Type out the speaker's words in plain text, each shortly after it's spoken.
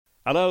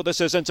Hello, this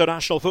is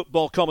international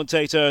football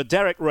commentator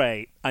Derek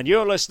Ray, and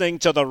you're listening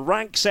to the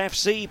Ranks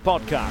FC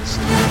podcast.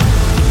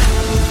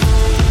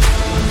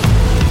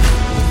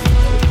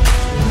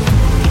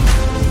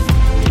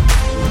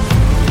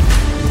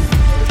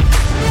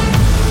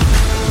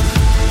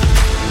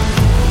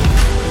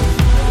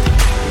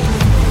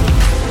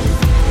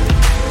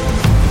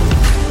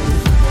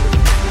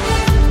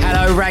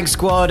 Rank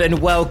Squad, and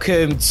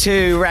welcome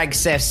to Ranks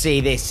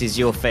FC. This is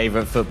your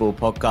favourite football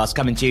podcast,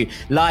 coming to you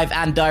live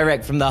and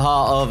direct from the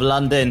heart of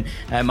London.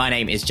 My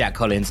name is Jack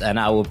Collins, and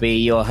I will be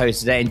your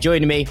host today. And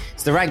joining me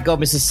is the Rank God,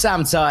 Mr.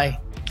 Sam Tighe.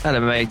 Hello,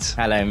 mate.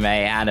 Hello,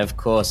 mate. And of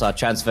course, our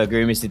transfer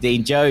guru, Mr.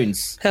 Dean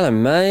Jones. Hello,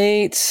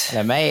 mate.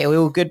 Hello, mate. Are we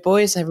all good,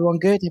 boys? Everyone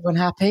good? Everyone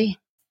happy?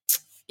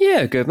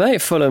 Yeah, good,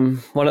 mate.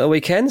 Fulham won at the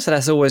weekend, so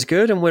that's always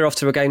good. And we're off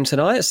to a game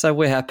tonight, so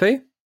we're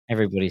happy.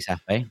 Everybody's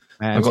happy.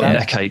 I've got a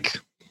neck ache.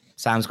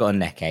 Sam's got a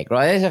neck ache,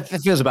 right?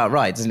 It feels about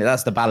right, doesn't it?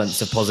 That's the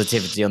balance of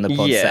positivity on the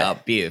pod set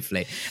up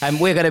beautifully. And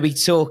we're going to be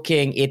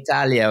talking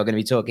Italia. We're going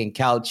to be talking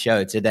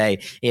Calcio today.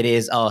 It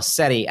is our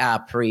Serie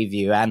A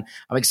preview. And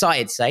I'm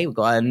excited to say we've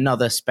got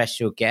another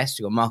special guest.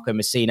 We've got Marco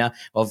Messina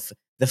of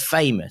the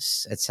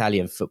famous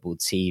Italian Football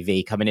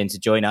TV coming in to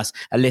join us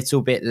a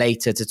little bit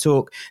later to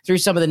talk through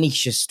some of the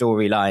niche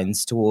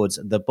storylines towards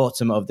the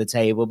bottom of the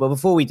table. But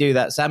before we do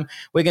that, Sam,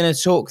 we're going to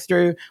talk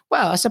through,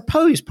 well, I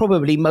suppose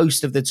probably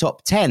most of the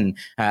top 10,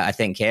 I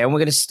think, here. And we're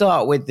going to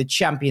start with the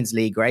Champions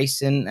League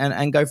race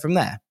and go from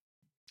there.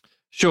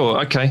 Sure,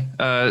 okay.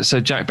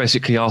 So Jack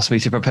basically asked me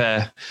to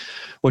prepare,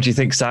 what do you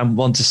think, Sam,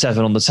 1 to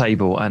 7 on the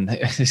table? And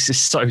this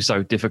is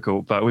so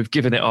difficult, but we've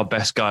given it our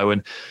best go,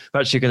 and we're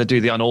actually going to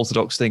do the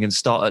unorthodox thing and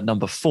start at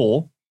number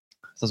 4.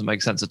 It doesn't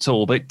make sense at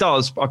all, but it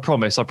does, I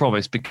promise,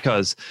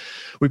 because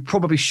we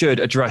probably should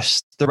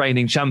address the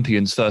reigning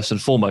champions first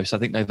and foremost. I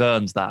think they've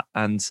earned that.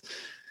 And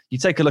you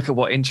take a look at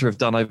what Inter have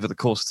done over the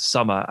course of the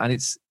summer, and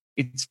it's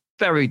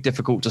very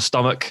difficult to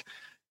stomach.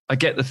 I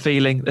get the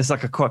feeling, there's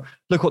like a quote,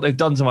 look what they've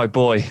done to my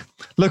boy.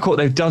 Look what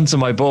they've done to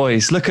my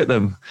boys. Look at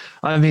them.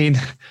 I mean,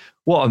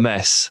 what a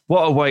mess.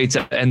 What a way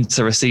to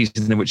enter a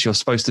season in which you're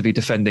supposed to be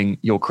defending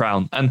your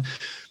crown. And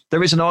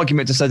there is an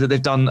argument to say that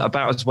they've done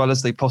about as well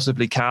as they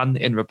possibly can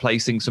in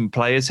replacing some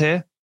players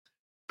here.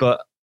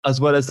 But as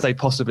well as they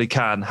possibly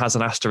can has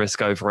an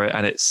asterisk over it.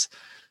 And it's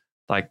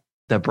like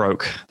they're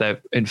broke.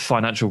 They're in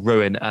financial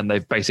ruin, and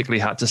they've basically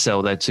had to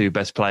sell their 2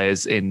 best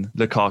players in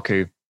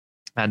Lukaku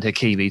and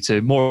Hakimi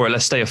to more or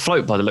less stay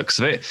afloat by the looks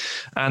of it.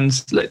 And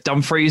look,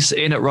 Dumfries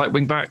in at right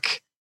wing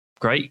back,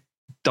 great.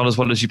 Done as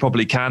well as you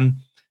probably can.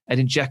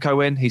 Edin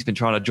Dzeko in, he's been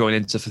trying to join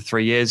Inter for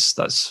 3 years.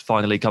 That's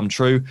finally come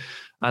true.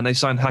 And they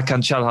signed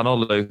Hakan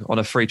Çalhanoğlu on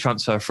a free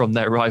transfer from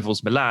their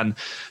rivals Milan,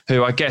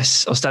 who I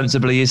guess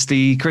ostensibly is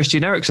the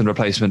Christian Eriksen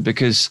replacement,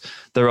 because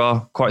there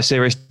are quite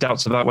serious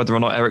doubts about whether or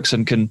not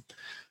Eriksen can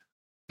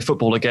play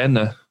football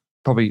again.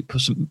 Probably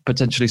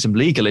potentially some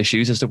legal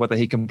issues as to whether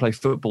he can play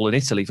football in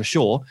Italy for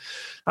sure.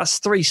 That's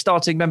 3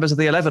 starting members of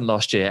the 11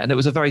 last year, and it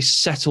was a very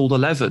settled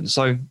 11.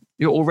 So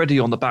you're already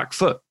on the back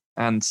foot,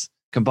 and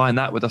combine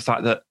that with the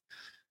fact that,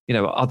 you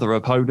know, other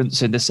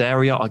opponents in this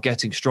area are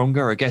getting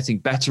stronger, are getting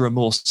better and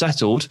more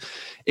settled.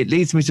 It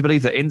leads me to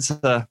believe that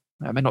Inter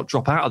may not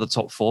drop out of the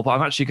top 4, but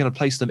I'm actually going to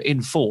place them in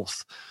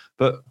 4th.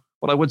 But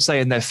what I would say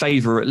in their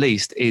favour, at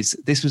least, is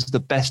this was the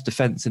best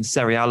defence in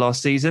Serie A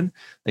last season.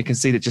 They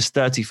conceded just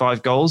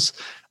 35 goals,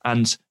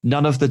 and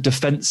none of the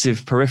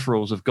defensive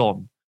peripherals have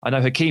gone. I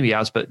know Hakimi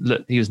has, but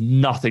look, he has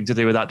nothing to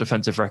do with that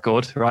defensive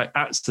record, right?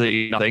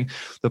 Absolutely nothing.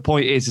 The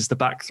point is the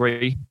back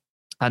 3,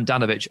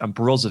 Handanovic and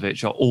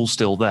Brozovic, are all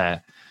still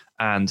there.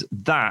 And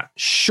that,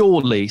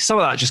 surely, some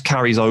of that just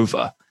carries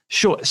over.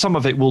 Sure, some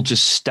of it will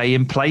just stay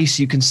in place.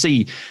 You can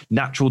see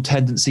natural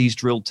tendencies,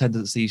 drilled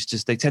tendencies,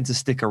 they tend to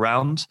stick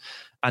around.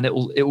 And it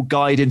will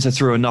guide Inter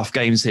through enough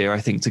games here,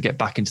 I think, to get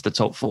back into the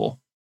top 4.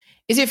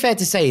 Is it fair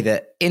to say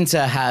that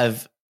Inter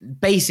have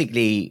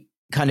basically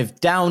kind of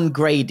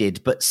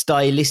downgraded but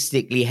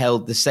stylistically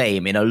held the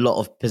same in a lot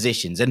of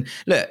positions? And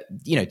look,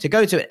 you know, to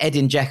go to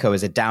Edin Dzeko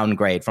as a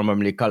downgrade from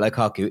Romelu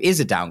Lukaku is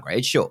a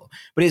downgrade, sure.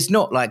 But it's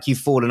not like you've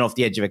fallen off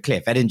the edge of a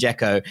cliff. Edin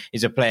Dzeko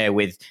is a player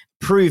with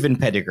proven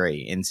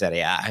pedigree in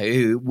Serie A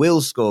who will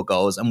score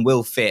goals and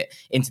will fit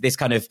into this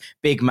kind of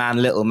big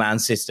man, little man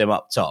system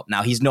up top.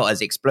 Now, he's not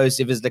as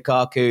explosive as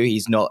Lukaku.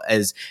 He's not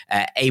as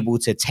able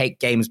to take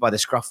games by the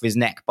scruff of his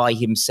neck by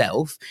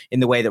himself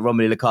in the way that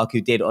Romelu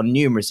Lukaku did on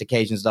numerous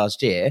occasions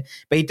last year.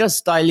 But he does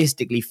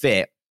stylistically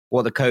fit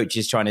what the coach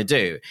is trying to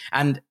do.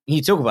 And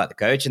you talk about the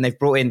coach, and they've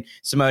brought in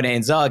Simone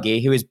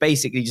Inzaghi, who is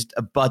basically just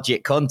a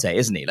budget Conte,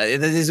 isn't he?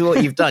 Like, this is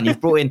what you've done. You've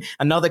brought in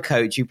another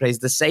coach who plays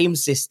the same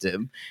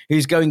system,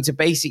 who's going to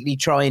basically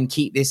try and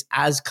keep this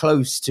as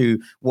close to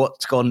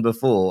what's gone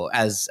before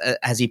as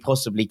he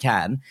possibly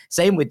can.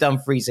 Same with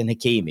Dumfries and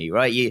Hakimi,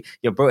 right?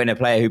 You're brought in a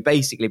player who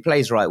basically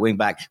plays right wing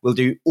back, will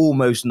do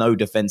almost no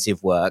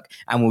defensive work,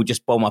 and will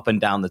just bomb up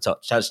and down the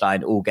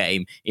touchline all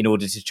game in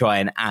order to try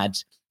and add,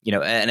 you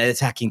know, an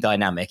attacking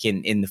dynamic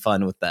in the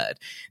final third.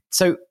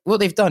 So what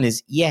they've done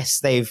is,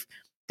 yes, they've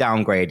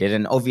downgraded,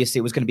 and obviously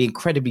it was going to be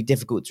incredibly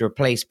difficult to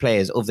replace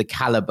players of the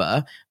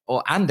caliber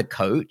and the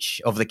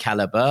coach of the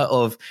caliber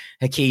of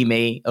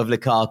Hakimi, of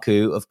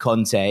Lukaku, of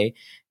Conte.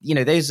 You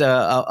know, those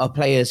are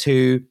players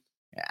who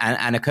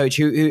and a coach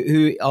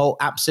who are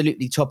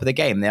absolutely top of the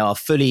game. They are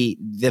fully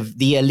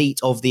the elite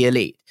of the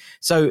elite.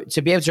 So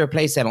to be able to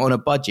replace them on a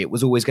budget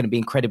was always going to be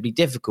incredibly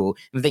difficult.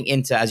 And I think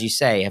Inter, as you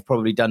say, have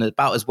probably done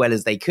about as well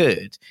as they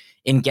could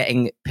in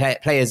getting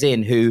players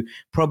in who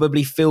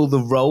probably fill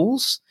the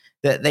roles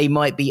that they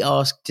might be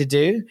asked to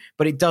do.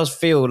 But it does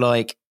feel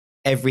like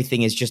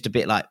everything is just a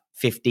bit like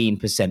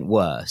 15%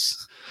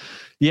 worse.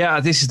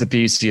 Yeah, this is the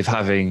beauty of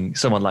having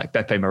someone like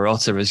Beppe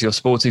Marotta as your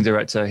sporting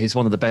director. He's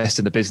one of the best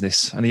in the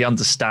business and he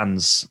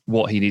understands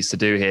what he needs to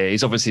do here.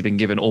 He's obviously been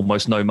given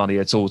almost no money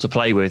at all to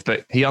play with,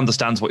 but he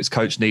understands what his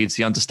coach needs.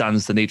 He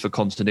understands the need for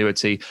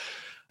continuity.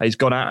 He's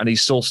gone out and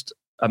he's sourced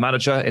a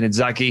manager in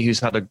Inzaghi who's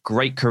had a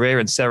great career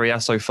in Serie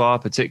A so far,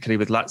 particularly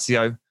with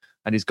Lazio.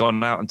 And he's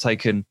gone out and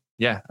taken,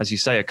 as you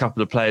say, a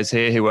couple of players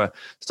here who are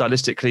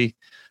stylistically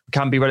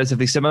can be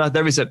relatively similar.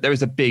 There is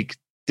a big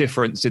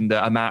difference in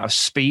the amount of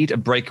speed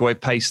and breakaway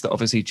pace that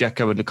obviously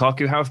Dzeko and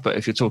Lukaku have. But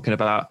if you're talking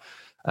about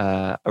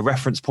a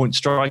reference point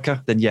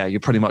striker, then you're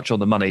pretty much on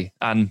the money.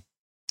 And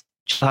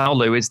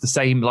Paulo is the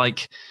same,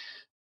 like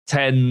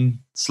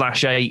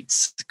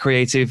 10/8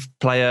 creative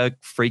player,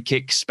 free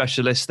kick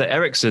specialist that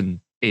Eriksen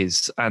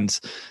is. And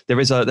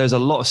there's a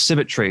lot of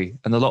symmetry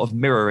and a lot of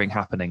mirroring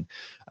happening.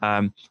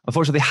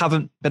 Unfortunately, they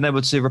haven't been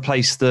able to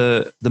replace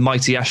the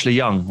mighty Ashley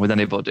Young with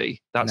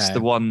anybody. That's the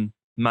one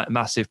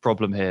massive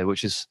problem here,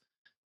 which is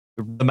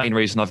the main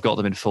reason I've got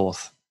them in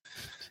fourth.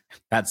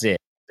 That's it.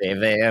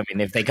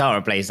 If they can't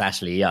replace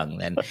Ashley Young,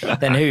 then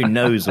who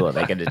knows what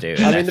they're going to do?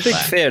 I mean, the big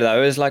fear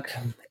though is like,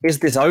 is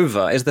this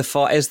over? Is the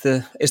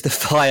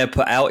fire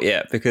put out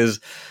yet? Because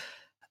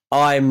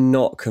I'm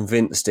not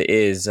convinced it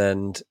is.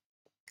 And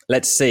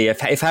let's see if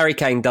Harry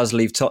Kane does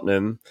leave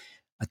Tottenham,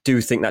 I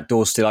do think that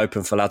door's still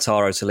open for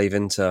Lautaro to leave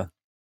Inter.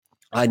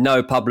 I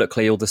know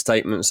publicly all the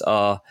statements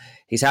are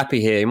he's happy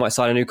here. He might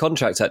sign a new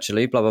contract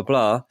actually. Blah blah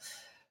blah.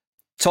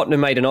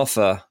 Tottenham made an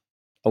offer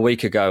a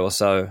week ago or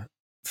so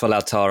for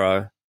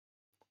Lautaro.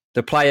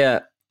 The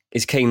player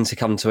is keen to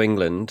come to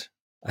England.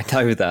 I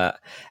know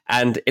that.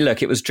 And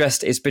look,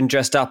 it's been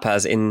dressed up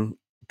as in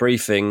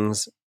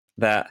briefings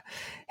that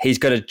he's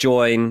going to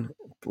join.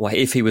 Well,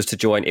 if he was to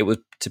join, it was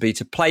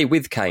to play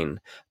with Kane.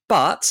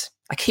 But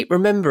I keep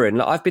remembering,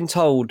 like, I've been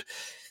told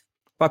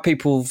by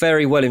people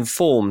very well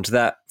informed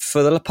that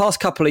for the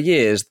past couple of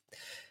years,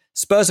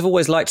 Spurs have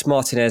always liked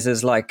Martinez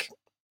as like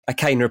a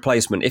Kane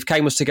replacement. If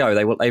Kane was to go,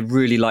 they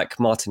really like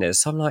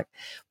Martinez. So I'm like,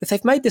 if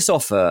they've made this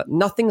offer,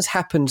 nothing's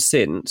happened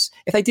since.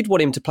 If they did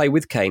want him to play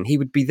with Kane, he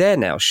would be there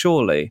now,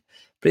 surely.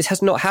 But it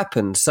has not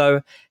happened.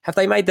 So have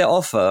they made their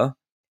offer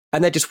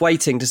and they're just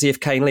waiting to see if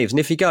Kane leaves?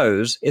 And if he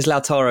goes, is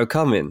Lautaro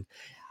coming?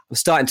 I'm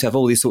starting to have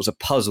all these sorts of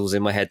puzzles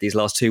in my head these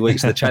last 2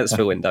 weeks of the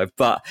transfer window.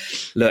 But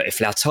look, if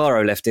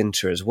Lautaro left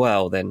Inter as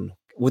well, then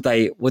would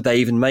they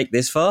even make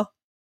this far?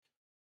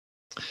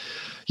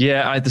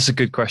 Yeah, that's a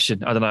good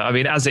question. I don't know. I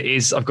mean, as it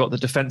is, I've got the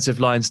defensive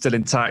line still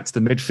intact, the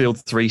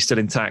midfield three still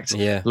intact.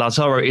 Yeah.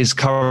 Lautaro is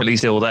currently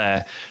still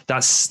there.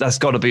 That's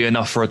got to be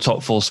enough for a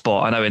top four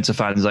spot. I know Inter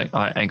fans I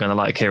ain't going to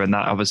like hearing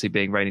that, obviously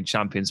being reigning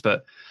champions,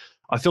 but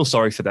I feel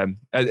sorry for them.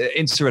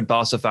 Inter and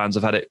Barca fans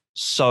have had it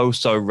so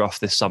rough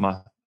this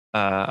summer,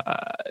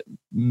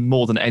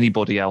 more than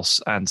anybody else.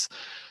 And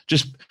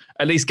just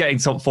at least getting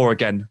top four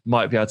again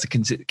might be able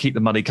to keep the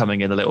money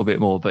coming in a little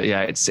bit more. But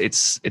yeah,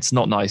 it's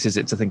not nice, is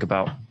it, to think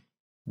about?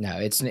 No,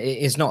 it's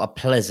not a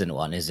pleasant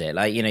one, is it?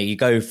 Like, you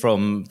go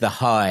from the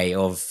high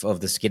of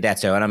the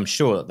Scudetto, and I'm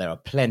sure that there are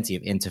plenty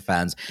of Inter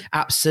fans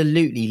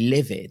absolutely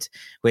livid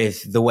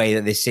with the way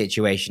that this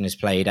situation has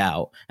played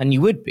out. And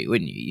you would be,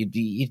 wouldn't you?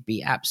 You'd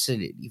be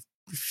absolutely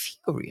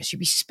furious. You'd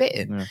be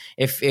spitting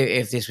if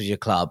this was your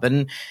club.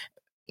 And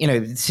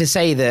to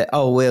say that,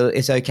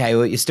 it's okay,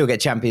 you still get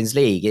Champions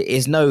League, it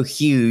is no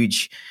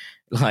huge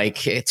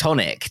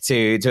tonic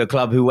to a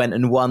club who went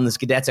and won the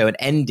Scudetto and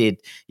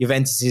ended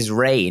Juventus's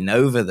reign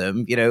over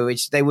them,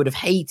 which they would have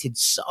hated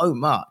so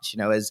much,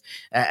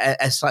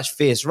 as such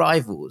fierce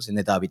rivals in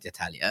the Derby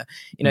d'Italia.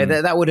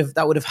 That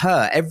would have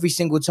hurt every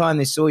single time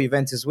they saw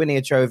Juventus winning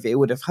a trophy. It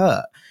would have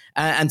hurt,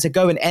 and to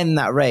go and end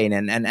that reign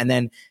and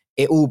then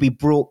it all be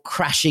brought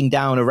crashing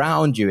down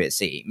around you, it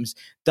seems,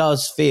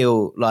 does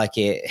feel like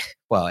it.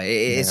 Well,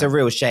 it's a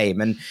real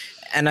shame,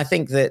 and I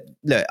think that,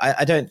 look,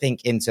 I don't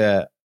think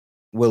Inter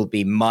will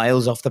be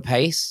miles off the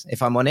pace,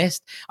 if I'm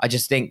honest. I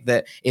just think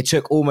that it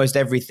took almost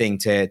everything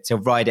to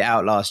ride it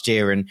out last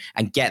year and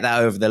get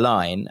that over the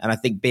line. And I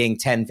think being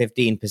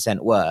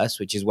 10-15% worse,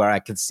 which is where I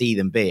could see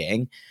them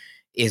being,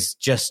 is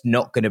just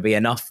not going to be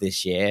enough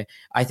this year.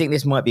 I think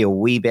this might be a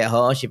wee bit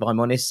harsh, if I'm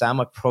honest, Sam.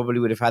 I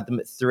probably would have had them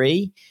at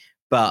 3,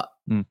 but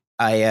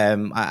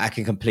I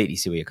can completely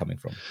see where you're coming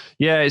from.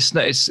 Yeah,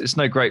 it's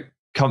no great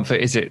comfort,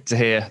 is it, to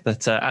hear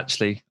that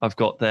actually I've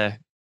got their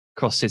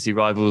cross-city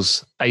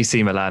rivals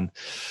AC Milan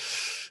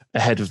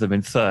ahead of them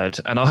in third.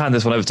 And I'll hand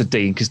this one over to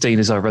Dean, because Dean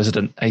is our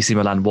resident AC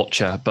Milan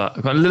watcher, but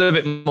I've got a little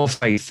bit more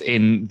faith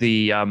in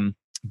the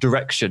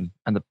direction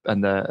and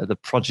the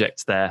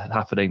project there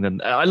happening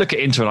than I look at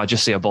Inter and I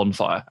just see a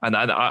bonfire. And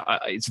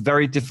it's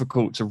very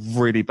difficult to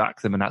really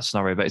back them in that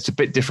scenario, but it's a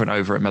bit different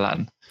over at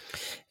Milan.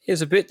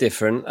 It's a bit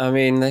different. I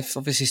mean, they've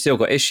obviously still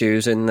got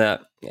issues in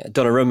that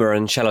Donnarumma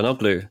and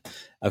Çalhanoğlu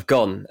have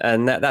gone,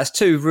 and that's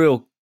two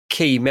real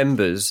key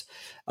members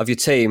of your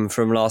team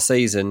from last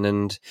season.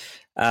 And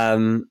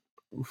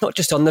not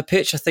just on the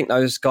pitch, I think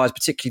those guys,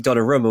 particularly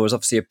Donnarumma, was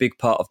obviously a big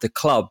part of the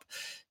club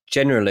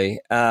generally.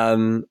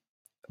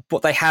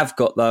 What they have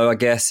got, though, I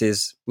guess,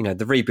 is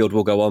the rebuild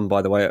will go on.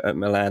 By the way, at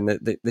Milan,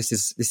 this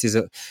is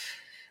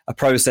a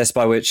process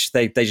by which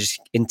they just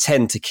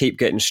intend to keep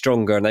getting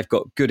stronger, and they've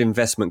got good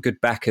investment, good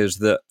backers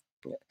that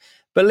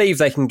believe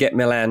they can get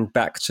Milan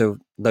back to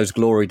those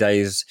glory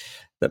days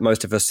that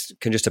most of us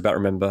can just about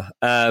remember.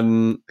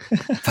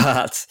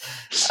 But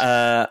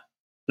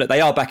look,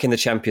 they are back in the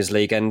Champions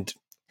League, and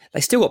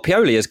they still got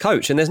Pioli as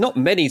coach. And there's not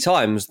many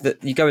times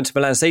that you go into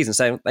Milan season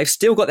saying they've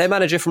still got their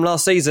manager from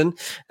last season,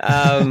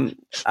 and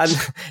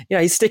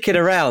he's sticking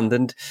around.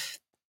 And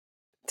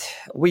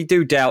we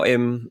do doubt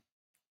him,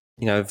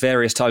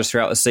 various times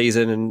throughout the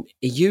season, and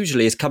he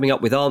usually is coming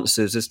up with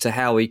answers as to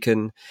how he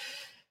can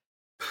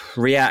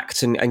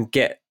react and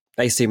get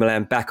AC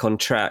Milan back on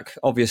track.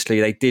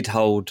 Obviously, they did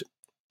hold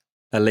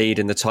a lead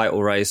in the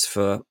title race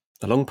for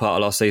a long part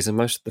of last season,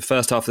 most of the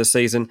first half of the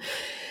season,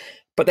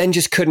 but then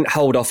just couldn't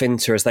hold off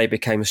Inter as they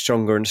became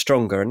stronger and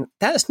stronger. And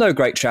that's no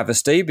great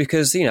travesty,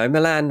 because,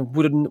 Milan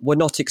were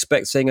not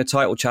expecting a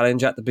title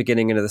challenge at the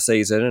beginning of the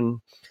season, and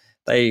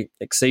they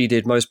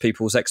exceeded most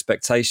people's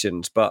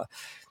expectations. But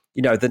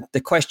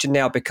the question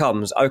now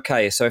becomes,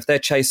 okay, so if they're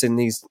chasing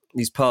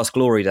these past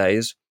glory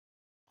days,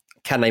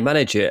 can they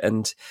manage it?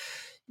 And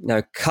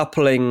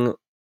coupling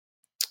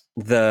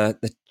the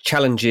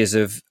challenges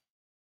of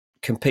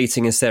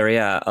competing in Serie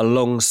A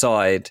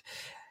alongside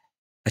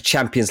a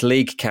Champions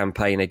League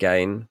campaign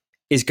again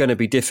is going to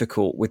be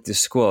difficult with this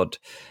squad.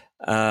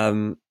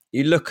 You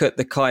look at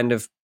the kind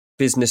of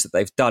business that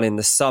they've done in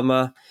the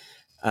summer.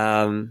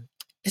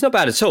 It's not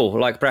bad at all.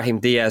 Like Brahim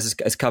Diaz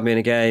has come in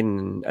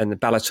again, and the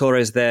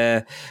Ballatore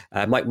there.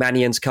 Mike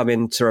Mannion's come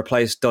in to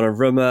replace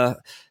Donnarumma.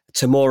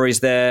 Tomori's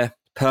there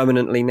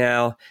permanently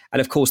now.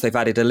 And of course, they've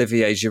added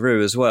Olivier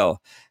Giroud as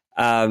well.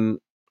 I'm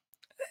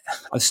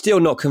still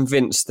not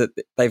convinced that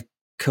they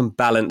can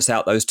balance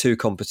out those two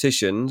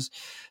competitions.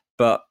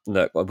 But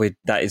look,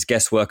 that is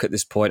guesswork at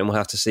this point, and we'll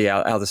have to see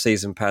how the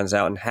season pans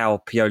out and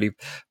how Pioli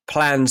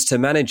plans to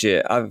manage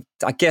it.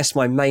 I guess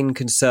my main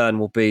concern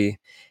will be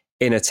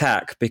in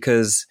attack,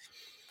 because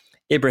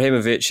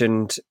Ibrahimovic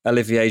and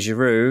Olivier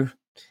Giroud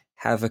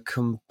have a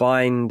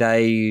combined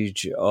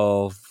age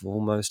of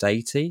almost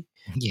 80.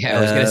 Yeah,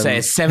 I was going to say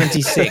it's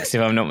 76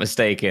 if I'm not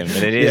mistaken,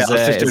 but it is. Yeah, I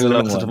was just doing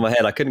doing the top of my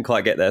head. I couldn't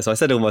quite get there, so I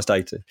said almost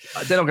 80.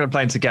 They're not going to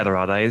play together,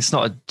 are they? It's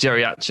not a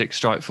geriatric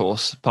strike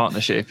force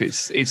partnership.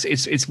 It's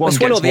one. It's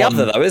one or the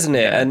other, though, isn't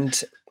it? Yeah.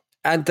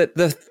 And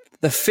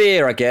the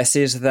fear, I guess,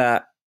 is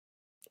that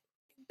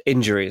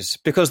injuries,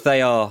 because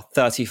they are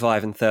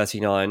 35 and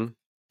 39.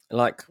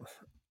 Like,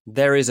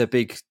 there is a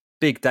big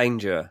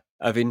danger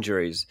of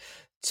injuries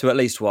to at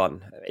least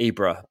one,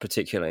 Ibra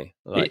particularly.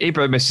 Like,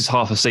 Ibra misses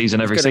half a season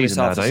every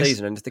season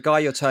nowadays. And if the guy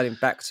you're turning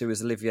back to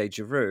is Olivier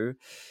Giroud,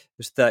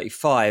 who's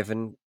 35,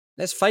 and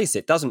let's face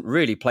it, doesn't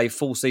really play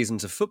full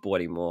seasons of football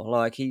anymore.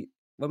 Like,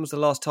 when was the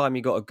last time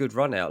he got a good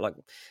run out? Like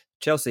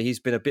Chelsea, he's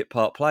been a bit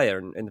part player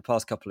in the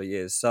past couple of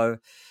years. So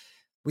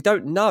we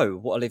don't know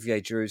what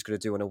Olivier Giroud is going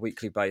to do on a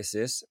weekly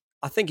basis.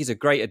 I think he's a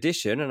great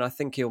addition, and I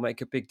think he'll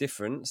make a big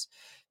difference.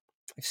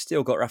 They've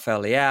still got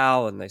Rafael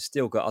Leao, and they've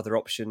still got other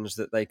options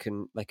that they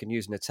can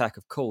use in attack,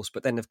 of course.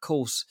 But then, of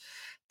course,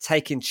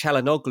 taking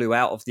Çalhanoğlu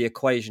out of the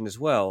equation as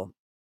well,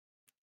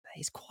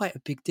 that is quite a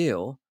big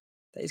deal.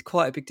 I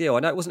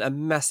know it wasn't a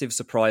massive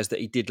surprise that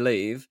he did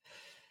leave,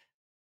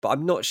 but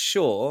I'm not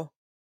sure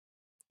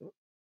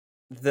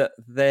that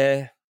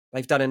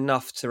they've done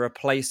enough to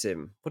replace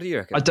him. What do you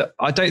reckon?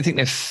 I don't think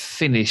they're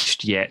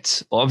finished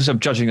yet. Obviously, I'm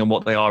judging on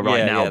what they are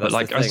right now, but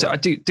like I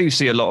do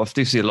see a lot of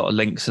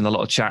links and a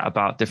lot of chat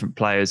about different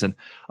players, and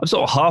I'm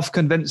sort of half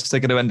convinced they're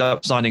going to end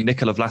up signing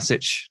Nikola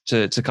Vlasic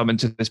to come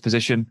into this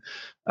position,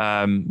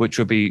 which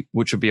would be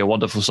a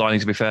wonderful signing.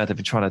 To be fair, they've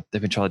been trying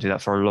to do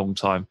that for a long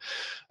time.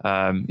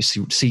 You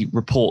see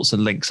reports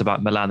and links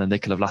about Milan and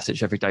Nikola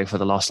Vlasic every day for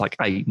the last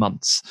 8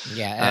 months.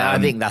 Yeah, I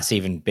think that's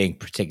even being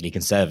particularly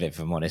conservative, if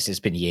I'm honest.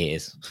 It's been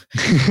years.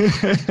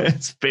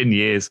 It's been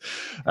years.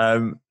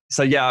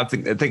 So yeah, I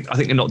think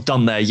they're not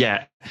done there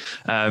yet.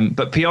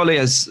 But Pioli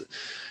has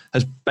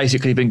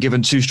basically been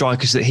given two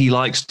strikers that he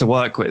likes to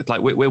work with.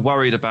 Like, we're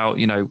worried about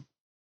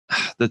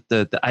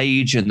the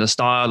age and the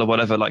style or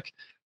whatever. Like,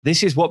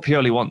 this is what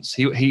Pioli wants.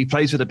 He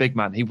plays with a big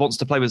man. He wants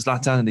to play with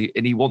Zlatan,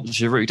 and he wants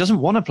Giroud. He doesn't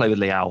want to play with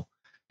Leao.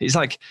 It's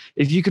like,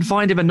 if you can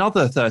find him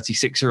another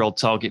 36-year-old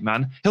target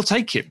man, he'll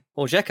take him.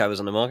 Well, Dzeko was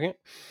on the market.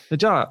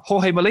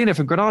 Jorge Molina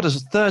from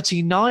Granada's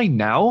 39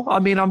 now. I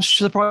mean, I'm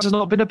surprised there's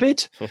not been a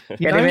bid.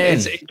 Get him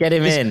in. Get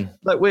him in.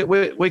 Like,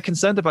 we're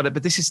concerned about it,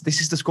 but this is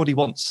the squad he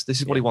wants.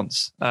 This is what he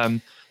wants.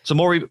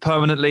 Tomori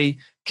permanently.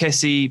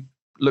 Kessie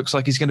looks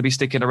like he's going to be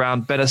sticking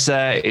around.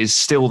 Benacer is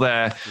still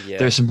there. Yeah.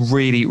 There are some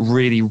really,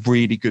 really,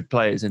 really good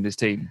players in this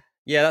team.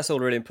 Yeah, that's all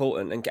really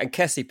important. And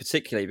Kessie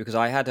particularly, because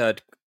I had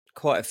heard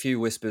quite a few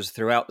whispers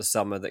throughout the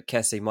summer that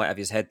Kessie might have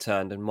his head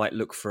turned and might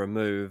look for a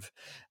move.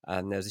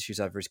 And there's issues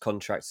over his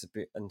contracts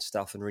and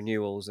stuff and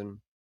renewals. And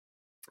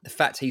the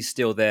fact he's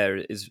still there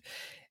is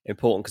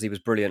important because he was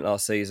brilliant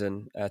last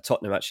season.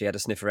 Tottenham actually had a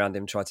sniff around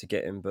him, tried to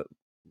get him, but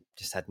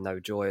just had no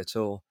joy at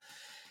all.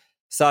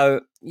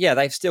 So, yeah,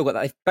 they've still got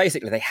that.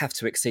 Basically, they have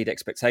to exceed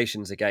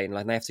expectations again.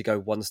 Like, they have to go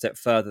one step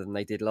further than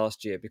they did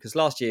last year, because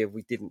last year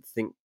we didn't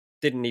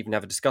even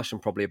have a discussion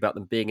probably about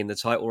them being in the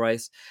title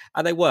race,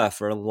 and they were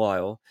for a long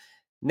while.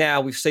 Now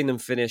we've seen them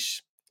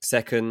finish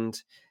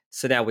second,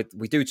 so now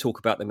we do talk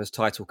about them as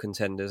title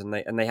contenders, and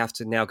they have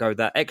to now go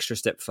that extra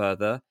step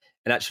further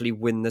and actually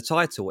win the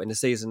title in a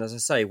season, as I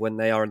say, when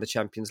they are in the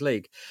Champions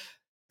League.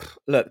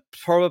 Look,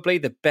 probably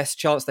the best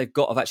chance they've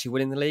got of actually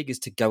winning the league is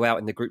to go out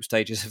in the group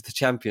stages of the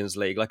Champions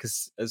League, like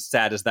as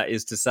sad as that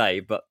is to say,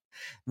 but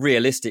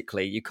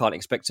realistically, you can't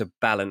expect to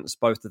balance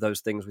both of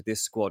those things with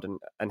this squad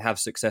and have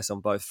success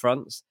on both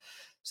fronts.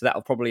 So that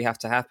will probably have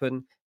to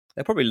happen.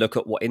 They'll probably look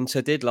at what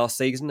Inter did last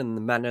season and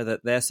the manner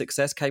that their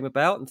success came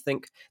about and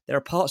think there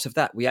are parts of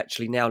that we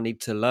actually now need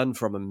to learn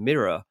from and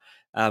mirror.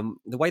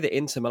 The way that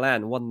Inter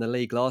Milan won the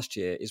league last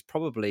year is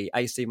probably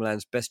AC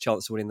Milan's best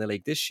chance of winning the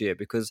league this year,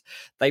 because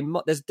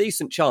there's a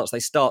decent chance they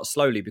start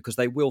slowly, because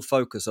they will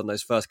focus on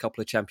those first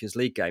couple of Champions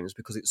League games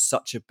because it's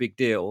such a big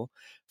deal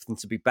for them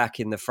to be back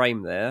in the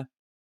frame there.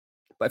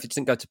 But if it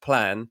doesn't go to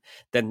plan,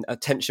 then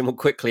attention will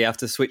quickly have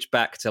to switch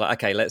back to like,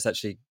 okay, let's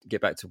actually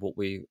get back to what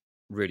we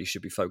really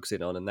should be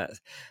focusing on, and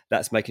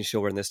that's making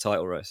sure we're in this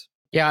title race.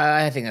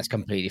 Yeah, I think that's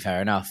completely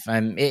fair enough.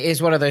 It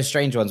is one of those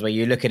strange ones where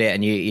you look at it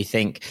and you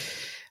think,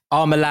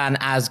 are Milan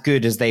as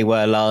good as they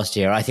were last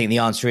year? I think the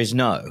answer is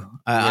no.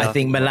 I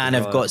think Milan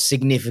have got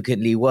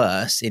significantly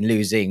worse in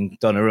losing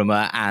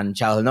Donnarumma and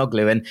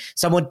Çalhanoğlu. And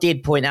someone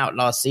did point out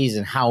last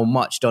season how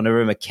much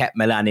Donnarumma kept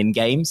Milan in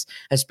games,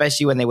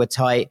 especially when they were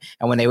tight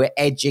and when they were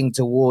edging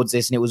towards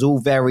this and it was all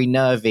very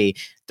nervy.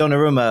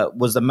 Donnarumma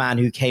was the man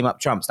who came up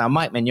trumps. Now,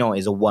 Mike Maignan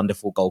is a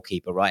wonderful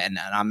goalkeeper, right? And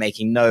I'm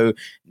making no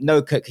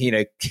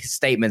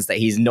statements that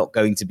he's not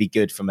going to be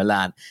good for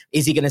Milan.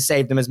 Is he going to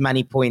save them as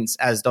many points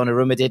as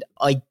Donnarumma did?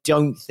 I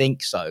don't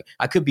think so.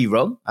 I could be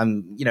wrong.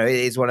 It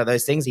is one of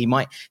those things. He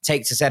might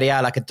take to Serie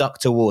A like a duck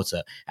to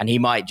water, and he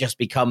might just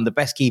become the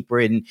best keeper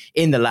in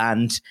the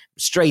land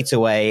straight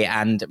away,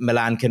 and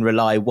Milan can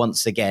rely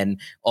once again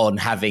on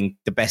having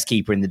the best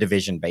keeper in the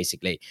division,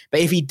 basically. But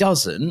if he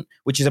doesn't,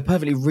 which is a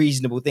perfectly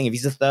reasonable thing, if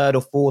he's the third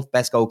or fourth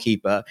best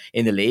goalkeeper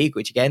in the league,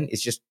 which again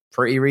is just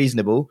pretty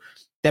reasonable,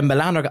 then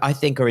Milan, I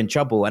think, are in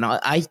trouble. And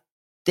I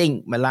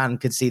think Milan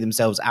could see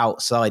themselves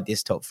outside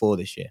this top four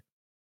this year.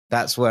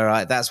 That's where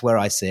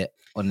I sit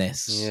on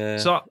this. Yeah.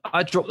 So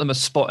I dropped them a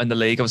spot in the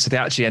league. Obviously, they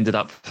actually ended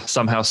up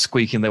somehow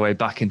squeaking their way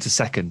back into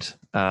second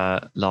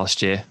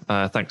last year,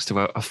 thanks to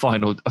a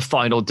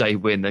final day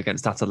win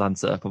against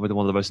Atalanta, probably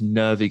one of the most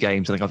nervy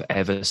games I think I've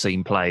ever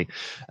seen play.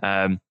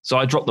 So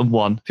I dropped them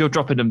one. If you're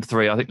dropping them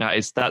three, I think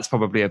that's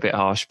probably a bit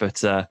harsh,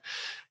 but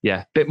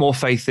bit more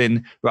faith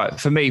in, right,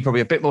 for me,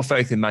 probably a bit more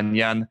faith in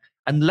Maignan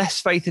and less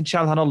faith in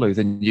Çalhanoğlu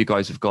than you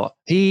guys have got.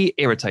 He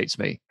irritates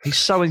me. He's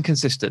so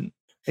inconsistent.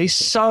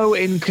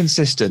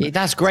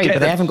 That's great, but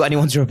they haven't got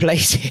anyone to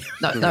replace him.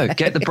 No,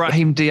 get the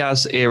Brahim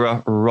Diaz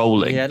era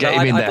rolling. Yeah, get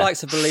him in there. I'd like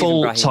to believe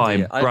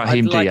full-time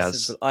Brahim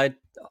Diaz.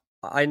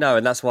 I know,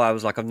 and that's why I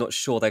was like, I'm not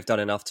sure they've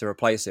done enough to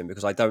replace him,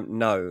 because I don't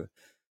know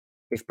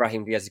if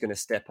Brahim Diaz is going to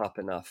step up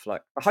enough.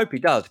 Like, I hope he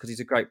does, because he's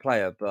a great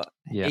player, but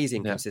he's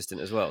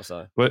inconsistent as well.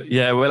 So,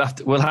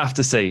 we'll have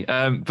to see.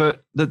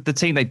 But the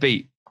team they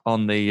beat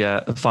on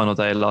the final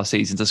day of last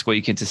season to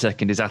squeak into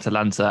second is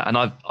Atalanta, and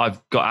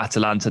I've got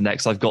Atalanta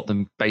next. I've got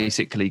them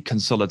basically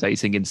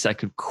consolidating in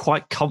second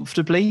quite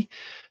comfortably,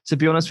 to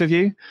be honest with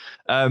you.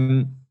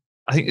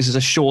 I think this is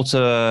a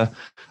shorter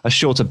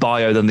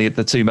bio than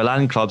the two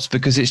Milan clubs,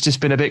 because it's just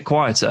been a bit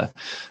quieter.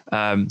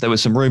 There were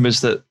some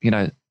rumours that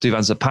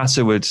Duvan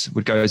Zapata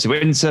would go to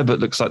Inter, but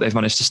looks like they've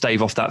managed to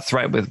stave off that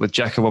threat with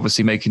Dzeko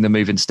obviously making the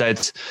move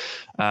instead.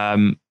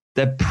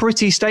 They're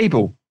pretty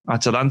stable,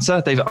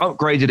 Atalanta. They've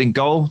upgraded in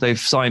goal. They've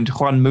signed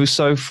Juan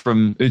Musso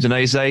from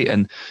Udinese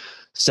and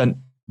sent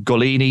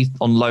Golini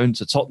on loan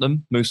to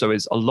Tottenham. Musso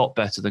is a lot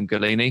better than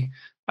Golini.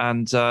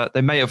 And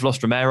they may have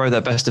lost Romero, their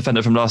best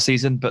defender from last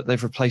season, but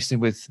they've replaced him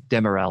with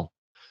Demirel,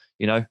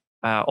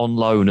 on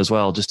loan as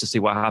well, just to see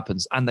what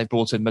happens. And they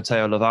brought in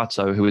Matteo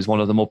Lovato, who is one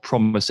of the more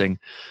promising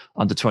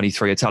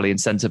under-23 Italian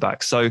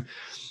centre-backs. So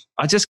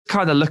I just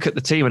kind of look at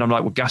the team and I'm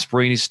like, well,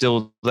 Gasperini's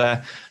still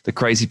there. The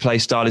crazy play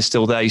style is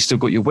still there. You still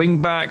got your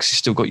wing backs. You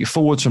still got your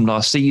forwards from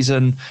last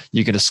season.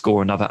 You're going to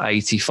score another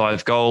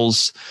 85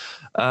 goals.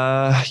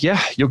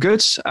 You're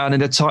good. And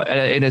in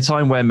a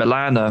time where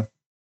Milan are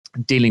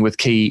dealing with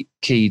key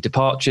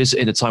departures,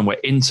 in a time where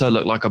Inter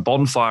looked like a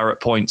bonfire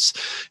at points,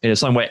 in a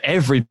time where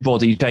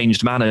everybody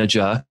changed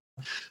manager,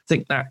 I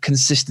think that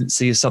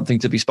consistency is something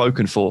to be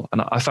spoken for.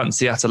 And I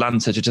fancy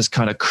Atalanta to just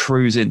kind of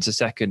cruise into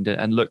second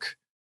and look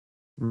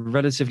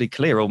relatively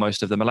clear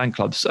almost of the Milan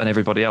clubs and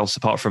everybody else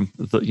apart from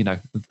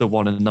the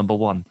one and number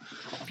one.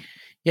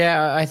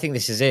 Yeah, I think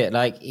this is it.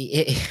 Like,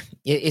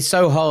 it's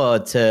so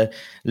hard to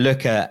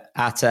look at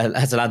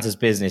Atalanta's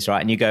business,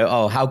 right? And you go,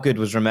 oh, how good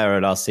was Romero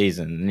last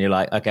season? And you're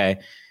like, okay,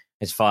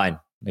 it's fine.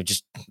 They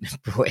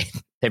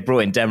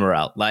brought in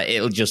Demiral. Like,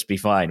 it'll just be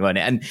fine, won't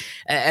it?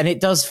 And it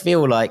does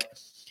feel like,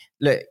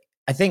 look,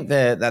 I think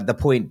the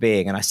point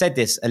being, and I said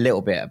this a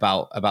little bit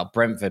about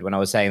Brentford when I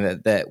was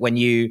saying that when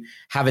you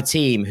have a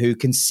team who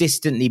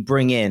consistently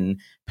bring in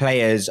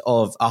players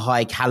of a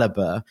high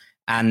caliber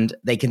and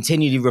they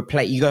continually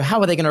replace, you go, how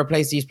are they going to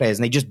replace these players?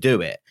 And they just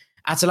do it.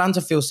 Atalanta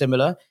feels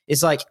similar.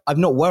 It's like,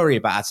 I'm not worried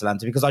about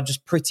Atalanta because I'm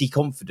just pretty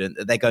confident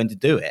that they're going to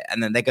do it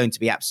and then they're going to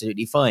be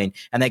absolutely fine.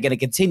 And they're going to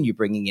continue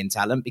bringing in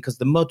talent because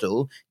the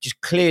model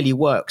just clearly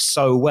works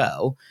so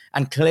well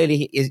and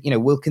clearly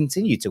will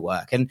continue to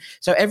work. And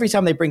so every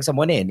time they bring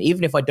someone in,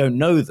 even if I don't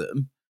know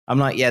them, I'm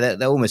like, yeah,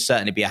 they'll almost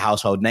certainly be a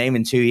household name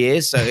in 2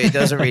 years. So it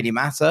doesn't really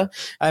matter.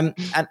 And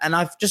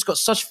I've just got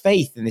such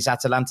faith in this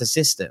Atalanta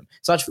system,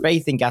 such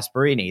faith in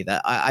Gasperini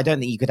that I don't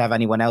think you could have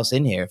anyone else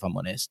in here, if I'm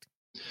honest.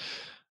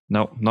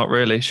 No, not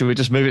really. Should we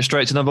just move it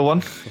straight to number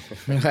one?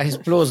 It's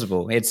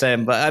plausible. It's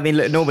but I mean,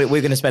 look, normally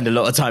we're going to spend a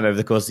lot of time over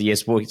the course of the year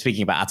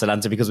speaking about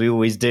Atalanta because we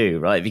always do,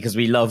 right? Because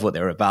we love what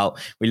they're about.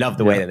 We love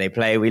the way that they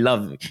play. We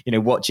love,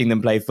 watching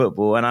them play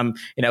football. And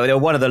they're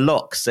one of the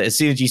locks. As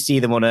soon as you see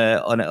them on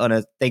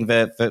a thing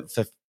for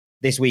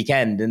this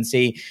weekend and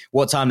see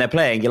what time they're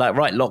playing, you're like,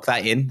 right, lock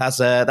that in. That's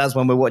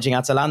when we're watching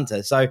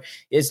Atalanta. So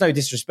it's no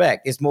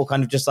disrespect. It's more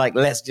kind of just like,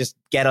 let's just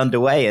get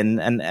underway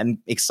and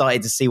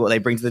excited to see what they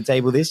bring to the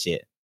table this year.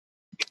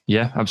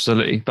 Yeah,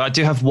 absolutely. But I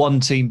do have one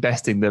team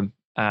besting them.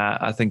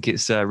 I think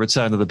it's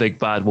Return of the Big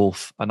Bad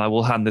Wolf. And I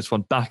will hand this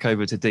one back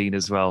over to Dean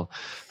as well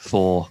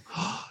for,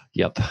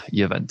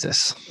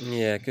 Juventus.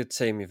 Yeah, good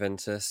team,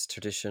 Juventus,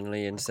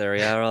 traditionally in Serie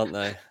A, aren't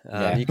they?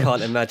 You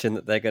can't imagine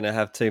that they're going to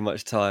have too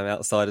much time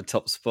outside a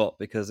top spot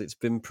because it's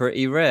been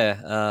pretty rare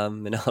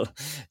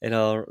in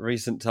our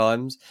recent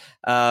times.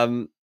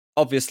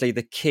 Obviously,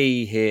 the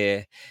key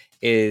here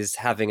is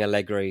having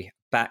Allegri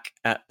back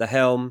at the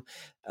helm.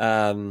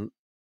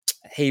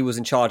 He was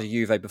in charge of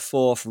Juve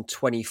before from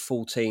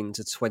 2014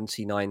 to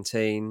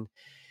 2019.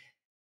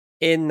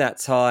 In that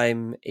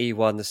time, he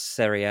won the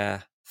Serie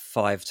A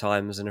 5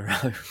 times in a row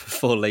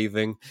before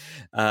leaving.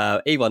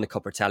 He won the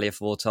Coppa Italia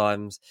 4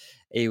 times.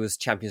 He was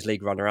Champions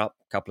League runner-up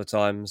a couple of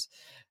times.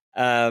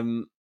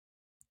 He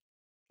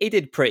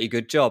did a pretty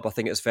good job, I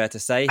think it's fair to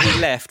say. He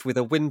left with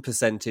a win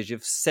percentage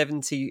of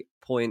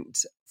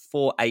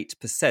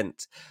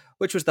 70.48%,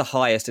 which was the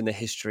highest in the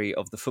history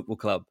of the football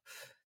club.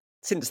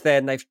 Since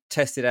then, they've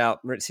tested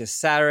out Maurizio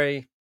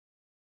Sarri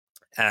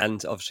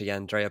and obviously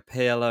Andrea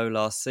Pirlo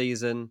last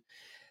season.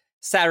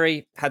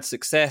 Sarri had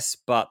success,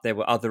 but there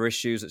were other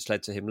issues which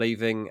led to him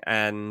leaving,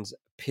 and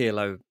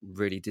Pirlo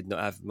really did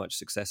not have much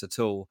success at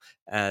all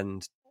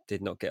and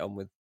did not get on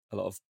with a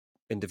lot of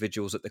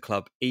individuals at the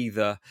club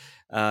either,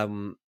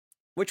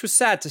 which was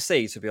sad to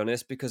see, to be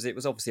honest, because it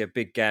was obviously a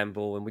big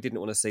gamble and we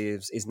didn't want to see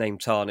his name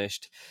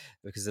tarnished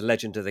because he's a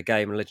legend of the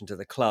game and a legend of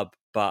the club,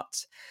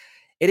 but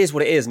it is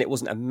what it is, and it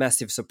wasn't a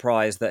massive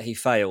surprise that he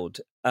failed.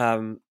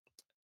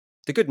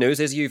 The good news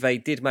is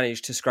Juve did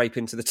manage to scrape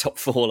into the top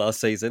 4 last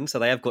season, so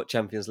they have got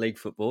Champions League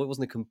football. It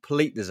wasn't a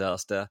complete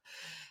disaster.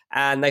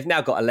 And they've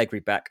now got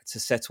Allegri back to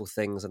settle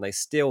things, and they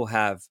still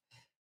have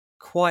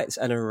quite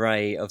an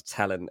array of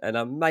talent. And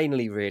I'm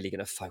mainly really going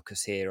to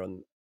focus here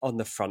on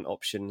the front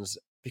options,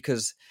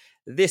 because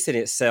this in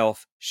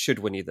itself should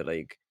win you the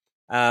league.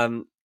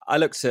 I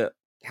looked at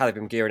how they've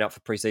been gearing up for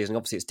pre-season.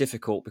 Obviously, it's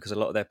difficult because a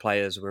lot of their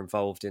players were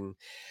involved in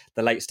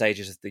the late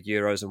stages of the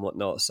Euros and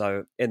whatnot.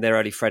 So in their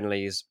early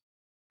friendlies,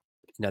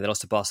 they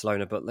lost to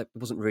Barcelona, but it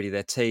wasn't really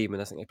their team.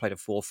 And I think they played a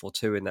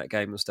 4-4-2 in that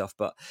game and stuff.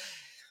 But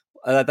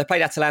they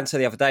played Atalanta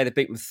the other day. They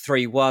beat them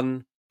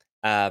 3-1.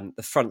 The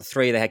front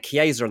three, they had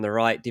Chiesa on the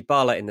right,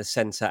 Dybala in the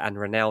centre and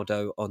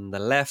Ronaldo on the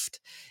left.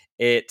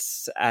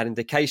 It's an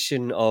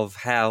indication of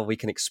how we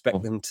can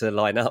expect them to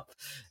line up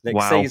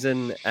next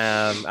season.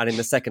 And in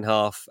the second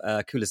half,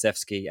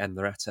 Kulusevski and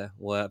Morata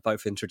were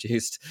both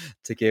introduced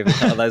to give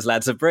those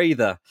lads a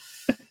breather.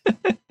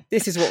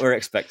 This is what we're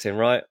expecting,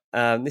 right?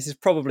 This is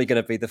probably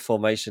going to be the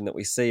formation that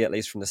we see, at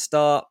least from the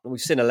start.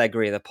 We've seen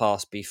Allegri in the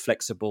past be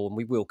flexible, and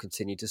we will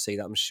continue to see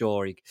that, I'm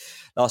sure.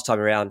 Last time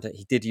around,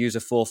 he did use a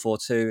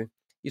 4-4-2,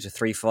 use a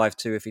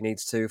 3-5-2 if he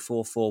needs to,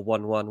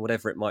 4-4-1-1,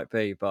 whatever it might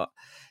be. But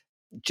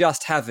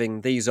just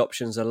having these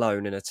options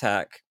alone in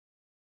attack,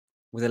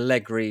 with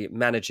Allegri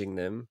managing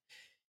them,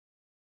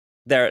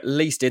 they're at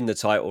least in the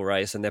title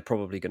race, and they're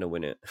probably going to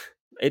win it.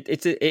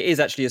 It is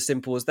actually as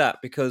simple as that,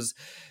 because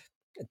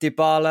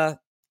Dybala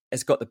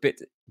has got the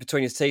bit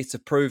between his teeth to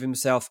prove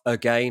himself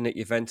again at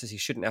Juventus. He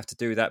shouldn't have to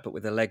do that, but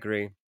with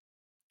Allegri,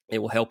 it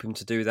will help him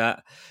to do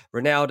that.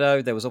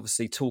 Ronaldo, there was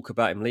obviously talk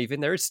about him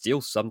leaving. There is still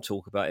some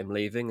talk about him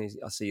leaving.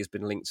 I see he's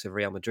been linked to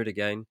Real Madrid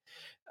again.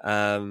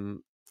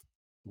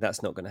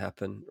 That's not going to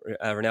happen.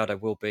 Ronaldo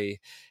will be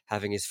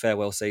having his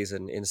farewell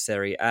season in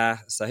Serie A,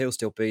 so he'll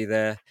still be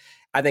there.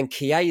 And then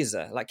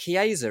Chiesa.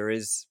 Chiesa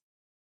is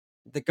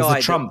the guy. He's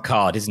the trump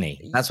card, isn't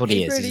he? That's what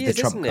he is. Really He's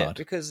the trump card.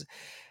 Because,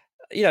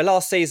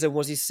 last season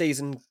was his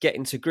season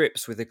getting to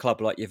grips with a club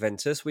like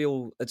Juventus. We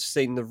all had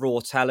seen the raw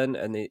talent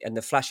and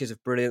the flashes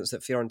of brilliance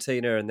at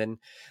Fiorentina, and then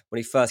when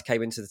he first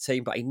came into the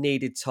team, but he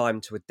needed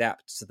time to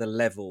adapt to the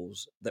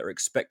levels that are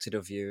expected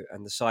of you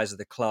and the size of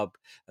the club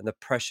and the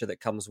pressure that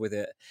comes with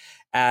it.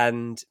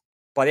 And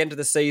by the end of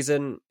the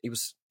season, he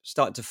was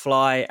starting to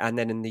fly, and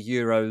then in the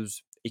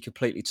Euros, he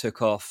completely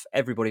took off.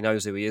 Everybody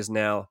knows who he is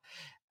now,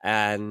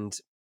 and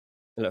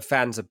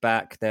fans are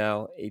back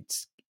now.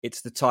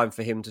 It's the time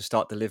for him to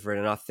start delivering,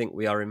 and I think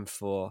we are in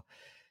for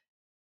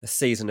a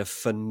season of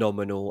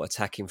phenomenal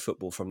attacking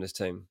football from this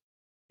team.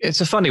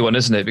 It's a funny one,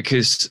 isn't it?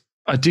 Because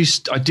I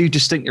do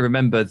distinctly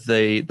remember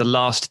the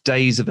last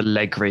days of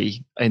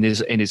Allegri in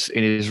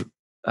his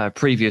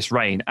previous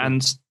reign,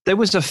 and there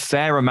was a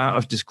fair amount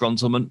of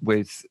disgruntlement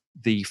with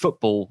the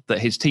football that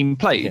his team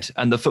played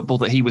and the football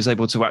that he was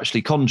able to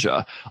actually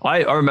conjure.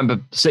 I remember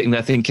sitting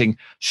there thinking,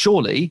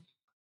 surely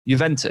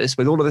Juventus,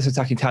 with all of this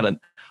attacking talent,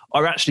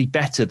 are actually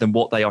better than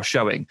what they are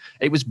showing.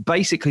 It was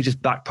basically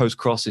just back post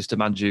crosses to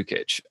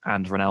Mandzukic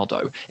and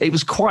Ronaldo. It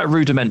was quite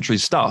rudimentary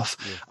stuff.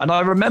 Yeah. And I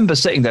remember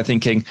sitting there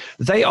thinking,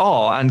 they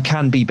are and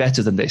can be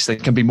better than this. They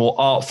can be more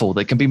artful.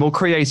 They can be more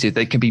creative.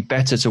 They can be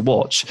better to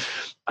watch.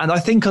 And I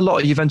think a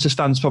lot of Juventus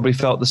fans probably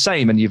felt the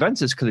same, and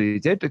Juventus clearly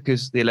did,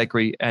 because the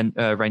Allegri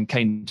reign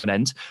came to an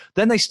end.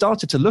 Then they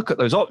started to look at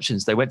those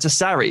options. They went to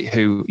Sarri,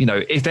 who,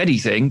 if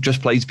anything,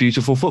 just plays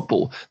beautiful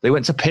football. They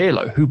went to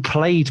Pirlo, who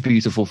played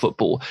beautiful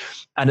football.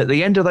 And at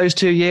the end of those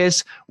 2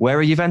 years, where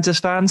are Juventus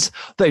fans?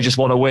 They just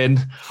want to win.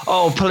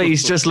 Oh,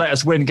 please, just let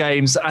us win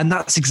games. And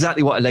that's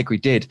exactly what Allegri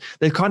did.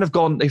 They've kind of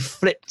they've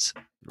flipped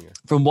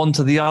from one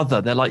to the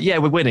other. They're like, yeah,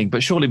 we're winning,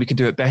 but surely we can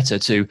do it better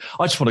too.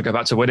 I just want to go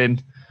back to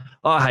winning.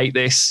 I hate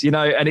this, and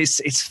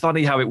it's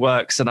funny how it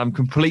works. And I'm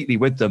completely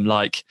with them.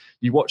 Like,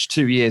 you watch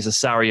 2 years of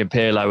Sarri and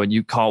Pirlo and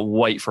you can't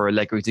wait for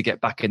Allegri to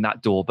get back in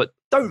that door. But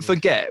don't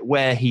forget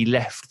where he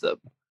left them.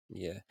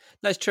 Yeah,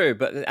 that's true.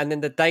 And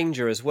then the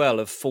danger as well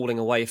of falling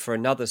away for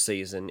another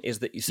season is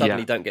that you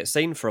suddenly don't get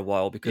seen for a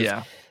while,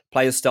 because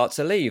players start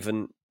to leave.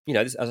 And,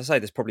 as I say,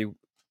 there's probably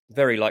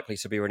very likely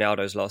to be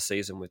Ronaldo's last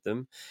season with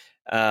them.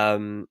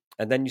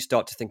 And then you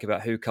start to think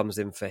about who comes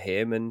in for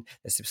him. And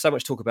there's so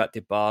much talk about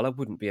Dybala.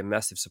 Wouldn't be a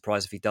massive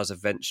surprise if he does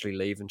eventually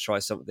leave and try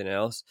something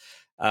else.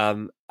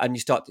 And you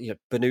start,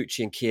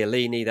 Bonucci and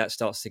Chiellini, that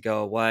starts to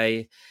go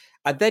away.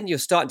 And then you're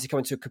starting to come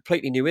into a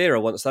completely new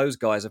era once those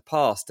guys have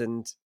passed.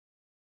 And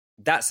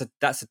that's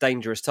a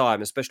dangerous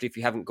time, especially if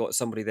you haven't got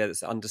somebody there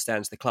that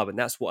understands the club. And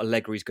that's what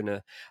Allegri's going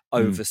to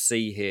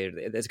oversee here.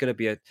 There's going to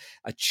be a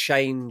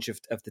change of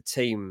the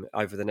team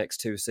over the next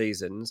 2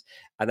 seasons.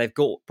 And they've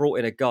brought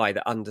in a guy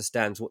that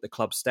understands what the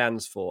club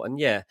stands for. And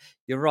yeah,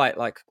 you're right.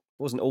 It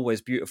wasn't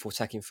always beautiful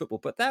attacking football,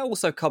 but that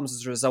also comes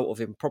as a result of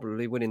him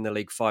probably winning the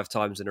league 5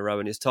 times in a row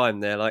in his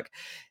time there.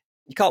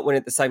 You can't win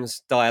it the same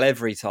style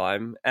every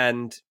time.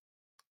 And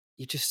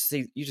you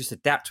just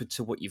adapt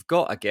to what you've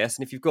got, I guess.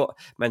 And if you've got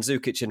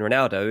Mandzukic and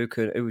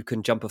Ronaldo who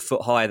can jump a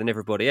foot higher than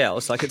everybody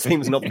else, it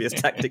seems an obvious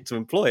tactic to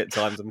employ at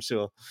times, I'm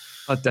sure.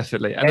 Oh,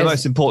 definitely. And the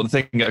most important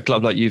thing at a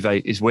club like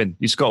Juve is win.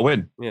 You just got to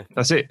win. Yeah,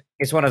 that's it.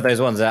 It's one of those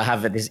ones that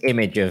have this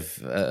image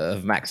of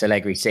Max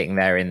Allegri sitting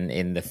there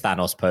in the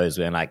Thanos pose,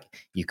 where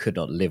you could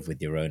not live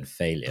with your own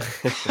failure.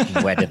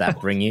 Where did that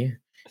bring you?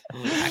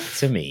 Back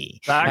to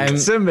me. Back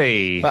to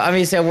me.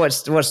 But so I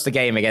watched the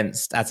game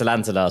against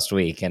Atalanta last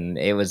week, and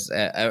it was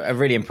a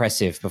really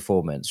impressive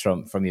performance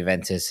from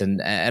Juventus,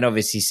 and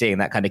obviously seeing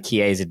that kind of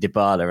Chiesa,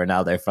 Dybala,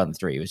 Ronaldo front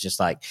three was just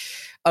like,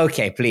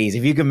 okay, please,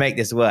 if you can make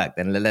this work,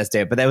 then let's do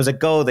it. But there was a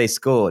goal they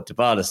scored,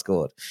 Dybala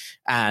scored,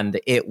 and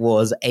it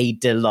was a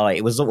delight.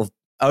 It was sort of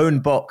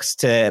own box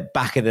to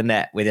back of the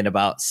net within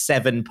about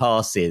 7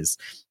 passes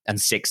and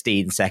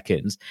 16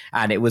 seconds.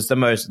 And it was the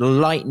most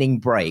lightning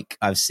break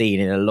I've seen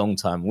in a long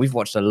time. We've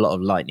watched a lot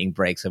of lightning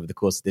breaks over the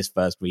course of this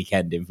first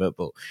weekend in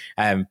football.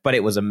 But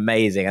it was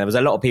amazing. And there was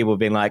a lot of people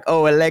being like,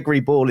 oh, Allegri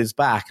ball is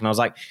back. And I was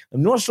like,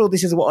 I'm not sure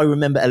this is what I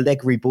remember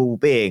Allegri ball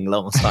being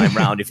last time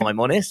round, if I'm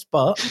honest.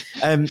 But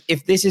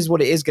if this is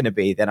what it is going to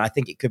be, then I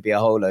think it could be a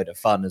whole load of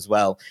fun as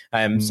well.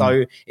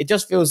 So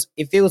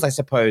it feels, I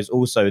suppose,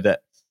 also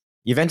that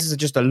Juventus are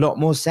just a lot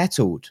more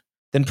settled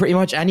than pretty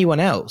much anyone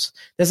else.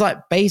 There's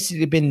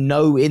basically been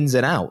no ins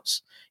and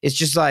outs. It's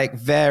just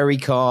very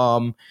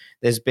calm.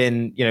 There's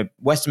been,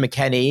 Weston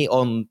McKennie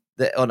on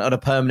a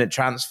permanent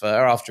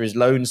transfer after his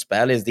loan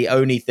spell is the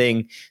only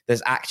thing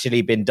that's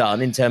actually been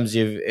done in terms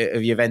of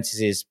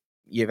Juventus's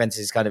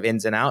kind of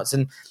ins and outs.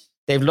 And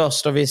they've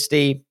lost,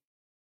 obviously,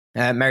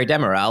 Mary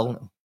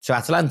Demiral to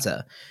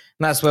Atalanta.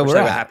 And that's where Which we're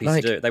they were at. happy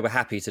to do. They were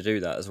happy to do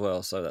that as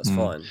well, so that's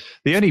fine.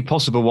 The only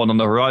possible one on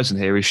the horizon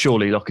here is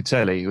surely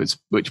Locatelli,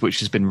 which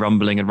has been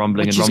rumbling and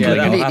rumbling Which and is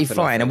rumbling. completely happen,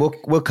 fine, and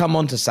we'll come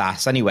on to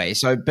Sass anyway.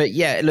 So, but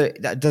yeah, look,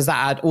 does that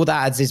add? All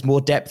that adds is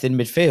more depth in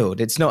midfield.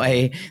 It's not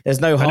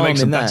there's no harm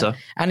in that, better.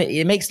 and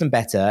it makes them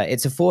better.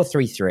 It's a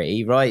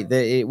 4-3-3,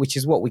 right? Which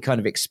is what we kind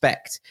of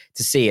expect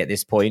to see at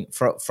this point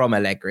from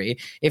Allegri.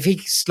 If he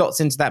slots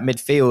into that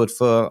midfield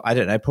for, I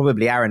don't know,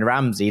 probably Aaron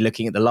Ramsey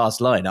looking at the last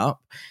lineup,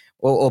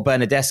 or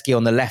Bernardeschi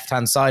on the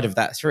left-hand side of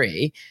that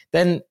three,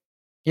 then,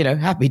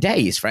 happy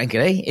days,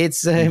 frankly. It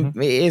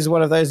is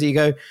one of those that you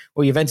go,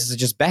 well, Juventus are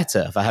just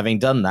better for having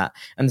done that.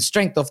 And the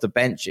strength off the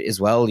bench as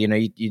well,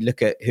 you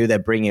look at who they're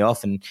bringing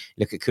off and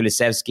look at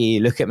Kulusevski, you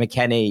look at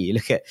McKennie, you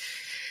look at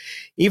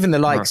even the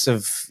likes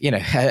of,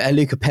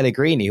 Luca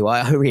Pellegrini, who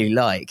I really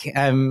like,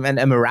 and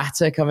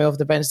Morata coming off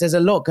the bench. There's a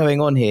lot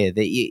going on here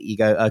that you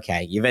go,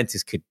 okay,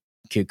 Juventus could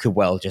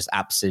well just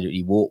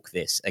absolutely walk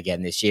this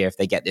again this year if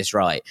they get this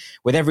right.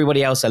 With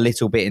everybody else a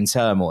little bit in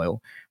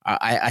turmoil,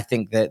 I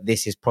think that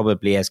this is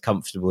probably as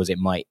comfortable as it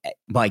might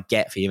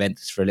get for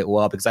Juventus for a little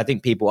while, because I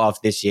think people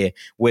after this year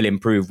will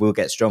improve, will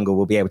get stronger,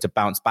 will be able to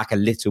bounce back a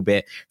little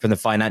bit from the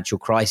financial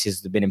crisis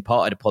that have been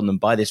imparted upon them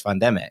by this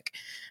pandemic.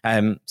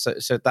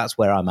 So that's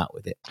where I'm at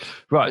with it.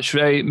 Right,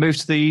 should I move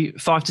to the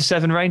 5 to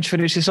 7 range,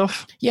 finish this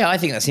off? Yeah, I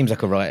think that seems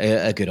like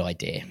a good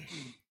idea.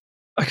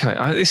 Okay,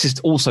 this is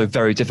also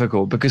very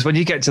difficult because when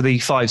you get to the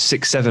 5,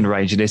 6, 7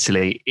 range in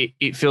Italy,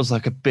 it feels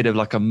like a bit of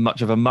like a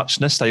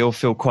muchness. They all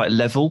feel quite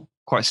level,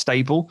 quite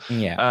stable.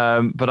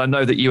 Yeah. But I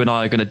know that you and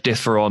I are going to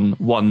differ on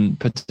one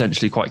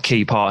potentially quite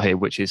key part here,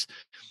 which is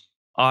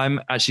I'm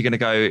actually going to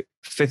go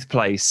 5th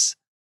place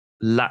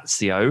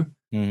Lazio,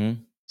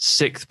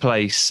 6th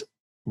place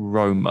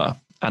Roma.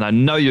 And I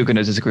know you're going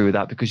to disagree with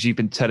that because you've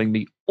been telling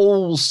me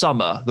all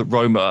summer that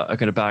Roma are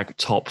going to bag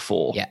top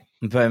 4. Yeah.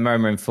 I'm putting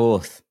Roma in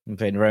 4th. I'm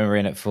putting Roma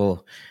in at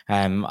 4.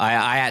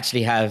 I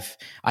actually have,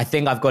 I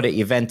think I've got it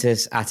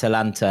Juventus,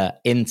 Atalanta,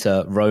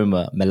 Inter,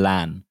 Roma,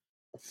 Milan.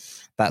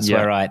 That's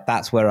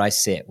where I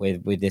sit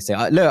with this.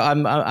 Look,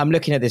 I'm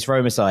looking at this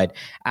Roma side,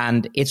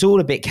 and it's all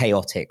a bit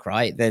chaotic,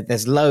 right?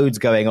 There's loads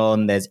going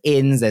on. There's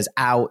ins, there's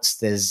outs,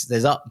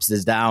 there's ups,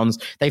 there's downs.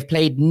 They've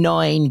played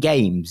 9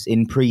 games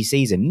in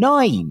pre-season.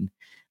 9.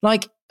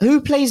 Like, who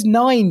plays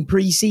 9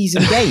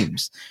 pre-season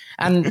games?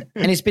 And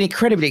it's been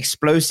incredibly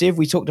explosive.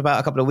 We talked about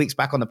a couple of weeks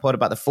back on the pod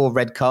about the 4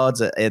 red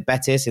cards at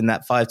Betis in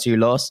that 5-2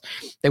 loss.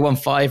 They won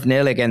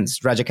 5-0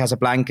 against Raja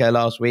Casablanca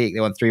last week.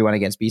 They won 3-1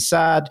 against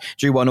Bisad,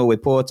 drew 1-1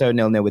 with Porto,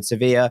 0-0 with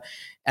Sevilla.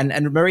 And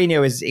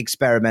Mourinho is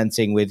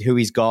experimenting with who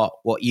he's got,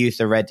 what youth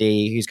are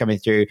ready, who's coming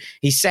through.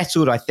 He's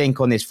settled, I think,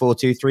 on this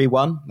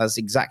 4-2-3-1. That's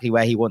exactly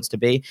where he wants to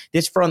be.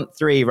 This front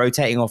 3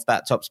 rotating off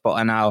that top spot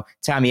are now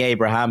Tammy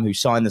Abraham, who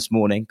signed this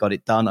morning, got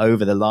it done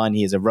over the line.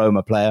 He is a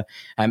Roma player.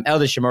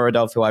 Eldar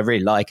Shomurodov, who I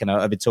really like, and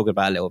I've been talking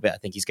about a little bit. I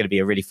think he's going to be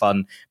a really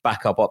fun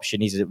backup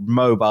option. He's a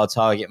mobile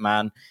target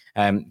man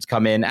to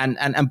come in,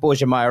 and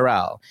Borja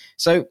Mayoral.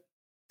 So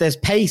there's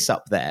pace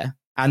up there.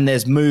 And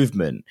there's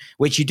movement,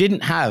 which you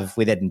didn't have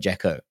with Edin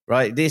Dzeko,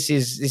 right? This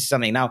is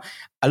something. Now,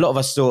 a lot of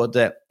us thought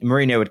that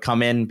Mourinho would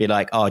come in and be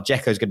like, oh,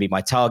 Dzeko's going to be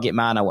my target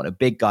man. I want a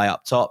big guy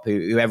up top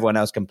who everyone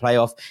else can play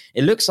off.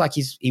 It looks like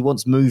he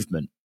wants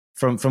movement.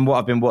 From what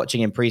I've been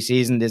watching in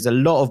preseason, there's a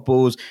lot of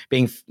balls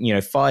being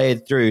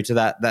fired through to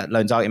that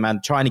lone target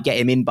man, trying to get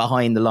him in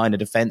behind the line of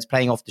defense,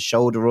 playing off the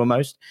shoulder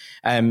almost.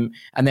 And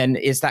then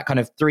it's that kind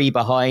of 3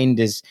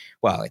 behind is,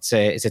 well, it's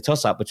a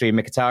toss up between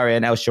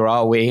Mkhitaryan, El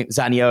Shaarawy,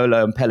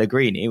 Zaniolo, and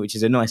Pellegrini, which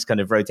is a nice kind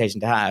of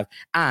rotation to have,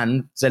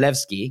 and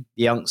Zalewski,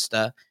 the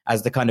youngster,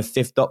 as the kind of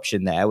 5th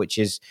option there, which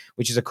is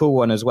a cool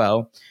one as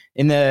well.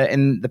 In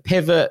the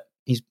pivot,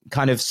 he's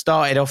kind of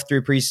started off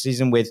through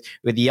preseason with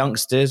the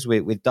youngsters,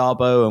 with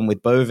Darbo and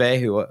with Bove,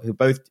 who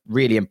both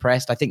really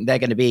impressed. I think they're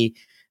going to be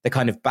the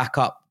kind of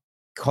backup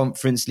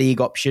Conference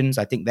League options.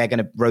 I think they're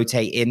going to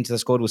rotate into the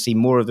squad. We'll see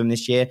more of them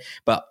this year.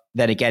 But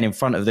then again, in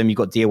front of them, you've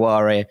got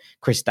Diawara,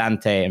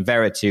 Cristante, and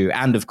Veretout,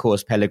 and of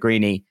course,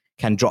 Pellegrini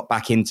can drop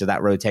back into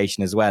that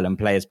rotation as well and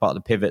play as part of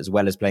the pivot as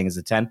well as playing as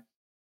a 10.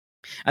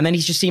 And then he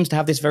just seems to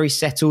have this very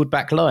settled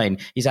back line.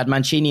 He's had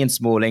Mancini and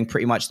Smalling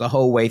pretty much the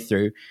whole way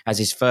through as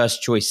his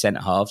first choice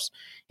centre-halves.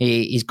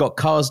 He's got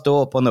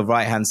Karsdorp on the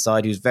right-hand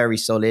side, who's very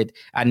solid.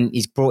 And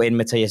he's brought in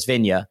Matthias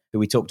Viña, who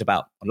we talked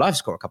about on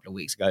LiveScore a couple of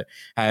weeks ago.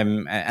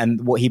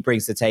 And what he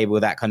brings to the table,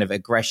 that kind of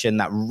aggression,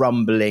 that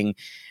rumbling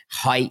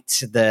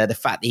height, the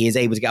fact that he is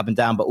able to get up and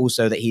down, but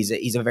also that he's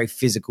a very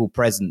physical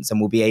presence and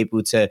will be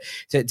able to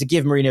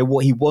give Mourinho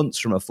what he wants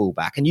from a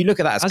fullback. And you look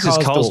at that as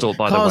Karsdorp,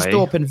 by the way.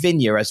 Karsdorp and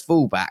Viña as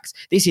fullbacks.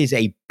 This is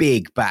a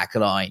big back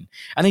line.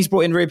 And he's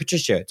brought in Rui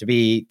Patricio to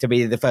be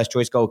the first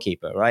choice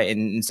goalkeeper, right?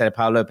 Instead of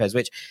Paul Lopez,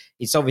 which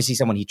is obviously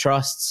someone he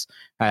trusts,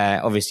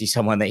 obviously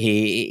someone that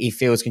he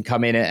feels can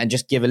come in and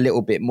just give a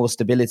little bit more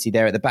stability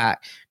there at the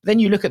back. But then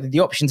you look at the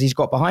options he's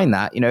got behind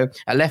that,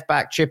 at left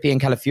back, Trippier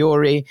and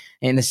Calafiori,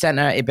 in the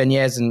centre,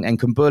 Ibanez and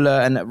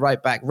Kumbula, and at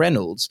right back,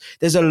 Reynolds.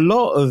 There's a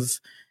lot of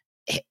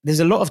there's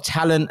a lot of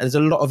talent, there's a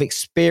lot of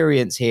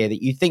experience here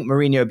that you think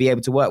Mourinho would be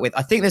able to work with.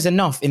 I think there's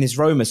enough in this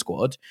Roma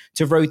squad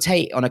to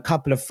rotate on a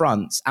couple of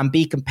fronts and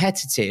be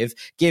competitive,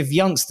 give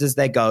youngsters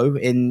their go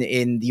in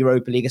the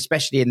Europa League,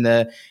 especially in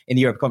the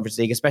Europa Conference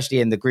League, especially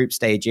in the group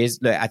stages.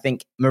 Look, I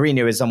think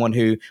Mourinho is someone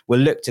who will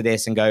look to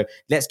this and go,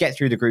 let's get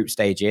through the group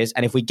stages.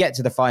 And if we get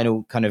to the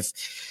final kind of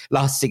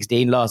last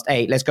 16, last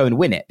 8, let's go and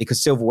win it,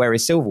 because silverware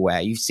is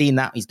silverware. You've seen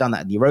that. He's done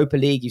that in the Europa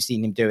League. You've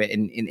seen him do it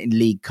in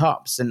League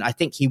Cups. And I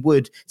think he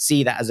would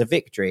see that as a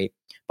victory.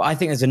 But I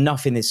think there's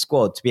enough in this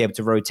squad to be able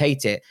to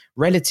rotate it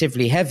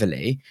relatively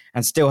heavily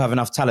and still have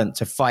enough talent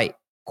to fight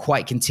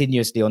quite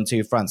continuously on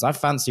two fronts. I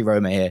fancy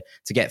Roma here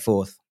to get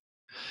fourth.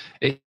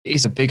 It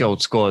is a big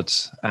old squad.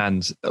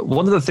 And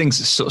one of the things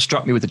that sort of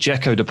struck me with the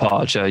Dzeko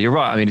departure, you're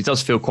right. I mean, it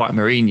does feel quite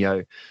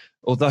Mourinho,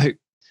 although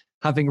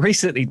having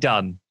recently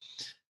done,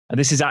 and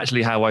this is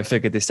actually how I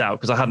figured this out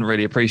because I hadn't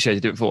really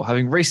appreciated it before,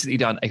 having recently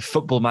done a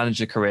football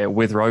manager career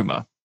with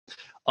Roma,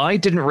 I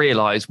didn't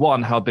realise,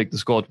 one, how big the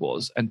squad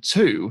was, and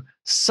two,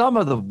 some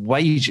of the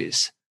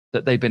wages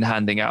that they've been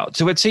handing out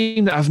to a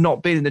team that have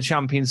not been in the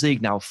Champions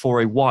League now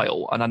for a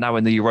while and are now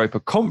in the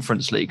Europa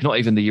Conference League, not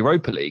even the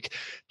Europa League.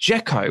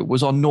 Dzeko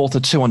was on north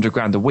of 200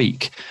 grand a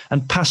week,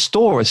 and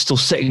Pastore is still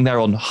sitting there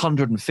on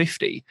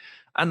 150.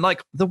 And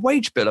like the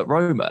wage bill at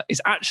Roma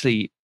is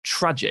actually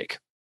tragic.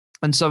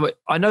 And so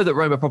I know that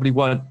Roma probably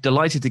weren't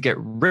delighted to get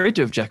rid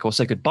of Dzeko or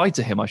say goodbye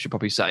to him, I should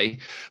probably say.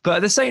 But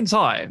at the same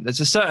time, there's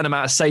a certain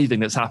amount of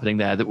saving that's happening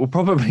there that will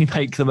probably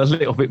make them a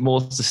little bit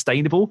more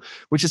sustainable,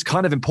 which is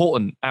kind of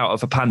important out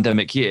of a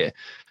pandemic year.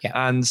 Yeah.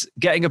 And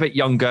getting a bit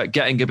younger,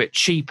 getting a bit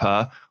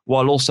cheaper,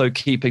 while also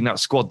keeping that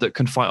squad that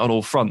can fight on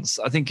all fronts,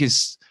 I think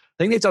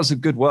they've done some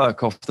good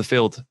work off the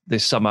field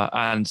this summer.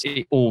 And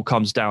it all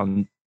comes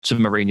down to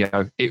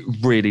Mourinho. It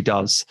really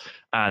does.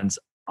 And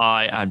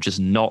I am just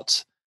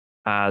not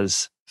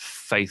as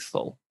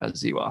faithful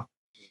as you are.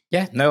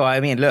 Yeah, no,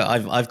 I mean, look,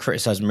 I've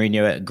criticised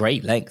Mourinho at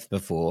great length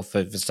before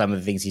for some of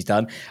the things he's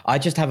done. I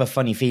just have a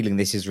funny feeling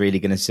this is really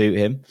going to suit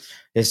him.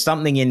 There's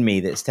something in me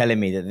that's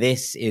telling me that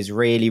this is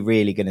really,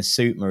 really going to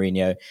suit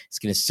Mourinho. It's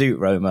going to suit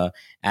Roma.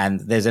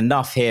 And there's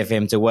enough here for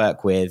him to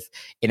work with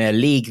in a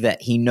league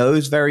that he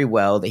knows very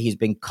well, that he's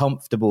been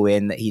comfortable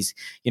in, that he's,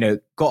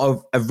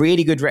 got a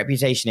really good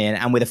reputation in,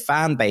 and with a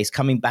fan base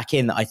coming back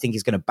in that I think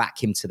is going to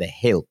back him to the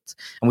hilt.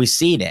 And we've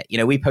seen it.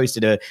 We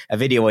posted a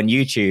video on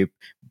YouTube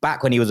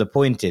back when he was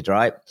appointed,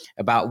 right,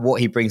 about what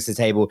he brings to the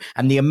table,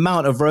 and the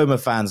amount of Roma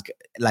fans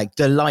like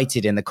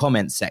delighted in the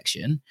comments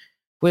section.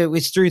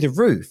 It's through the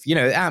roof,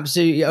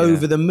 absolutely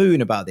over the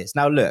moon about this.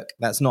 Now, look,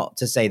 that's not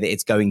to say that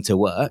it's going to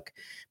work,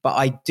 but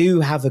I do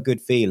have a good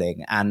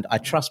feeling and I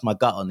trust my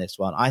gut on this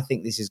one. I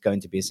think this is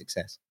going to be a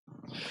success.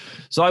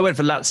 So I went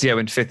for Lazio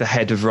in fifth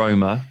ahead of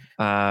Roma.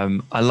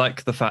 I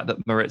like the fact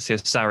that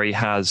Maurizio Sarri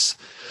has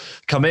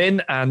come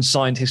in and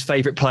signed his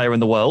favourite player in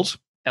the world,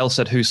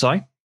 Elsad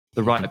Husay,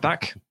 the right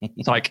back.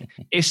 Like,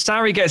 if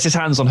Sarri gets his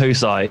hands on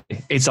Husay,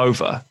 it's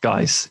over,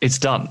 guys. It's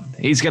done.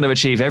 He's going to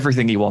achieve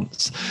everything he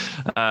wants.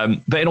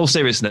 But in all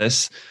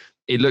seriousness,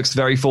 it looks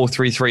very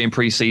 4-3-3 in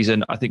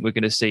pre-season. I think we're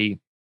going to see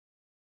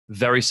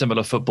very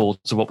similar football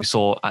to what we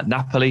saw at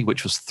Napoli,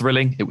 which was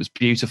thrilling. It was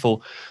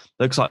beautiful.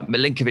 Looks like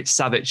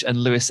Milinkovic-Savic and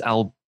Luis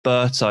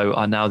Alberto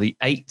are now the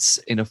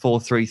 8s in a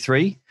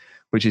 4-3-3,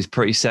 which is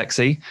pretty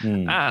sexy.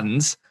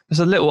 And there's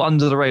a little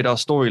under-the-radar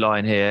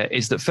storyline here,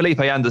 is that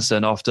Felipe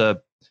Anderson,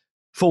 after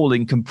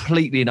falling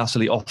completely and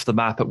utterly off the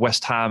map at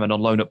West Ham and on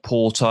loan at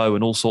Porto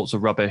and all sorts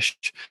of rubbish,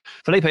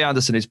 Felipe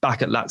Anderson is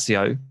back at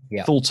Lazio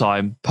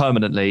full-time,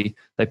 permanently.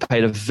 They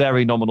paid a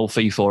very nominal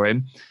fee for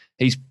him.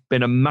 He's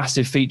been a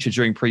massive feature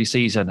during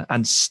pre-season,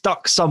 and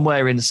stuck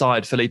somewhere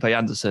inside Felipe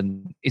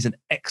Anderson is an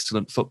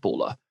excellent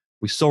footballer.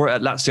 We saw it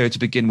at Lazio to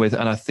begin with,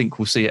 and I think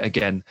we'll see it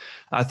again.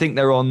 I think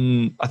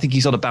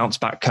he's on a bounce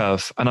back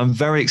curve, and I'm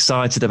very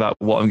excited about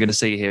what I'm going to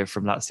see here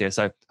from Lazio.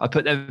 So I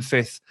put them in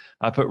fifth,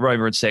 I put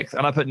Roma in sixth,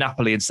 and I put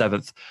Napoli in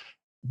seventh.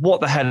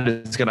 What the hell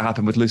is going to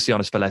happen with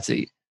Luciano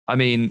Spalletti? I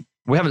mean,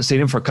 we haven't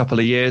seen him for a couple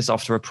of years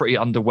after a pretty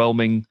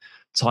underwhelming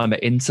time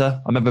at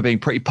Inter. I remember being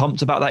pretty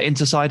pumped about that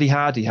Inter side he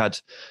had. He had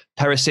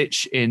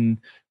Perisic in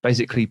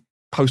basically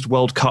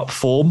post-World Cup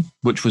form,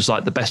 which was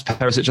like the best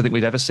Perisic I think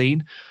we've ever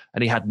seen.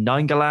 And he had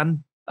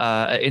Nainggolan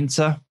at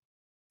Inter.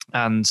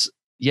 And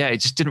yeah,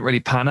 it just didn't really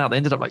pan out. They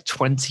ended up like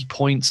 20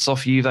 points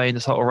off Juve in the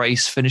title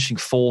race, finishing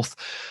fourth.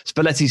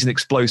 Spalletti's an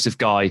explosive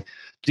guy.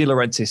 De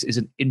Laurentiis is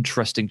an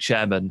interesting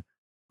chairman.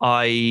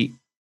 I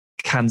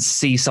can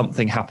see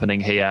something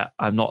happening here.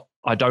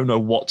 I don't know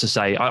what to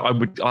say. I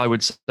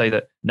would say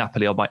that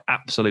Napoli are my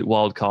absolute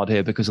wild card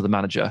here because of the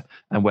manager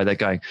and where they're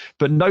going.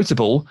 But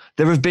notable,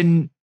 there have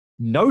been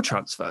no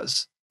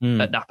transfers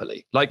at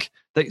Napoli. Like,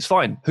 it's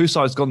fine.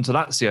 Husay's gone to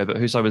Lazio, but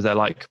Husay was their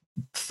like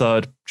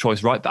third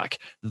choice right back.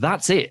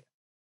 That's it.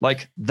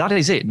 Like, that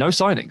is it. No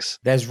signings.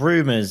 There's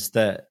rumours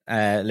that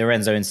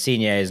Lorenzo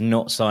Insigne is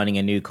not signing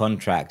a new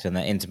contract and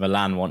that Inter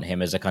Milan want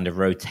him as a kind of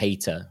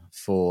rotator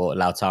for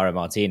Lautaro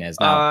Martinez.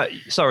 Now,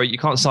 sorry, you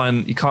can't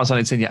sign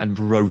Insigne and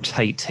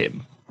rotate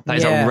him. That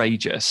is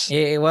outrageous.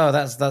 Yeah, well,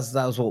 that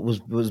was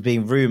what was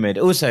being rumored.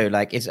 Also,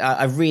 like,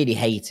 I really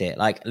hate it.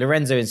 Like,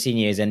 Lorenzo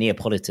Insigne is a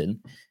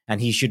Neapolitan, and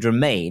he should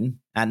remain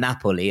at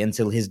Napoli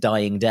until his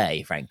dying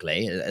day.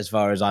 Frankly, as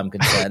far as I'm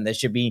concerned, there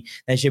should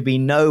be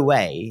no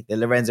way that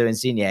Lorenzo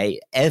Insigne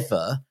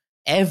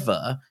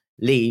ever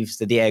leaves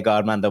the Diego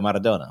Armando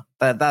Maradona.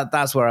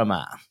 That's where I'm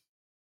at.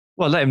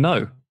 Well, let him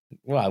know.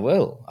 Well, I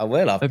will.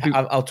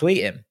 I'll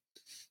tweet him.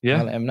 Yeah,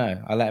 I'll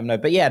let him know.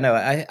 But yeah, no,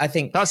 I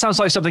think that sounds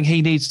like something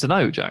he needs to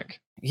know, Jack.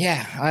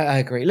 Yeah, I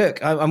agree.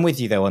 Look, I'm with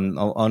you though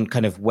on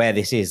kind of where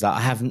this is.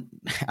 Like,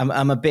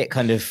 I'm a bit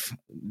kind of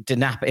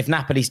if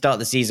Napoli start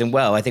the season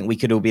well, I think we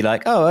could all be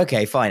like, oh,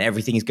 okay, fine,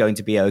 everything is going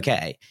to be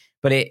okay.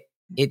 But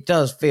it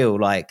does feel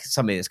like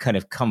something that's kind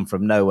of come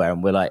from nowhere,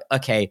 and we're like,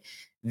 okay,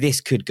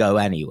 this could go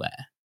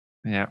anywhere.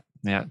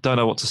 Yeah, don't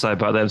know what to say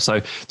about them.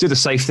 So do the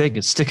safe thing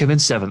and stick them in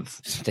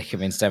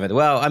 7th.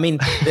 Well, I mean,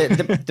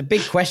 the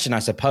big question, I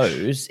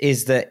suppose,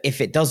 is that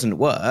if it doesn't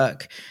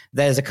work,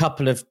 there's a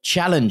couple of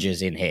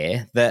challenges in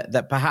here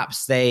that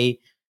perhaps they're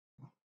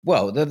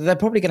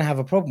probably going to have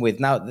a problem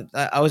with. Now,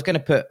 I'll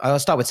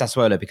start with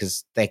Sassuolo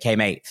because they came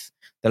 8th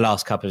the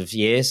last couple of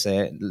years.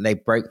 They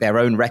broke their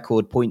own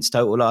record points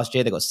total last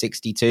year. They got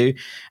 62.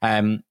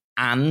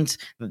 And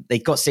they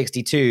got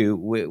 62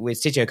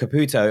 with Sergio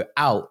Caputo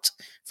out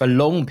for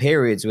long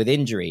periods with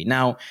injury.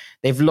 Now,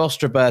 they've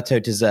lost Roberto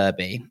De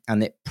Zerbi,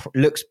 and it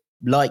looks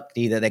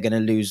likely that they're going to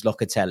lose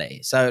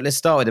Locatelli. So let's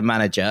start with the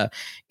manager.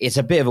 It's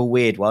a bit of a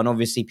weird one.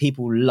 Obviously,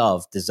 people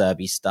love De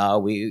Zerbi's style.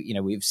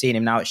 We've seen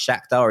him now at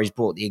Shakhtar. He's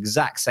brought the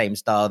exact same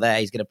style there.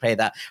 He's going to play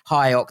that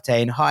high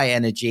octane, high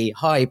energy,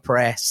 high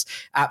press,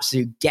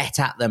 absolute get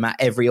at them at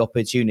every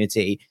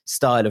opportunity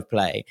style of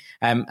play.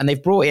 And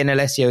they've brought in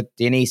Alessio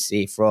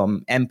Dionisi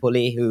from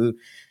Empoli,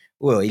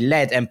 he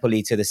led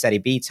Empoli to the Serie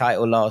B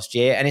title last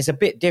year, and it's a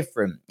bit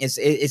different.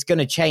 It's going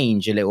to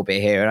change a little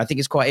bit here, and I think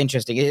it's quite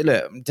interesting.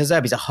 Look, De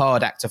Zerbi's a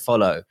hard act to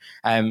follow,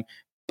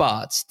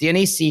 but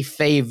Dionisi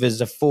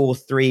favours a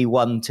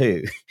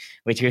 4-3-1-2,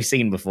 which we've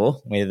seen before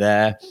with,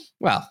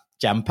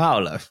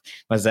 Gianpaolo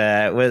was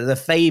a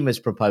famous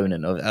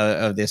proponent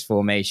of this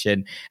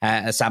formation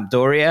at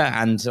Sampdoria,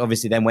 and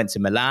obviously then went to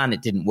Milan.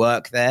 It didn't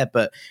work there,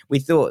 but we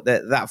thought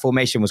that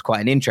formation was quite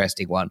an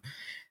interesting one.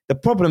 The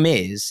problem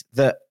is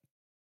that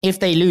if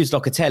they lose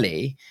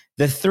Locatelli,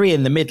 the 3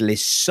 in the middle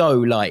is so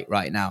light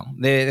right now.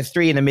 The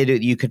 3 in the middle,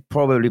 you could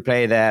probably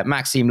play there: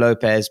 Maxime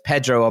Lopez,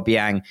 Pedro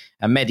Obiang,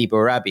 and Mehdi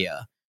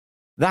Bourabia.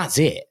 That's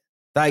it.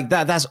 Like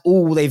that's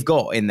all they've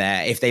got in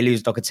there if they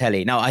lose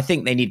Locatelli. Now, I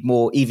think they need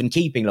more even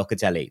keeping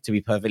Locatelli, to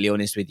be perfectly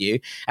honest with you.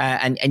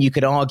 And you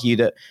could argue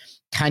that,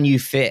 can you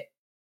fit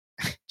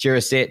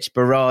Jurisic,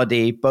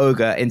 Berardi,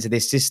 Boga into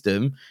this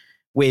system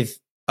with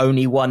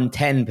only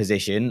 110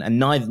 position, and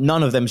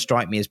none of them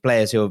strike me as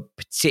players who are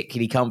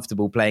particularly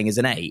comfortable playing as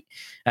an 8,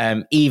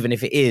 even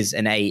if it is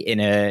an 8 in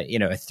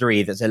a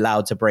 3 that's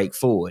allowed to break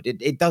forward.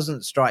 It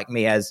doesn't strike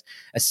me as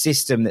a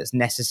system that's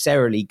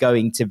necessarily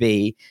going to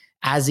be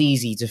as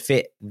easy to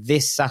fit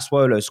this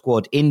Sassuolo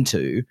squad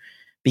into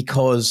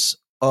because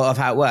of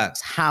how it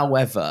works.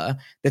 However,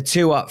 the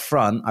 2 up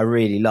front I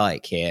really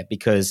like here,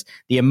 because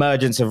the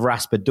emergence of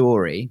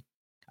Raspadori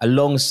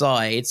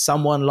alongside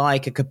someone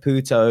like a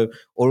Caputo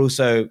or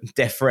also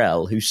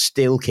Defrel, who's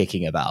still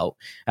kicking about,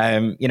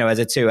 as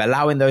a 2,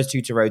 allowing those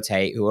 2 to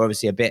rotate, who are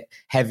obviously a bit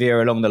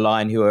heavier along the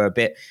line, who are a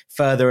bit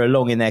further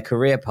along in their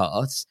career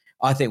paths,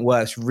 I think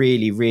works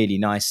really, really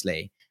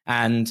nicely.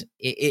 And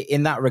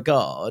in that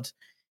regard,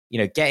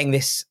 getting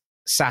this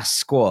SAS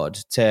squad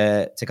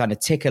to kind of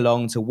tick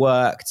along, to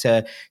work,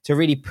 to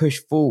really push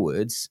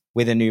forwards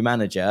with a new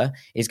manager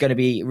is going to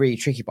be really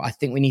tricky. But I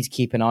think we need to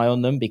keep an eye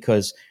on them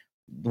because,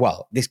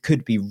 this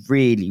could be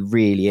really,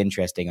 really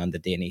interesting under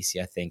Dionisi,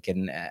 I think,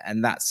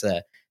 and that's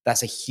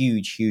a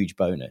huge, huge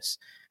bonus.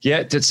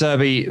 Yeah, De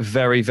Zerbi,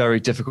 very, very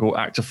difficult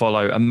act to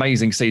follow.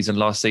 Amazing season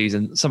last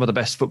season, some of the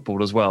best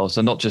football as well.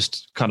 So not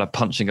just kind of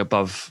punching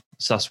above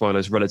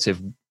Sassuolo's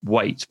relative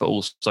weight, but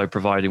also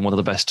providing one of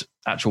the best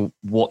actual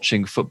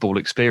watching football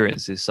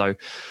experiences. So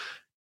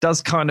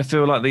does kind of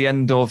feel like the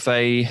end of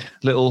a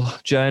little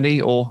journey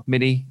or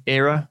mini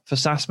era for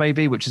SAS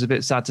maybe, which is a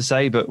bit sad to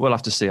say, but we'll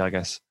have to see, I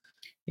guess.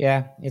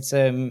 Yeah, it's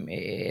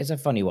a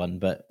funny one,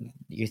 but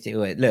you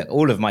think, look,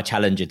 all of my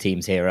challenger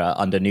teams here are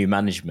under new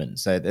management,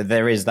 so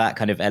there is that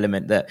kind of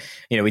element that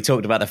we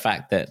talked about the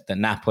fact that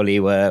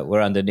Napoli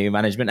were under new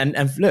management,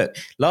 and look,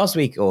 last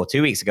week or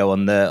 2 weeks ago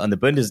on the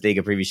Bundesliga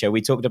preview show,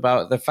 we talked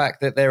about the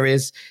fact that there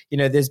is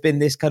there's been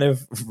this kind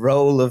of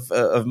role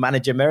of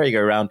manager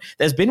merry-go-round.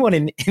 There's been one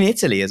in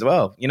Italy as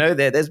well.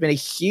 There's been a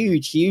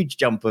huge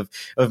jump of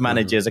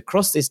managers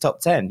across this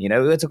top 10.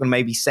 We're talking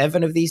maybe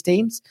 7 of these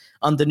teams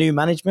under new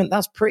management.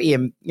 That's pretty,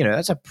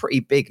 that's a pretty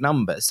big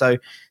number. So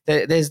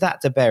there's that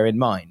to bear in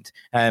mind,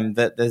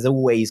 that there's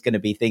always going to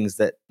be things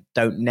that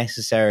don't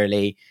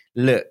necessarily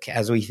look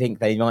as we think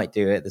they might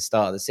do at the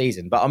start of the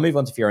season. But I'll move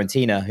on to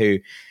Fiorentina, who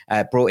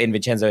brought in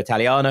Vincenzo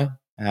Italiano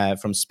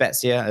from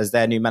Spezia as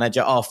their new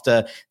manager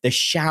after the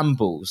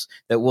shambles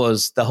that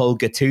was the whole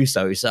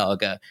Gattuso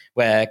saga,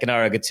 where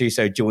Gennaro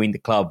Gattuso joined the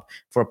club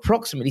for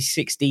approximately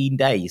 16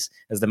 days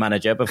as the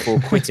manager before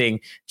quitting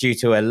due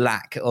to a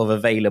lack of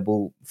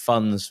available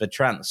funds for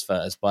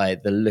transfers by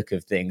the look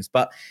of things.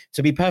 But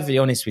to be perfectly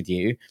honest with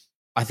you,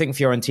 I think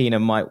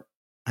Fiorentina might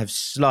have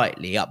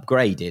slightly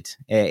upgraded,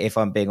 if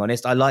I'm being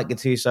honest. I like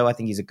Gattuso. I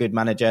think he's a good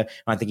manager.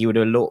 I think he would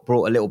have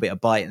brought a little bit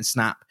of bite and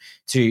snap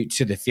to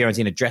the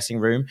Fiorentina dressing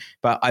room.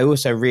 But I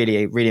also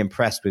really, really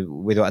impressed with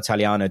what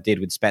Italiano did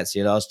with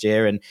Spezia last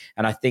year. And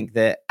I think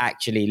that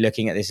actually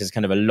looking at this as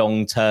kind of a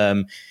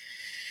long-term,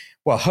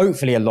 well,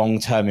 hopefully a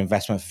long-term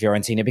investment for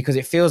Fiorentina, because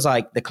it feels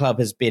like the club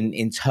has been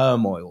in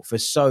turmoil for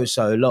so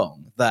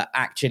long that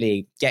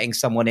actually getting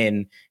someone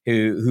in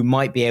who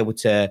might be able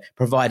to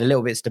provide a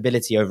little bit of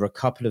stability over a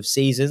couple of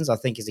seasons, I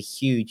think is a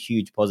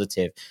huge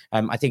positive.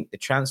 I think the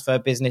transfer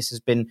business has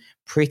been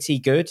pretty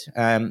good.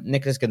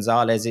 Nicolas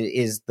Gonzalez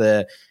is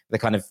the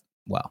kind of,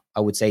 well,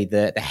 I would say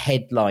the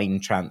headline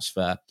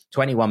transfer,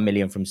 21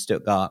 million from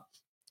Stuttgart.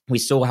 We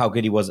saw how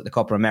good he was at the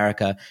Copa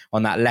America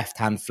on that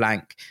left-hand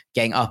flank,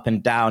 getting up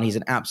and down. He's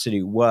an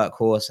absolute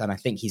workhorse, and I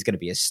think he's going to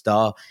be a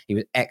star. He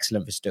was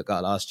excellent for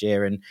Stuttgart last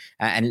year,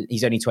 and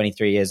he's only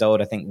 23 years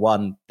old. I think,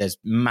 one, there's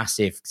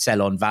massive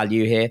sell-on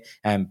value here,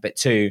 but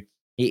two,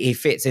 he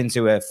fits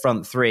into a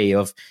front three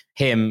of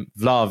him,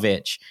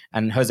 Vlahovic,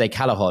 and Jose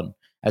Callejon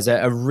as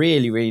a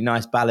really, really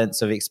nice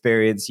balance of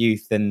experience,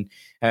 youth, and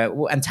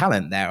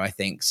talent there, I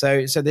think.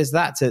 So there's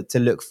that to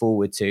look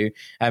forward to.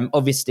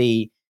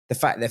 Obviously, the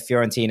fact that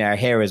Fiorentina are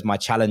here as my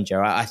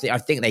challenger, I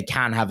think they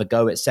can have a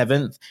go at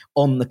 7th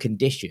on the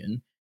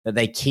condition that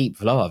they keep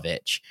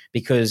Vlahovic,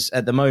 because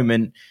at the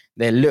moment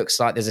there looks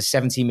like there's a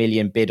 70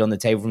 million bid on the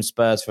table from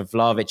Spurs for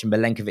Vlahovic and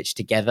Milenkovic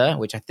together,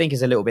 which I think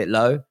is a little bit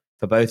low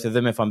for both of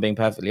them, if I'm being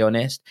perfectly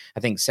honest.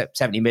 I think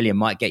 70 million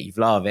might get you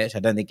Vlahovic. I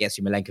don't think it gets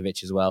you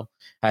Milenkovic as well.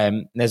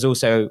 There's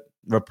also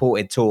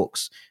reported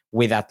talks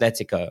with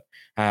Atletico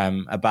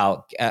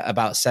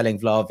about selling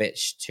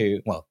Vlahovic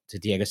to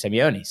Diego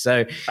Simeone.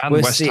 So and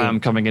West Ham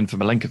coming in for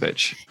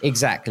Milenkovic.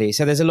 Exactly.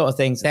 So there's a lot of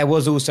things. There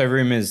was also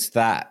rumours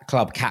that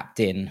club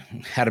captain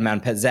Herman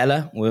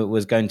Petzela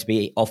was going to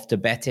be off to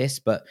Betis,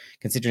 but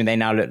considering they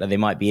now look like they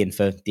might be in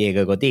for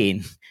Diego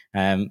Godin,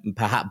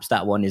 perhaps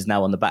that one is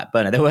now on the back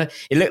burner.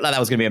 It looked like that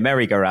was going to be a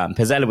merry-go-round.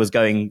 Petzela was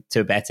going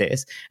to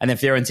Betis, and then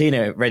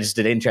Fiorentina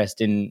registered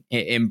interest in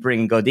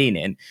bringing Godin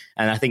in,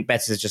 and I think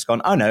Betis has just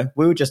gone, oh no,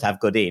 we'll just have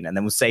Godin, and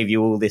then we'll save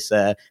you all this.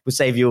 We'll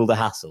save you all the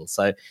hassle.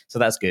 So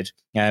that's good.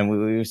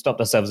 We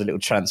stopped ourselves a little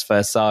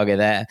transfer saga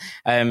there.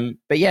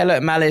 But yeah,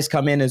 look, Male's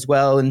come in as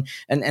well, and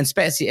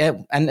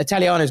Spezia and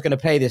Italiano is going to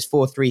play this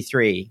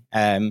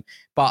 4-3-3.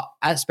 But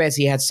at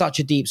Spezia, he had such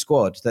a deep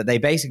squad that they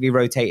basically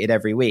rotated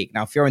every week.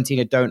 Now,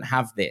 Fiorentina don't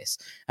have this.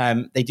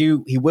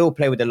 He will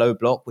play with a low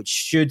block, which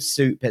should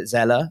suit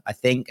Petzela, I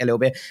think, a little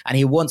bit. And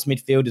he wants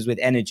midfielders with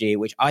energy,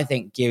 which I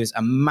think gives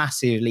a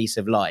massive lease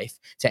of life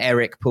to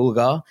Eric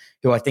Pulgar,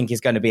 who I think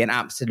is going to be an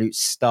absolute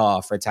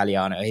star for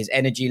Italiano. His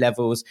energy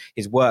levels,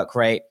 his work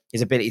rate,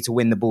 his ability to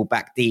win the ball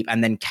back deep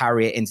and then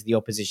carry it into the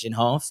opposition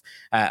half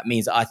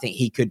means that I think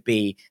he could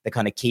be the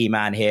kind of key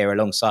man here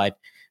alongside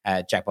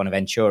Jack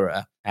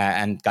Bonaventura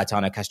and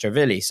Gaetano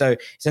Castrovilli. So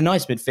it's a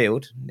nice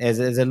midfield. There's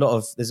a lot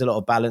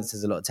of balance.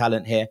 There's a lot of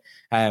talent here.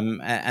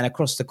 And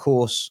across the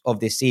course of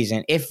this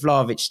season, if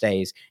Vlahovic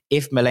stays,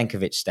 if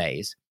Milenkovic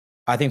stays,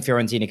 I think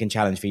Fiorentina can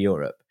challenge for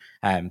Europe.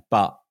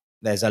 But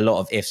there's a lot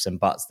of ifs and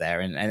buts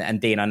there.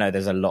 And Dean, I know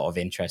there's a lot of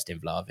interest in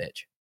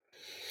Vlahovic.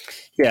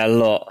 Yeah, a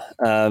lot.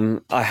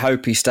 I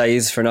hope he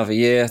stays for another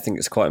year. I think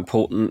it's quite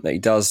important that he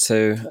does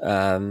too.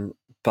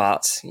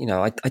 But, you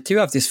know, I do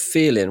have this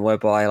feeling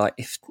whereby, like,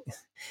 if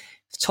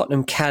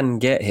Tottenham can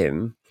get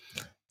him,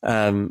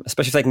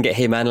 especially if they can get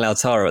him and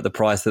Lautaro at the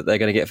price that they're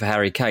going to get for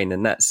Harry Kane,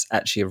 then that's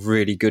actually a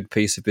really good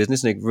piece of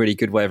business and a really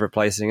good way of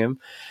replacing him.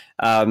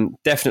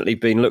 Definitely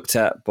been looked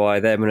at by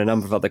them and a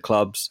number of other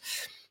clubs.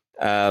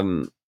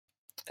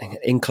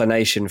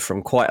 Inclination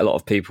from quite a lot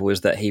of people is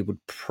that he would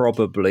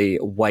probably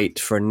wait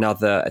for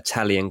another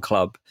Italian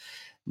club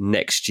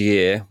next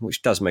year,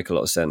 which does make a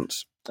lot of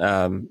sense.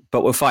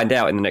 But we'll find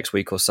out in the next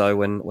week or so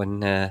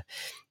when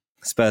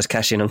Spurs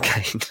cash in on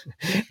Kane.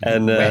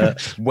 And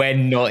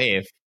when not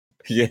if.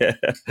 Yeah,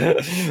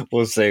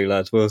 we'll see,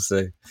 lads. We'll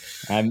see.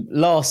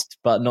 Last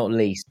but not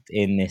least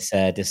in this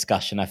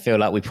discussion, I feel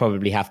like we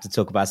probably have to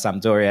talk about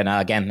Sampdoria now.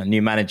 Again, a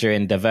new manager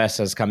in D'Aversa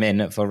has come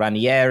in for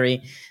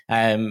Ranieri,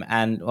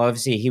 and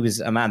obviously he was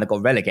a man that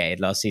got relegated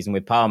last season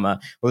with Parma.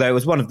 Although it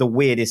was one of the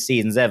weirdest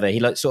seasons ever. He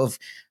sort of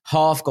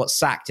half got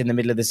sacked in the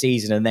middle of the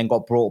season and then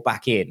got brought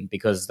back in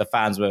because the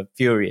fans were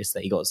furious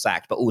that he got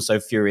sacked, but also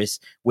furious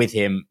with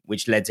him,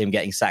 which led to him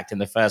getting sacked in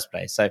the first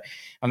place. So,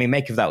 I mean,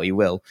 make of that what you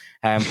will.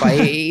 But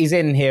he's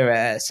in here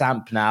at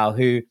Samp now,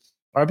 who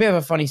are a bit of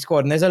a funny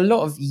squad. And there's a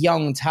lot of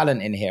young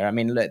talent in here. I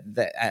mean, look,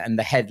 and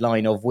the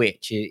headline of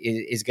which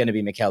is going to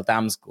be Mikkel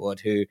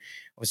Damsgaard, who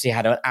obviously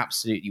had an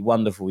absolutely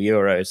wonderful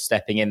Euros,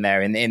 stepping in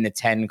there in the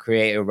 10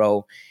 creator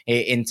role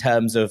in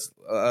terms of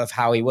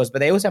how he was. But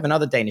they also have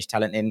another Danish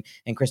talent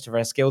in Christopher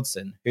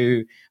Eskildsen,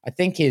 who I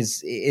think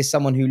is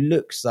someone who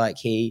looks like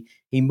he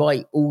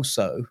might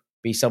also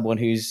be someone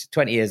who's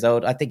 20 years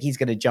old. I think he's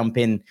going to jump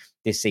in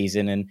this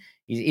season, and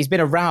he's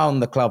been around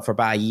the club for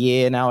about a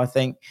year now, I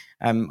think.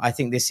 I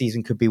think this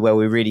season could be where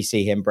we really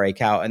see him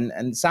break out.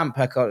 And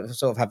Sampa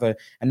sort of have a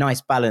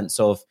nice balance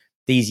of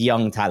these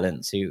young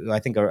talents who I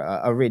think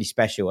are really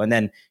special. And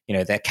then,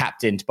 they're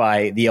captained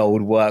by the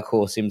old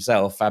workhorse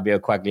himself, Fabio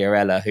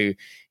Quagliarella, who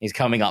is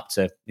coming up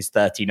to his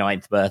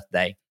 39th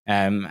birthday.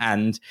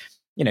 And,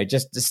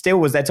 just still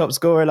was their top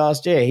scorer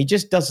last year. He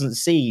just doesn't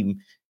seem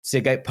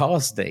to go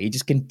past it. He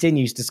just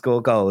continues to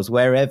score goals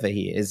wherever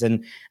he is.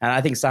 And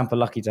I think Samp are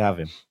lucky to have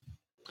him.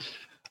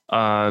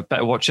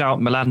 Better watch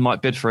out. Milan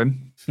might bid for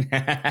him.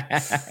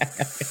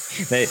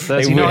 they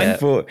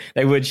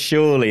would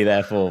surely,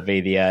 therefore,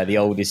 be the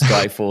oldest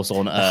strike force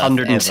on earth.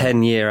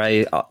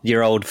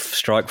 110-year-old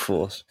strike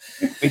force.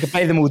 We could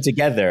play them all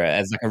together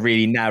as like a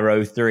really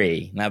narrow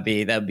three.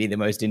 That'd be the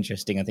most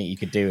interesting I think you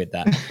could do with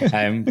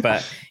that.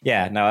 But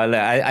yeah, no,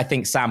 I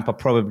think Samp are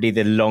probably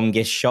the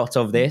longest shot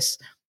of this.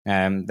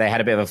 They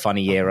had a bit of a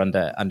funny year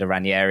under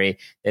Ranieri.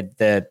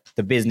 The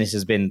business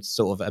has been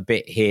sort of a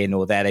bit here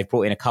nor there. They've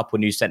brought in a couple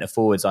new centre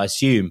forwards, I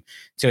assume,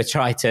 to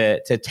try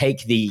to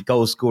take the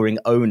goal scoring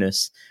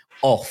onus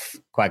off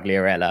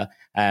Quagliarella.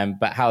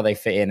 But how they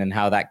fit in and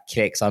how that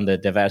kicks under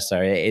De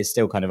Versa is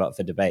still kind of up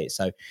for debate.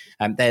 So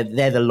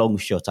they're the long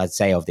shot, I'd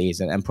say, of these,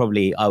 and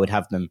probably I would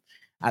have them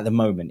at the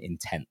moment in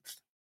 10th.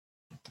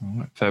 All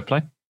right, fair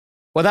play.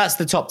 Well, that's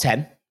the top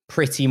 10.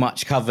 Pretty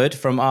much covered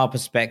from our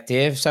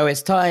perspective. So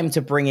it's time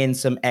to bring in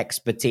some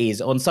expertise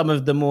on some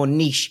of the more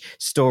niche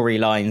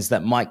storylines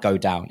that might go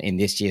down in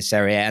this year's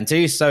Serie A. And to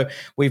do so,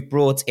 we've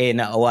brought in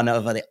one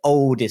of the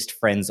oldest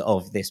friends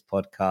of this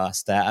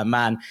podcast, a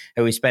man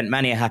who we spent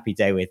many a happy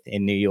day with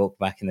in New York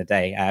back in the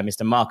day,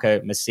 Mr.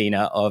 Marco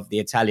Messina of the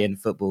Italian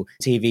football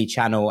TV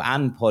channel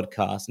and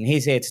podcast. And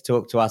he's here to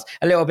talk to us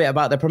a little bit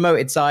about the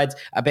promoted sides,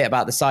 a bit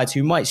about the sides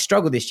who might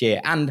struggle this year,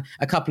 and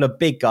a couple of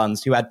big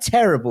guns who had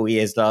terrible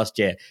years last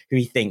year, who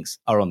he thinks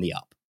are on the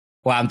up.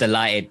 Well, I'm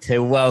delighted to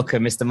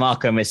welcome Mr.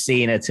 Marco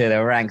Messina to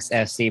the Ranks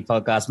FC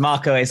podcast.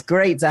 Marco, it's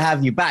great to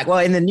have you back. Well,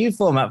 in the new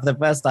format for the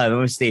first time,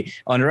 obviously,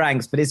 on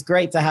Ranks, but it's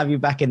great to have you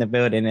back in the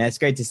building, and it's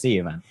great to see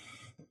you, man.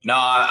 No,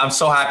 I'm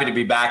so happy to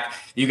be back.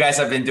 You guys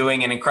have been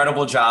doing an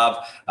incredible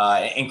job,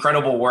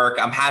 incredible work.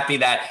 I'm happy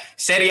that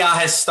Serie A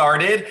has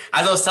started.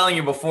 As I was telling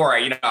you before,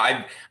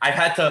 I've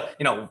had to,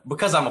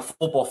 because I'm a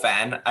football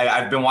fan,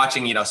 I've been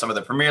watching, some of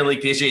the Premier League,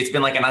 PSG. It's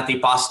been like an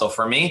antipasto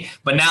for me.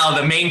 But now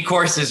the main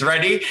course is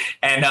ready,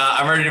 and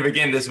I'm ready to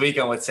begin this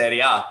weekend with Serie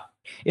A.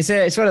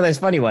 It's one of those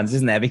funny ones,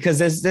 isn't there? Because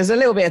there's a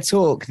little bit of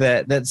talk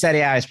that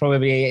Serie A is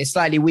probably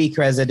slightly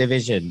weaker as a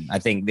division, I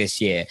think, this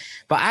year.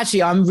 But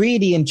actually, I'm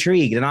really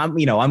intrigued, and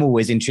I'm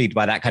always intrigued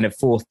by that kind of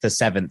 4th to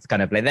 7th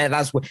kind of play.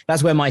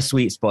 That's where my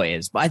sweet spot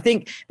is. But I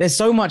think there's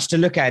so much to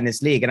look at in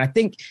this league, and I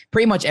think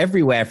pretty much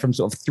everywhere from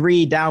sort of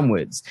 3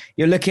 downwards,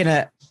 you're looking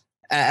at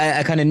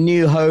a kind of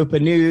new hope, a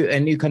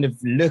new kind of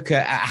look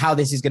at how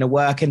this is going to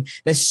work, and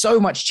there's so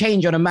much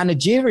change on a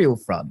managerial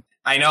front.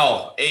 I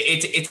know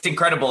it's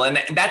incredible. And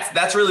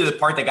that's really the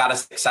part that got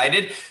us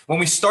excited. When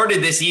we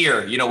started this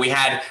year, we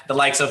had the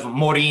likes of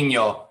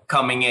Mourinho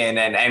coming in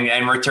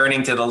and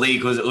returning to the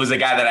league, who's a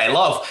guy that I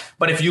love.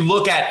 But if you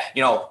look at,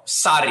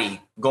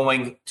 Sarri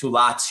going to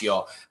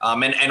Lazio,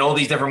 and all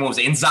these different moves,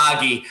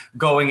 Inzaghi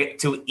going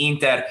to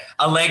Inter,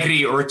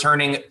 Allegri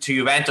returning to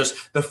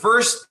Juventus, the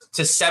first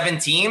to 7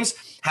 teams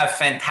have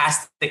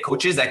fantastic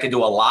coaches that can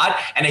do a lot.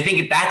 And I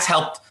think that's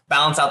helped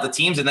balance out the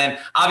teams. And then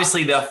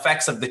obviously the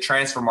effects of the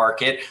transfer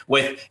market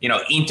with,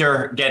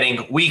 Inter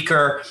getting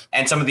weaker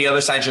and some of the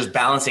other sides just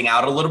balancing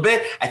out a little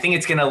bit. I think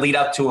it's going to lead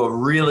up to a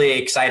really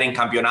exciting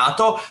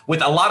Campionato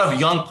with a lot of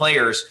young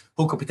players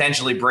who could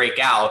potentially break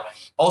out.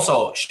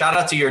 Also, shout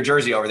out to your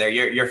jersey over there,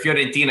 your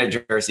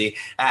Fiorentina jersey.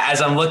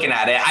 As I'm looking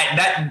at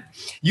it,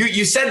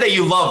 you said that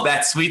you love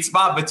that sweet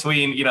spot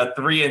between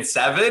 3 and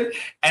 7,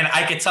 and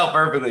I could tell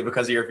perfectly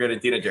because of your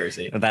Fiorentina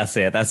jersey. That's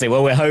it.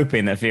 Well, we're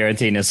hoping that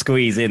Fiorentina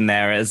squeeze in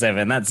there at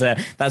 7.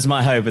 That's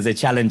my hope as a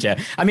challenger.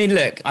 I mean,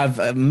 look, I'm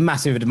a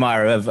massive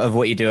admirer of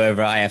what you do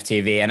over at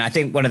IFTV, and I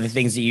think one of the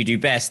things that you do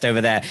best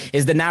over there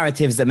is the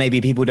narratives that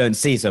maybe people don't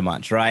see so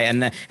much, right?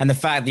 And the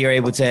fact that you're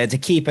able to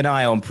keep an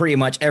eye on pretty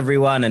much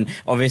everyone, and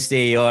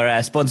obviously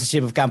your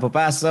sponsorship of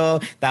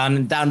Campobasso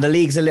down the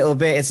leagues a little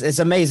bit. It's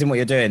amazing what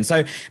you're doing.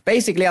 So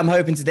basically, I'm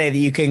hoping today that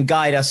you can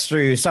guide us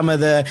through some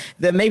of the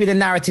maybe the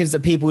narratives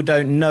that people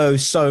don't know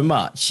so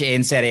much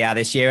in Serie A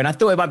this year. And I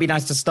thought it might be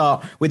nice to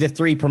start with the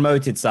 3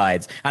 promoted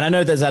sides. And I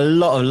know there's a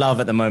lot of love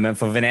at the moment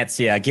for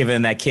Venezia,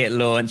 given their kit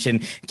launch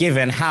and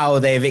given how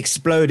they've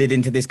exploded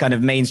into this kind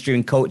of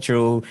mainstream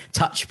cultural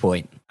touch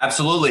point.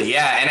 Absolutely.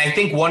 Yeah. And I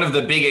think one of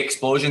the big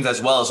explosions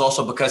as well is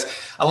also because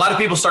a lot of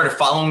people started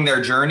following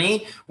their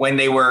journey when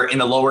they were in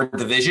the lower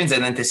divisions.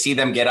 And then to see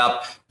them get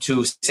up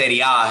to Serie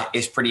A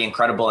is pretty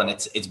incredible. And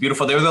it's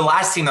beautiful. They were the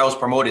last team that was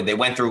promoted. They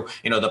went through,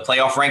 the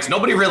playoff ranks.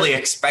 Nobody really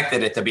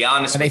expected it, to be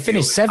honest. And they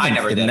finished seventh,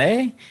 didn't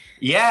they?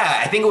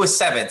 Yeah, I think it was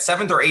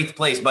seventh or eighth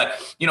place. But,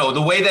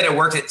 the way that it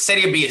works,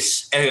 Serie B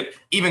is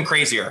even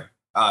crazier.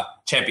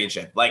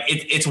 Championship. Like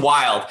it's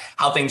wild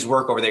how things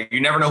work over there. You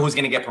never know who's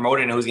going to get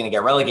promoted and who's going to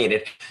get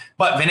relegated.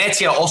 But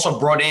Venezia also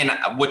brought in,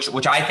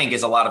 which I think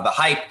is a lot of the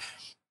hype,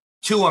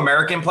 2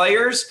 American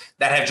players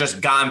that have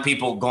just gotten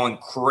people going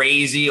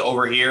crazy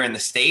over here in the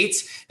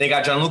States. They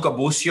got Gianluca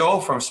Busio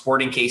from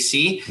Sporting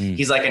KC.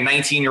 He's like a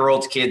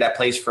 19-year-old kid that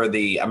plays for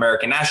the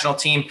American national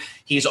team.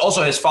 He's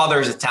also, his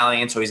father is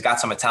Italian, so he's got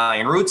some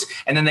Italian roots.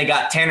 And then they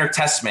got Tanner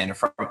Tessman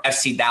from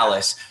FC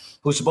Dallas,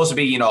 who's supposed to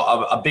be,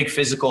 a big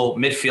physical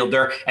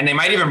midfielder. And they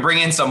might even bring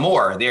in some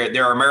more.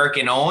 They're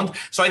American owned.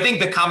 So I think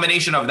the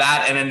combination of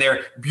that and then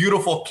their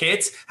beautiful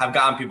kits have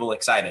gotten people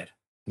excited.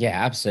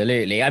 Yeah,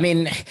 absolutely. I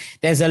mean,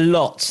 there's a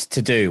lot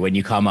to do when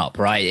you come up,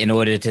 right, in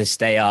order to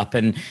stay up.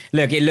 And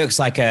look, it looks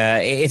like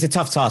it's a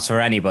tough task for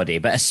anybody,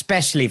 but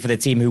especially for the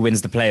team who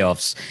wins the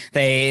playoffs.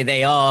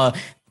 They are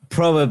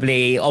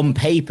probably on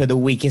paper the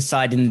weakest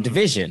side in the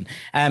division.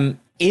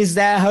 Is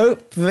there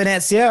hope for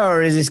Venezia,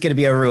 or is this going to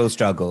be a real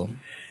struggle?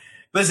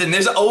 Listen,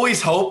 there's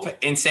always hope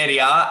in Serie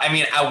A. I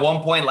mean, at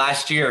one point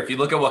last year, if you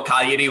look at what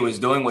Cagliari was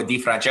doing with Di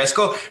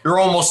Francesco, you're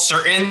almost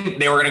certain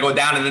they were going to go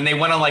down. And then they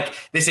went on like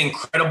this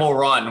incredible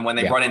run when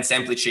they brought in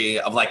Semplici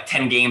of like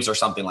 10 games or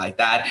something like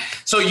that.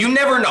 So you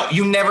never know.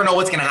 You never know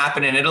what's going to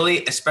happen in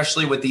Italy,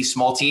 especially with these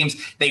small teams.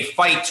 They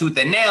fight tooth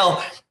and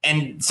nail,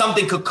 and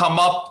something could come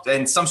up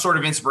and some sort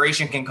of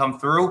inspiration can come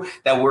through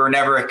that we're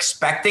never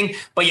expecting.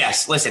 But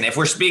yes, listen, if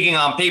we're speaking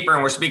on paper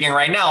and we're speaking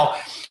right now,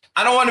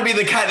 I don't want to be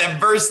the guy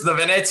that bursts the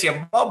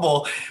Venezia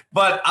bubble,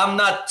 but I'm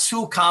not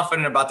too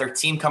confident about their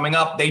team coming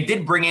up. They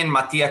did bring in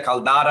Mattia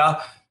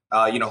Caldara,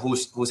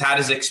 who's had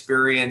his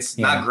experience,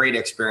 not great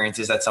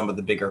experiences at some of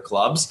the bigger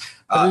clubs.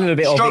 A little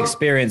bit of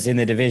experience in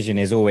the division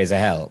is always a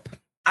help.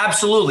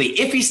 Absolutely.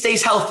 If he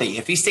stays healthy,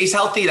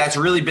 that's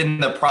really been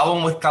the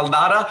problem with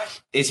Caldara,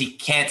 is he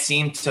can't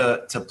seem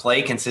to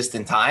play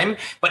consistent time.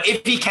 But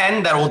if he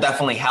can, that will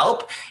definitely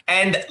help.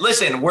 And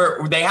listen,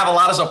 they have a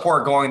lot of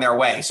support going their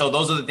way. So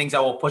those are the things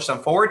that will push them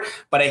forward.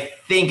 But I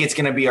think it's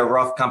going to be a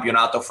rough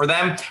campeonato for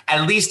them,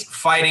 at least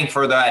fighting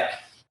for that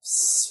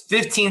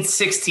 15,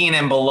 16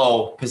 and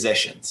below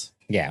positions.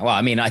 Yeah, well,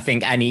 I mean, I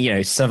think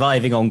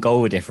surviving on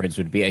goal difference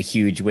would be a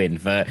huge win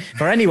for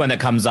anyone that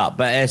comes up,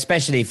 but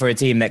especially for a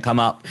team that come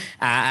up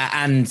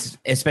and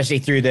especially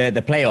through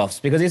the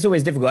playoffs, because it's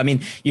always difficult. I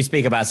mean, you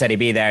speak about Serie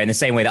B there in the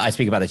same way that I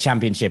speak about the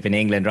Championship in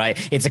England, right?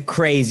 It's a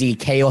crazy,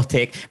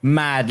 chaotic,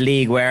 mad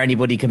league where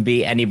anybody can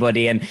beat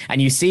anybody. And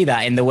you see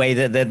that in the way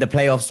that the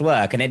playoffs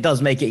work. And it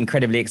does make it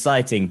incredibly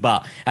exciting.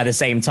 But at the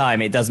same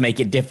time, it does make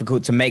it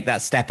difficult to make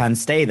that step and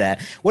stay there.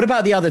 What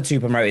about the other 2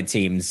 promoted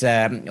teams?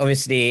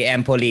 Obviously,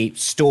 Empoli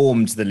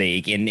stormed the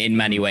league in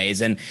many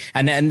ways, and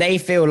they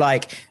feel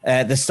like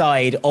the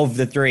side of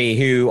the 3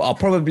 who are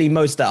probably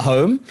most at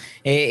home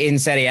in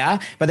Serie A,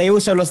 but they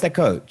also lost their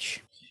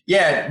coach.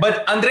 Yeah,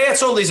 but Andrea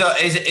Azzurri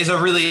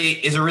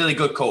is a really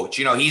good coach.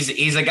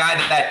 He's a guy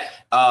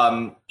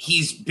that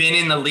he's been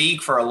in the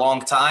league for a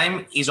long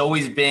time. He's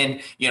always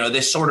been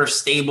this sort of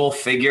stable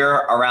figure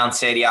around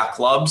Serie A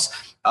clubs.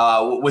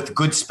 With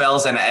good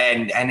spells and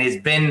has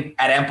been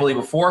at Empoli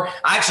before.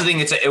 I actually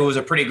think it was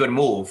a pretty good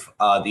move.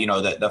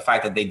 The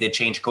fact that they did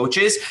change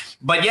coaches,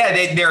 but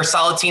yeah, they're a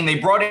solid team. They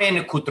brought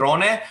in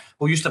Cutrone,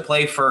 who used to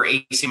play for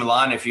AC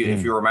Milan. If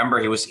you remember,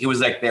 he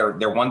was like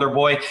their wonder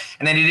boy,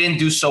 and then he didn't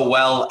do so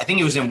well. I think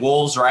he was in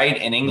Wolves, right,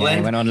 in England. Yeah,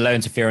 he went on loan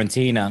to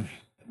Fiorentina.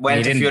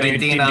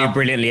 Didn't do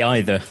brilliantly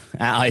either.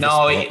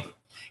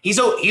 He's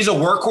a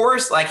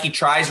workhorse. Like, he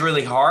tries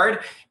really hard.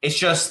 It's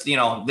just,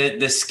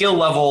 the skill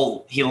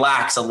level he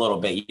lacks a little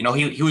bit.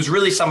 He was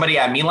really somebody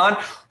at Milan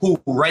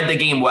who read the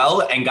game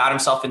well and got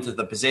himself into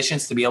the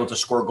positions to be able to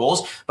score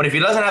goals. But if he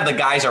doesn't have the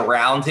guys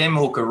around him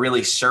who could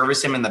really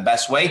service him in the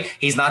best way,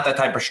 he's not that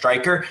type of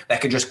striker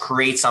that could just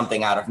create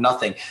something out of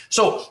nothing.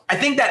 So I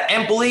think that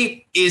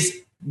Empoli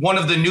is one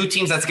of the new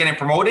teams that's getting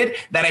promoted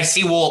that I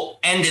see will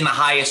end in the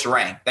highest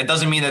rank. That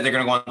doesn't mean that they're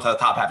going to go into the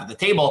top half of the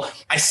table.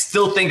 I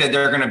still think that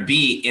they're going to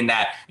be in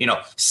that,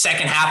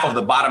 second half of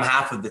the bottom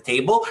half of the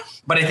table.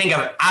 But I think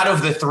out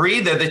of the 3,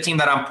 they're the team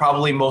that I'm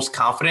probably most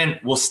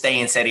confident will stay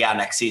in Serie A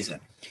next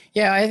season.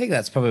 Yeah, I think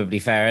that's probably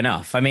fair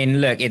enough. I mean,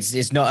 look,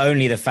 it's not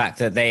only the fact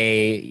that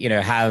they,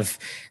 have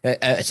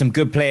some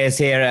good players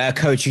here, a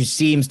coach who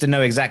seems to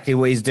know exactly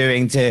what he's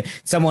doing, to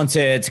someone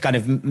to kind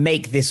of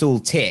make this all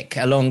tick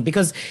along,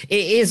 because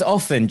it is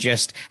often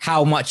just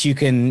how much you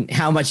can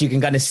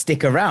kind of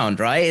stick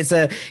around, right? It's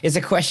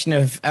a question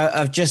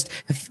of just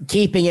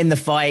keeping in the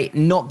fight,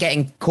 not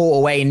getting caught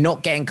away,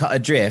 not getting cut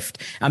adrift,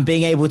 and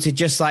being able to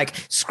just like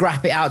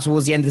scrap it out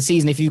towards the end of the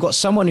season. If you've got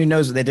someone who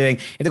knows what they're doing,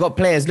 if they've got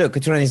players, look,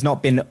 Cutrone's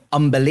not been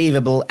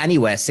unbelievable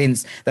anywhere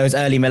since those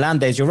early Milan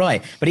days. You're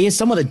right. But he is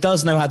someone that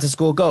does know how to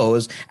score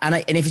goals. And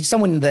if it's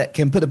someone that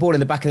can put the ball in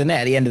the back of the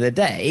net at the end of the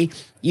day,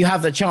 you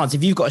have the chance.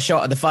 If you've got a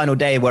shot at the final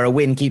day where a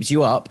win keeps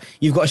you up,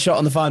 you've got a shot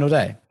on the final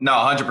day. No,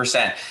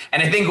 100%.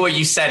 And I think what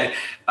you said,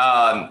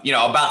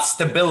 about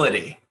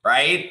stability,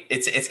 right?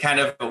 It's kind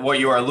of what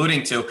you are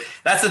alluding to.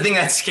 That's the thing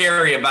that's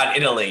scary about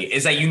Italy,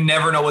 is that you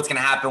never know what's going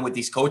to happen with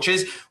these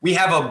coaches. We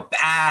have a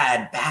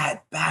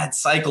bad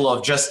cycle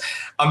of just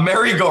a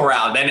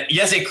merry-go-round. And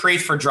yes, it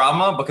creates for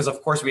drama because,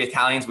 of course, we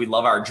Italians, we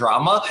love our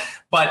drama.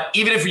 But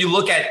even if you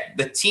look at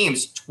the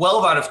teams,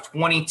 12 out of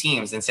 20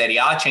 teams in Serie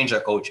A change their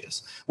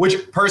coaches,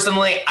 which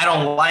personally, I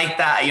don't like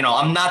that.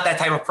 I'm not that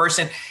type of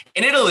person.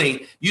 In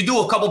Italy, you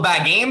do a couple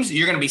bad games,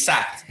 you're going to be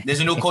sacked.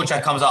 There's a new coach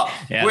that comes up.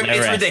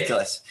 It's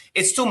ridiculous.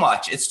 It's too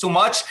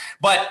much.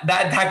 But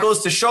that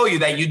goes to show you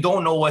that you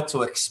don't know what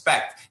to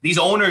expect. These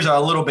owners are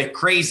a little bit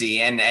crazy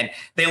and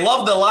they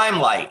love the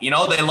limelight. They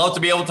love to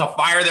be able to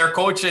fire their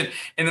coach in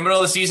the middle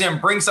of the season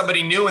and bring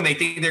somebody new and they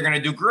think they're going to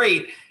do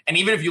great. And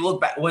even if you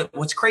look back,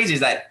 what's crazy is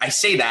that I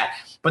say that,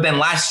 but then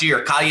last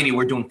year, Cagliari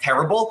were doing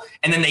terrible,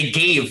 and then they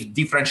gave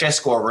Di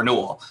Francesco a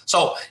renewal.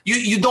 So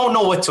you don't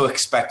know what to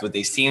expect with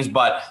these teams,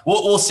 but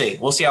we'll see.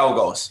 We'll see how it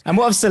goes. And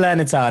what of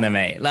Salernitana,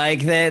 mate?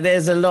 Like,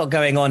 there's a lot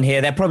going on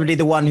here. They're probably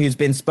the one who's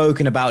been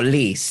spoken about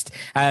least.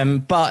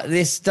 But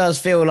this does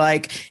feel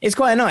like it's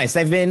quite nice.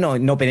 They've been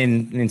not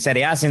been in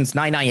Serie A since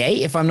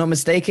 1998, if I'm not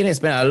mistaken. It's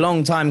been a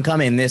long time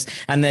coming,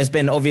 and there's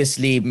been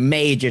obviously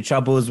major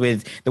troubles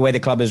with the way the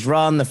club is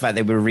run, the fact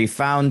they were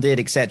refounded,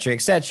 etc.,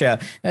 etc.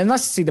 And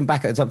nice to see them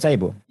back at the top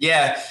table.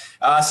 Yeah.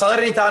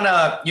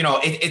 Salernitana,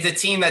 it's a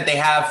team that they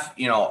have,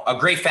 a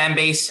great fan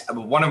base.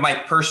 One of my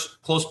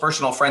close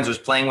personal friends was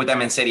playing with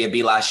them in Serie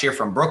B last year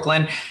from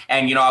Brooklyn.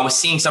 And, I was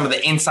seeing some of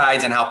the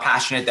insides and how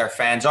passionate their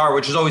fans are,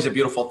 which is always a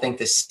beautiful thing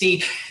to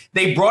see.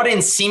 They brought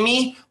in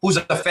Simi, who's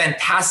a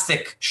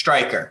fantastic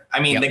striker. I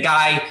mean, The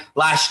guy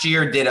last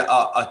year did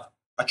a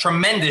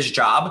tremendous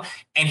job,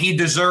 and he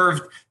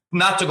deserved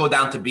not to go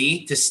down to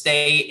B, to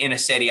stay in a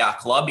Serie A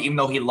club, even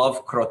though he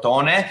loved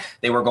Crotone.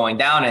 They were going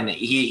down and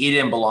he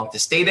didn't belong to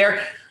stay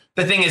there.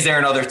 The thing is, they're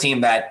another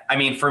team that,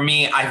 for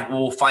me, I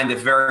will find it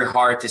very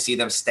hard to see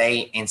them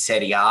stay in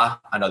Serie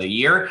A another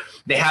year.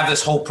 They have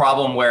this whole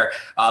problem where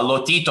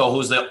Lotito,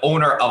 who's the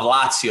owner of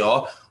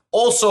Lazio,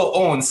 also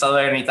owns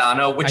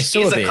Salernitana, which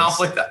is a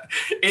conflict.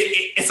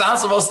 It's not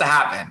supposed to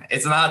happen.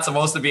 It's not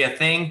supposed to be a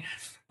thing.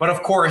 But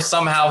of course,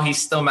 somehow he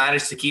still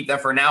managed to keep them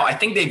for now. I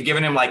think they've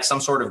given him like some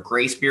sort of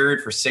grace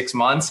period for 6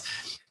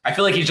 months. I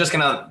feel like he's just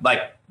going to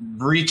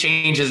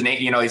rechange his name.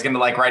 He's going to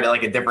write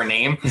a different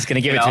name. He's going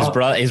to give it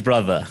to his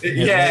brother.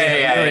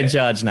 Yeah. You're in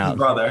charge now.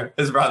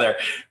 His brother.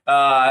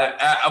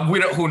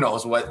 Who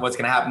knows what's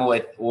going to happen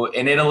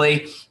in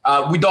Italy.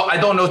 I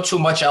don't know too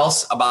much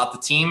else about the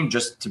team,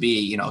 just to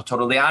be,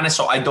 totally honest.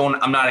 So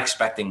I'm not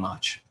expecting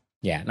much.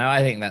 Yeah, no, I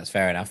think that's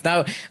fair enough.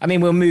 Now,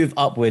 we'll move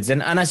upwards,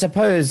 and I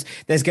suppose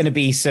there's going to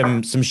be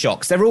some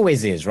shocks. There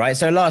always is, right?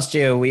 So last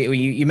year,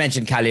 you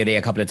mentioned Cagliari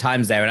a couple of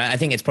times there, and I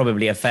think it's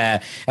probably a fair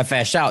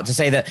shout to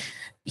say that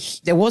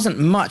there wasn't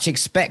much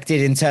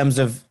expected in terms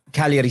of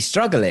Cagliari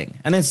struggling,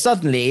 and then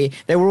suddenly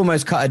they were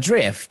almost cut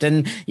adrift.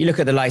 And you look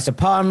at the likes of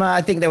Parma.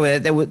 I think there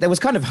was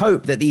kind of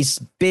hope that these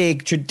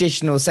big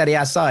traditional Serie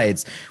A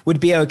sides would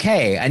be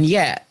okay, and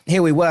yet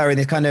here we were in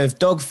this kind of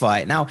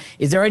dogfight. Now,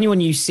 is there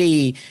anyone you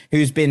see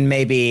who's been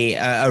maybe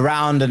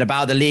around and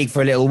about the league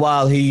for a little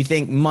while who you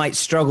think might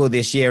struggle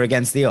this year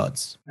against the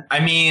odds? I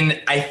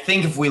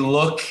think if we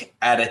look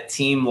at a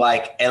team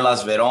like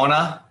Hellas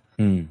Verona,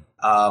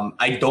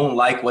 I don't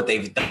like what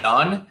they've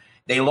done.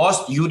 They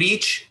lost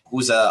Juric,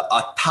 who's a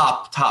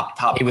top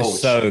coach. He was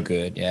so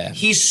good, yeah.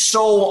 He's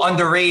so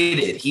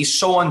underrated.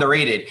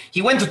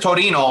 He went to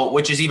Torino,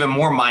 which is even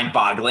more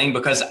mind-boggling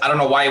because I don't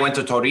know why he went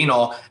to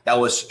Torino that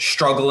was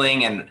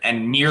struggling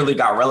and nearly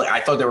got relegated.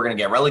 I thought they were going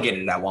to get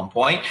relegated at one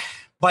point.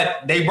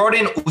 But they brought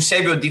in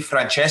Eusebio Di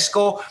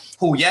Francesco,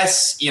 who,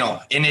 yes,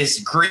 in his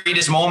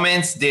greatest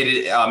moments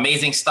did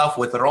amazing stuff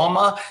with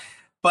Roma.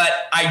 But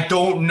I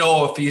don't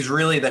know if he's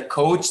really the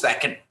coach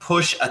that can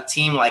push a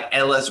team like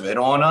Hellas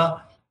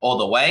Verona all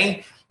the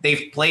way.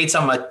 They've played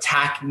some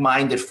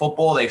attack-minded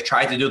football. They've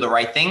tried to do the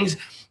right things.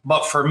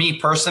 But for me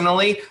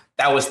personally,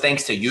 that was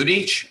thanks to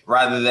Juric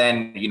rather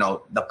than,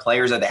 the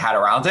players that they had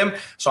around him.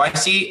 So I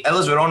see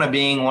Hellas Verona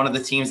being one of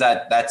the teams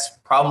that's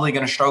probably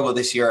going to struggle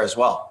this year as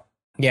well.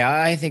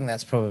 Yeah, I think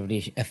that's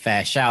probably a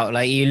fair shout.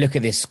 Like, you look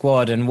at this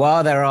squad, and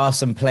while there are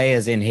some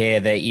players in here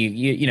that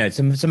you know,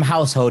 some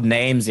household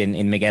names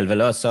in Miguel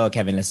Veloso,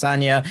 Kevin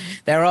Lasagna,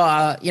 there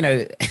are,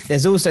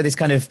 there's also this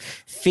kind of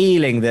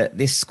feeling that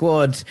this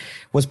squad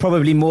was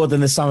probably more than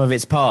the sum of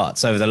its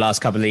parts over the last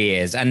couple of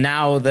years. And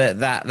now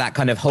that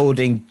kind of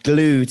holding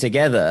glue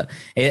together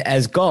it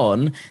has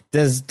gone,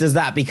 does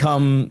that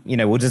become,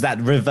 or does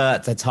that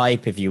revert to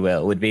type, if you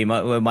will, would be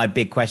my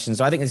big question.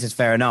 So I think this is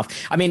fair enough.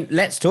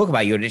 Let's talk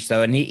about Juric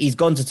though. And he's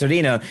gone to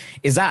Torino.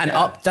 Is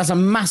that that's a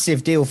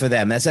massive deal for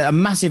them. That's a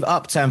massive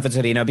upturn for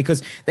Torino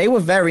because they were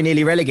very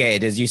nearly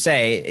relegated, as you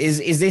say.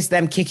 Is this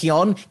them kicking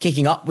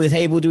up with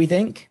Hable, do we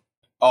think?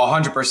 Oh,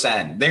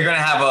 100%. They're going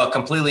to have a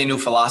completely new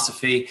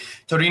philosophy.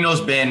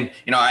 Torino's been,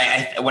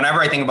 whenever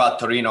I think about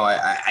Torino,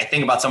 I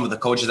think about some of the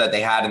coaches that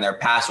they had in their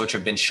past, which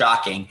have been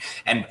shocking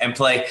and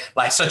play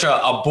like such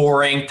a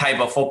boring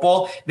type of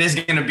football. This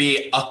is going to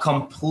be a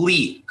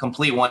complete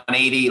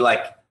 180.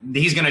 Like,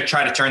 he's going to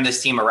try to turn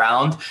this team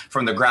around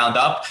from the ground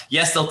up.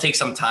 Yes, they'll take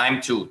some time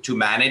to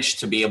manage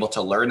to be able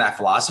to learn that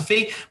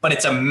philosophy, but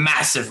it's a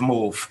massive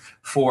move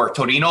for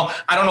Torino.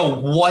 I don't know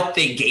what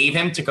they gave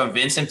him to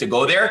convince him to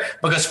go there,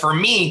 because for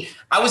me,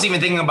 I was even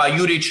thinking about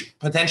Juric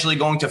potentially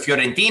going to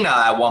Fiorentina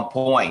at one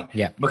point.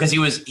 Yeah. Because he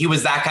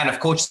was that kind of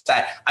coach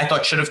that I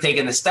thought should have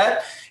taken the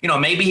step.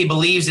 Maybe he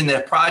believes in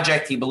the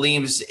project. He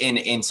believes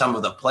in some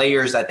of the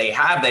players that they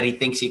have, that he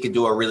thinks he could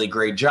do a really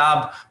great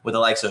job with the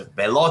likes of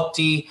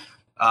Belotti.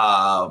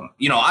 I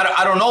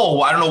don't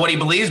know. I don't know what he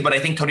believes, but I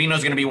think Torino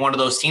is going to be one of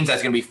those teams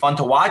that's going to be fun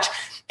to watch.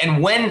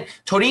 And when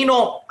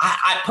Torino,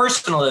 I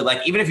personally,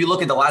 like, even if you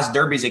look at the last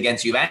derbies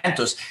against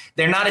Juventus,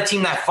 they're not a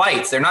team that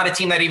fights. They're not a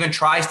team that even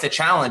tries to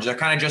challenge. They're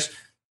kind of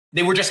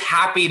they were just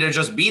happy to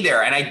just be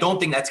there. And I don't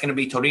think that's going to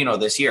be Torino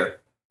this year.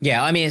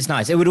 Yeah, I mean, it's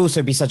nice. It would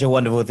also be such a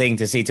wonderful thing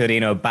to see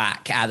Torino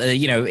back at,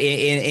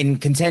 in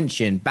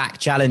contention, back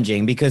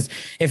challenging, because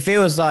it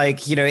feels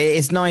like,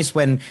 it's nice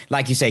when,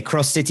 like you say,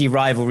 cross-city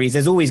rivalries.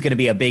 There's always going to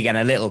be a big and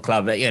a little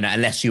club,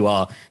 unless you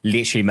are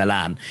literally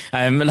Milan.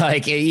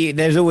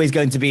 There's always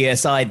going to be a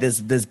side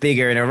that's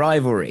bigger in a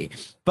rivalry.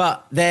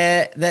 But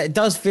there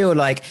does feel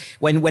like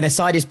when a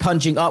side is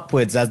punching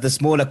upwards as the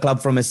smaller club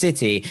from a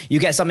city, you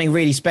get something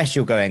really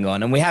special going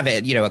on. And we have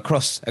it,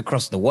 across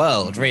the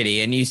world,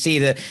 really. And you see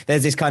that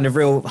there's this kind of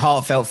real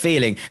heartfelt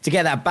feeling. To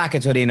get that back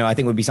at Torino, I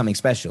think would be something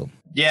special.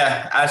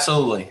 Yeah,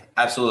 absolutely.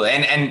 Absolutely.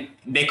 And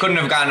they couldn't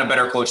have gotten a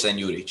better coach than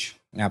Juric.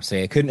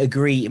 Absolutely. I couldn't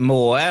agree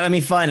more. I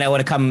mean, finally, I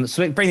want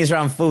to bring this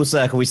around full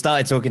circle. We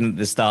started talking at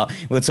the start.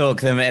 We'll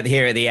talk them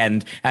here at the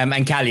end.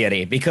 And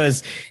Cagliari,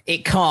 because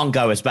it can't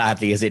go as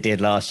badly as it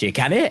did last year,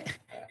 can it?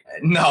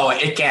 No,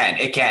 it can't.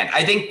 It can't.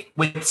 I think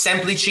with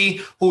Semplici,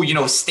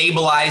 who,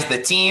 stabilized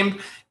the team,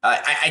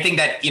 I think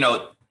that,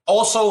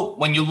 also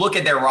when you look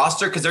at their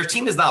roster, because their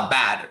team is not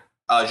bad.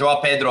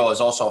 Joao Pedro is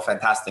also a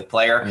fantastic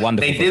player.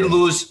 Wonderful.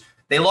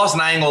 They lost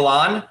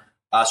Nainggolan,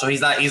 so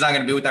he's not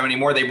going to be with them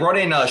anymore. They brought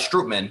in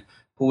Strootman,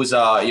 who's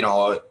an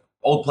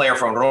old player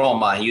from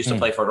Roma. He used to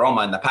play for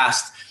Roma in the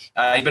past.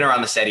 He's been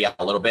around the Serie A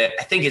a little bit.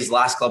 I think his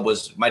last club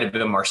might have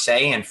been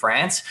Marseille in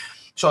France.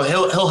 So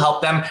he'll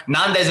help them.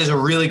 Nandes is a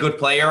really good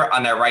player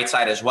on that right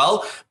side as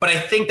well. But I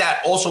think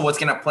that also what's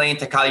going to play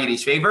into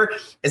Cagliari's favor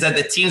is that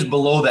the teams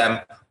below them,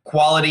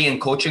 quality and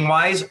coaching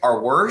wise,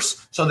 are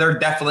worse. So they're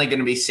definitely going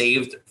to be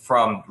saved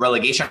from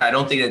relegation. I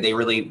don't think that they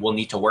really will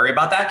need to worry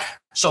about that.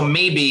 So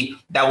maybe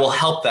that will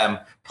help them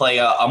play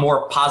a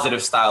more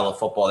positive style of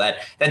football that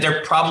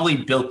they're probably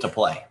built to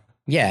play.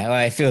 Yeah,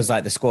 well, it feels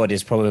like the squad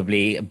is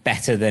probably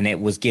better than it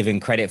was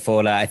given credit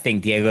for. I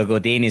think Diego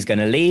Godin is going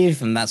to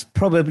leave, and that's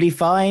probably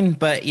fine.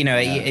 But,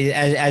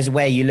 as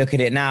where you look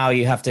at it now,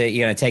 you have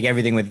to, take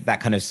everything with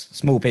that kind of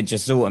small pinch of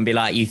salt and be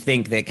like, you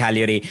think that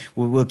Cagliari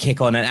will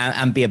kick on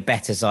and be a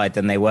better side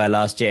than they were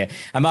last year.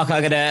 And Marco,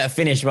 I'm going to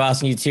finish by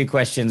asking you two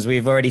questions.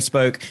 We've already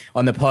spoke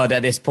on the pod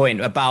at this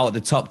point about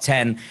the top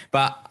 10,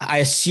 but I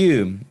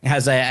assume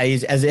as a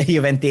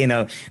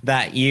Juventino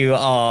that you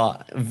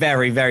are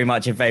very, very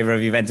much in favor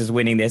of Juventus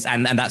winning this,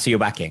 and that's who you're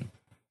backing.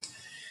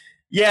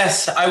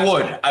 Yes, I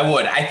would.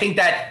 I think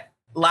that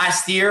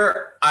last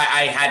year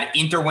I had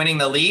Inter winning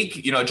the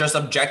league. Just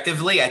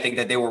objectively, I think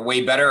that they were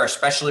way better,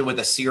 especially with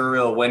a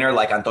serial winner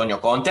like Antonio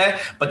Conte.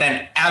 But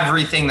then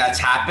everything that's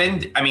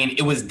happened, I mean,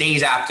 it was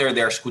days after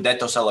their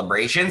Scudetto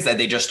celebrations that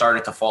they just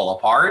started to fall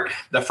apart.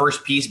 The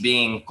first piece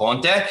being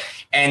Conte.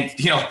 And,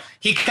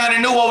 he kind of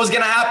knew what was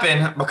going to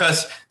happen,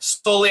 because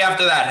slowly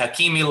after that,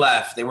 Hakimi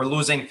left. They were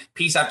losing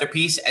piece after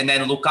piece. And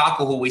then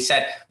Lukaku, who we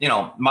said,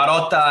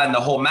 Marotta and the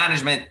whole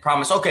management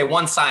promised, okay,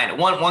 one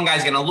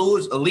guy's going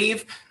to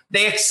leave.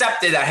 They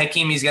accepted that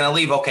Hakimi's going to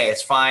leave. Okay,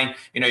 it's fine.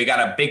 You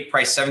got a big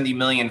price, 70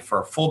 million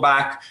for a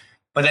fullback,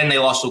 but then they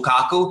lost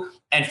Lukaku.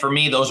 And for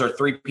me, those are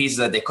three pieces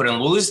that they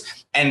couldn't lose.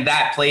 And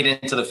that played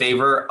into the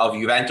favor of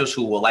Juventus,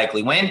 who will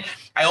likely win.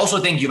 I also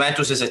think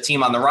Juventus is a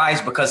team on the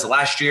rise, because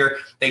last year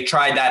they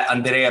tried that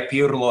Andrea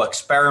Pirlo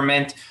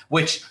experiment,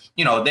 which,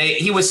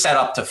 he was set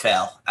up to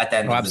fail at the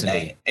end of the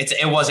day.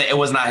 It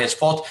was not his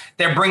fault.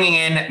 They're bringing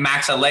in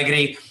Max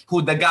Allegri,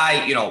 who the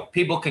guy,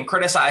 people can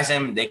criticize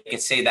him. They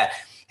could say that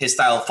his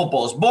style of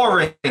football is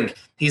boring.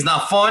 He's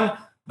not fun,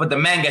 but the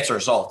man gets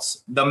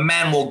results. The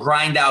man will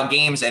grind out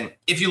games. And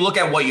if you look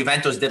at what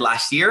Juventus did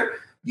last year,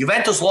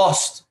 Juventus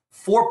lost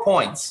 4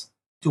 points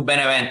to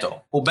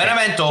Benevento. Who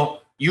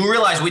Benevento, you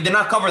realize we did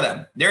not cover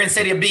them. They're in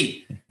Serie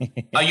B.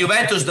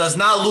 Juventus does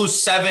not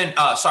lose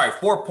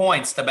 4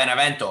 points to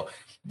Benevento.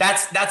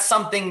 That's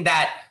something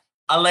that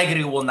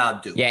Allegri will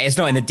not do. Yeah, it's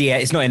not in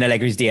it's not in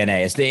Allegri's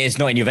DNA. It's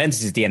not in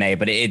Juventus's DNA.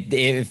 But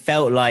it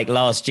felt like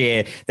last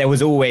year there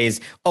was always,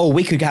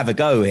 we could have a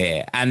go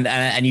here,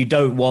 and you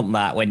don't want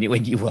that when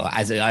you well,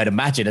 as I'd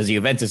imagine as a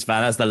Juventus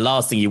fan, that's the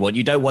last thing you want.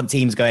 You don't want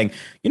teams going,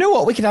 you know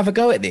what, we could have a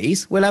go at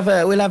these. We'll have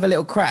a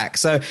little crack.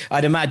 So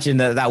I'd imagine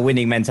that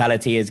winning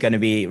mentality is going to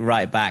be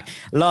right back.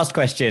 Last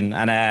question,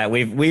 and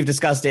we've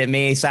discussed it.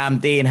 Me, Sam,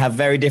 Dean have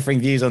very differing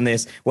views on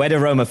this. Where do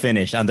Roma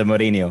finish under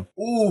Mourinho?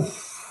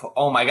 Oof.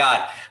 Oh my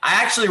God.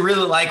 I actually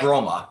really like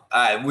Roma.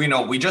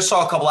 We just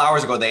saw a couple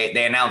hours ago,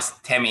 they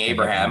announced Tammy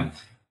Abraham,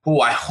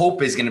 who I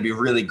hope is going to be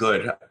really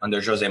good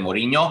under Jose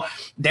Mourinho.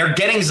 They're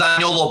getting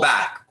Zaniolo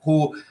back,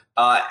 who,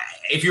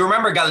 if you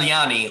remember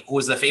Galliani, who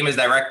was the famous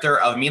director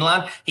of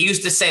Milan, he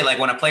used to say, like,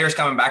 when a player's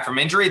coming back from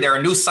injury, they're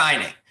a new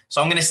signing.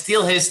 So I'm going to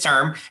steal his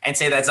term and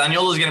say that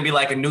Zaniolo is going to be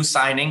like a new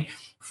signing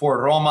for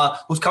Roma,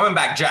 who's coming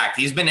back jacked.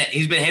 He's been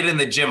hitting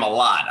the gym a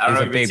lot. I don't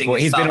know if big boy.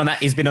 He's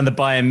been on the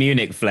Bayern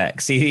Munich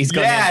flex. He's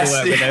got to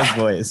work with those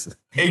boys.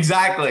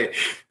 Exactly.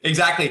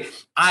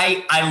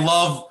 I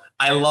love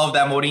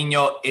that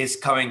Mourinho is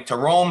coming to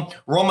Rome.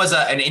 Roma's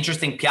an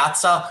interesting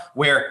piazza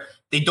where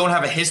they don't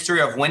have a history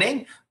of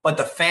winning, but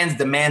the fans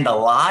demand a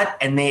lot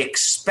and they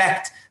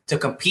expect to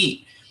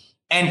compete.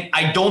 And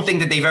I don't think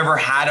that they've ever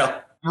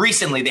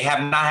recently they have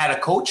not had a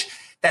coach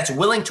that's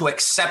willing to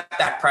accept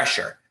that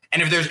pressure.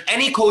 And if there's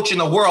any coach in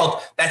the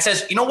world that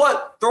says, you know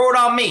what, throw it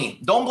on me.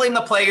 Don't blame the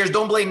players.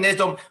 Don't blame this.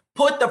 Don't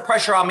put the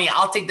pressure on me.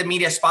 I'll take the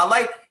media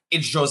spotlight.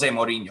 It's Jose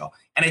Mourinho.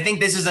 And I think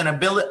this is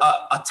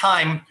a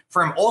time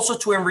for him also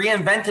to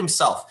reinvent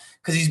himself,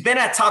 because he's been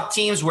at top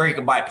teams where he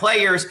could buy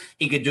players.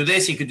 He could do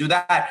this. He could do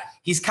that.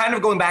 He's kind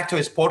of going back to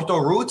his Porto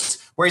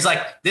roots, where he's like,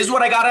 this is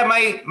what I got on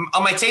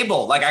my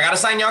table. Like, I got to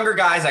sign younger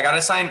guys. I got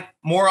to sign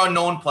more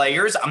unknown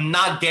players. I'm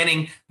not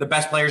getting the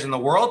best players in the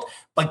world.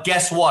 But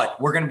guess what?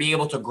 We're going to be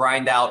able to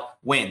grind out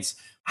wins.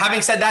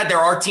 Having said that, there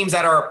are teams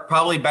that are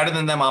probably better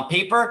than them on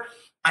paper.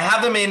 I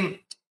have them in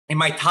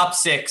my top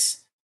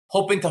 6,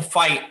 hoping to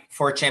fight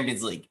for a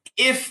Champions League.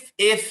 If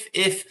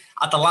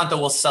Atalanta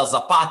will sell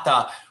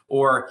Zapata,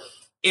 or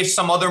if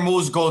some other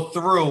moves go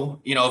through,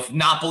 if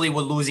Napoli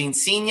will lose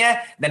Insigne,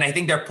 then I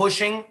think they're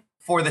pushing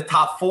for the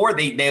top 4.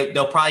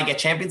 They'll probably get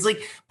Champions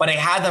League, but I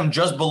had them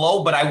just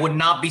below. But I would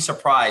not be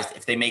surprised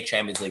if they make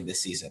Champions League this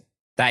season.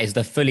 That is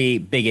the fully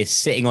biggest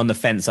sitting on the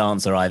fence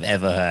answer I've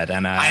ever heard.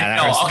 And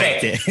I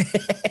respect it.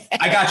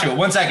 I got you.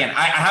 1 second.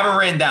 I have it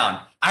written down.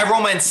 I have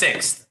Roma in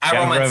 6th.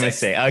 Roma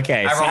 6.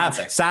 Okay.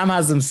 Sam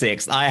has them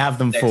 6th. I have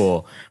them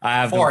 4. I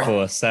have them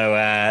 4.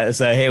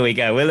 So here we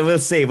go. We'll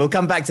see. We'll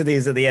come back to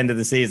these at the end of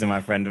the season, my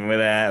friend, and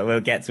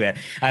we'll get to it.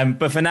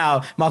 But for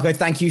now, Marco,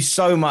 thank you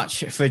so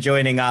much for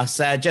joining us.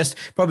 Just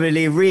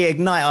probably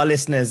reignite our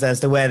listeners as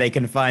to where they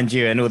can find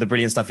you and all the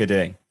brilliant stuff you're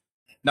doing.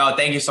 No,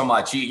 thank you so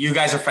much. You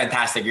guys are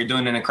fantastic. You're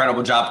doing an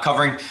incredible job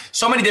covering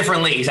so many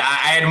different leagues.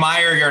 I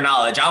admire your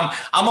knowledge.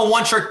 I'm a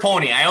one-trick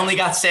pony. I only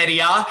got Serie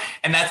A,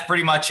 and that's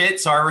pretty much it.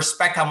 So I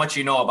respect how much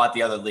you know about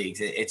the other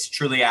leagues. It's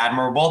truly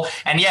admirable.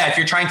 And yeah, if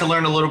you're trying to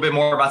learn a little bit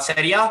more about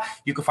Serie A,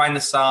 you can find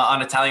this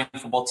on Italian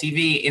Football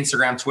TV,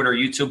 Instagram, Twitter,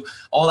 YouTube,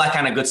 all that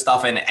kind of good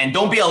stuff. And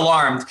don't be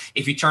alarmed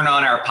if you turn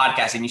on our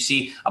podcast and you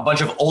see a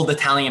bunch of old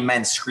Italian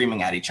men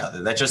screaming at each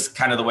other. That's just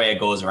kind of the way it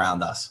goes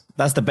around us.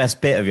 That's the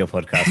best bit of your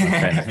podcast, my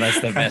friend. That's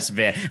the best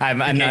bit.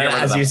 And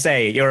as you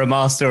say, you're a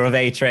master of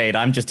a trade.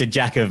 I'm just a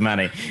jack of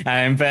money.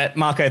 But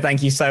Marco,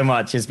 thank you so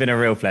much. It's been a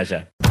real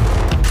pleasure.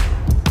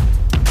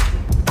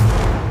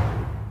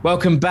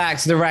 Welcome back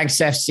to the Ranks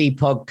FC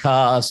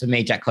podcast with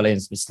me, Jack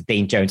Collins, Mr.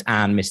 Dean Jones,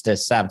 and Mr.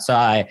 Sam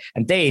Tighe.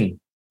 And Dean,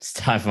 it's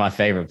time for my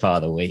favorite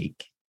part of the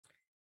week.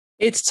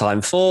 It's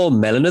time for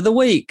Melon of the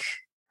Week.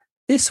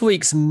 This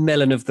week's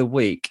Melon of the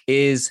Week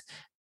is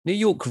New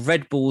York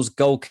Red Bulls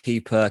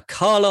goalkeeper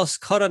Carlos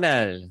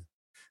Coronel.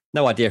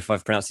 No idea if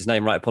I've pronounced his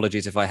name right.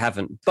 Apologies if I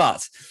haven't.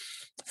 But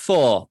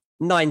for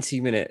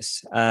 90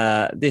 minutes,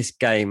 this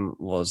game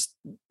was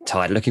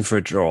tied, looking for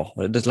a draw.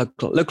 It does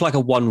look like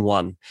a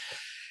 1-1.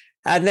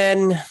 And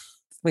then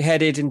we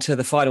headed into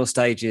the final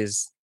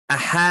stages, a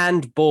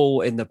handball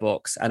in the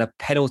box and a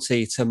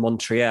penalty to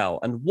Montreal.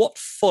 And what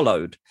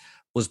followed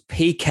was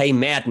PK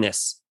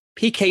madness.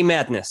 PK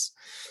madness.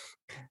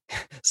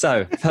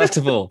 So, first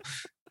of all,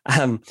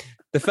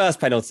 the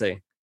first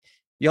penalty,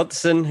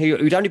 Jonsson,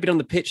 who'd only been on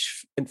the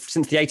pitch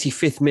since the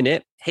 85th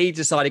minute, he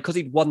decided, because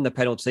he'd won the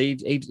penalty,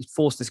 he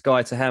forced this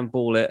guy to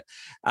handball it.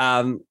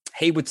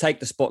 He would take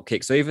the spot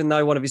kick. So even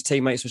though one of his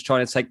teammates was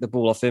trying to take the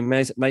ball off him,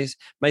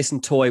 Mason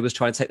Toye was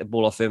trying to take the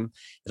ball off him.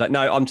 He's like,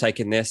 no, I'm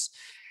taking this.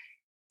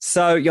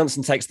 So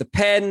Jonsson takes the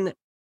pen.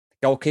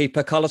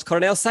 Goalkeeper Carlos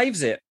Coronel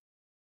saves it.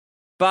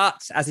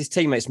 But as his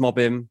teammates mob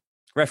him,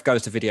 ref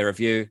goes to video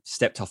review,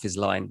 stepped off his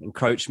line,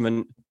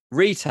 encroachment,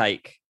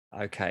 retake.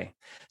 Okay.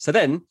 So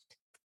then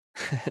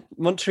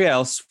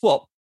Montreal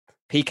swap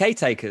PK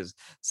takers.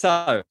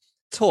 So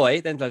Toye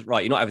then goes,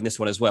 right, you're not having this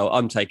one as well.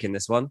 I'm taking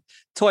this one.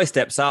 Toye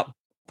steps up,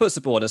 puts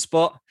the ball on a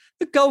spot.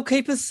 The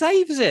goalkeeper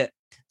saves it.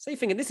 So you're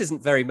thinking, this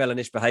isn't very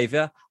Mellonish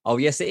behaviour. Oh,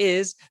 yes, it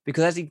is.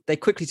 Because as they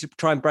quickly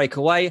try and break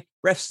away,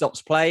 ref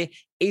stops play.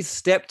 He's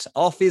stepped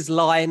off his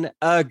line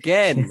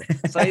again.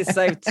 So he's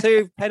saved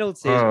 2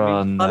 penalties.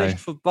 Punished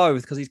for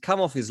both because he's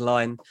come off his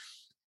line.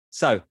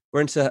 So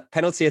we're into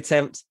penalty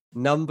attempt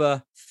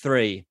number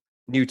 3.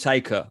 New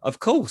taker.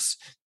 Of course,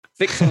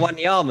 Victor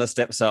Wanyama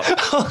steps up.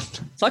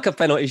 It's like a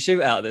penalty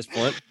shootout at this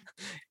point.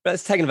 But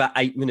it's taken about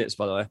 8 minutes,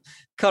 by the way.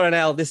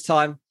 Coronel this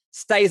time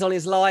stays on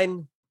his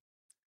line.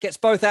 Gets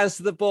both hands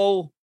to the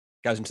ball,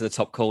 goes into the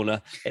top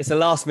corner. It's a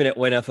last-minute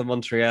winner for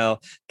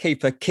Montreal.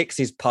 Keeper kicks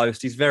his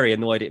post. He's very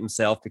annoyed at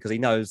himself because he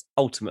knows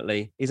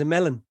ultimately he's a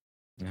melon.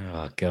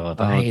 Oh God,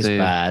 that is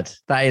bad.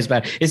 That is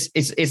bad.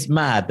 It's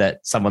mad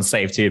that someone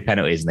saved 2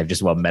 penalties and they've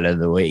just won Melon of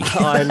the Week.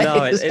 I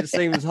know it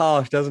seems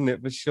harsh, doesn't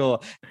it? For sure.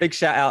 Big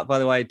shout out, by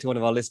the way, to one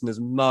of our listeners,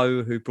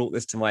 Mo, who brought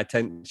this to my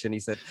attention. He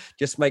said,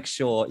 "Just make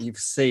sure you've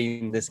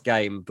seen this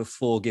game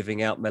before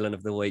giving out Melon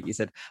of the Week." He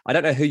said, "I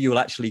don't know who you will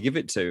actually give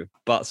it to,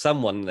 but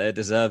someone there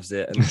deserves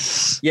it."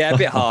 And yeah, a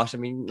bit harsh. I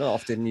mean, not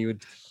often you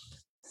would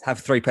have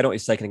 3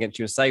 penalties taken against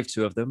you and save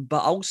 2 of them,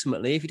 but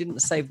ultimately, if you didn't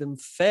save them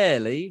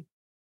fairly,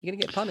 you're going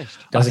to get punished.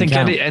 I think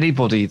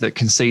anybody that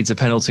concedes a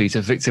penalty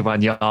to Victor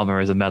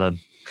Wanyama is a melon.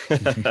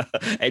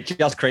 It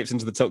just creeps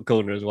into the top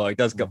corner as well. He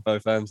does got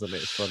both hands on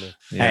it. It's funny.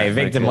 Hey,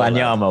 Victor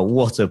Wanyama,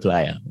 what a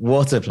player.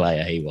 What a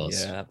player he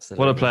was. Yeah,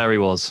 absolutely. What a player he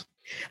was.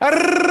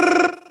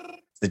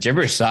 The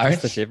gibberish siren.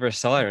 The gibberish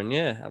siren,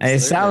 yeah. Absolutely. And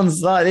it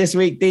sounds like this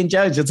week, Dean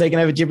Jones, you're taking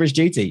over gibberish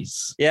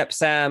duties. Yep,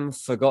 Sam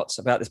forgot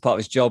about this part of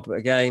his job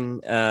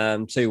again.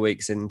 2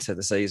 weeks into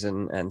the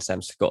season, and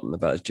Sam's forgotten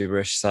about his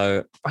gibberish.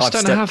 So I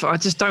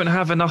just don't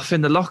have enough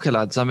in the locker,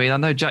 lads. I mean, I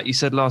know, Jack, you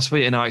said last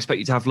week, and I expect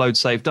you to have loads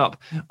saved up.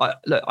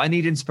 I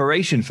need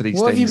inspiration for these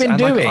things. What have you been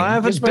doing? I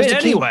haven't been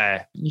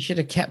anywhere. You should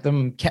have kept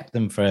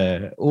them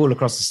for all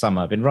across the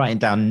summer. I've been writing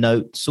down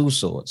notes, all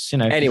sorts.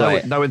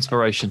 Anyway, no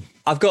inspiration.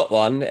 I've got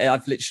one.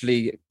 I've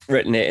literally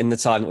written it in the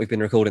time that we've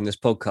been recording this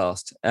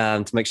podcast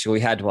to make sure we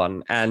had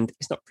one. And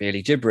it's not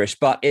really gibberish,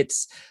 but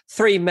it's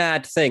 3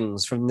 mad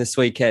things from this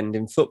weekend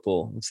in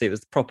football. See, it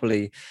was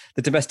the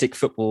domestic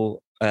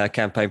football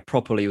campaign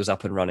properly was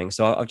up and running.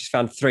 So I've just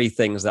found 3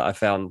 things that I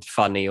found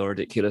funny or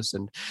ridiculous.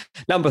 And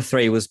number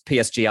 3 was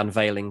PSG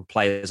unveiling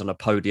players on a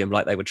podium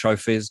like they were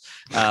trophies.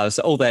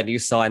 So all their new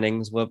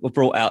signings were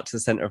brought out to the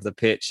centre of the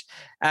pitch.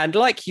 And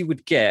like you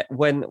would get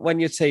when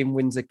your team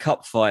wins a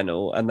cup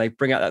final and they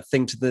bring out that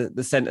thing to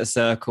the centre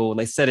circle and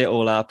they set it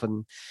all up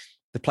and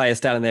the players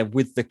standing there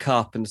with the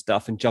cup and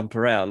stuff and jump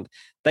around.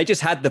 They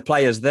just had the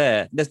players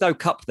there. There's no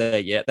cup there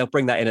yet. They'll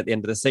bring that in at the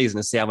end of the season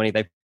and see how many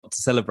they've got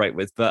to celebrate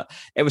with. But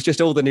it was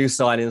just all the new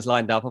signings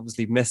lined up,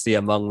 obviously Messi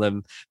among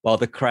them, while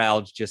the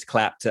crowd just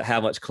clapped at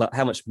how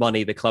much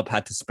money the club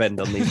had to spend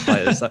on these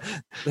players. So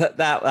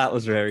that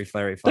was very,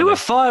 very funny. They were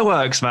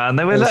fireworks, man.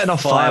 They were letting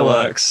off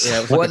fireworks. Yeah,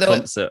 it was like a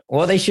concert.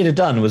 What they should have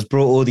done was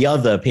brought all the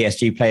other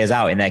PSG players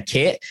out in their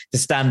kit to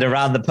stand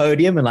around the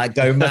podium and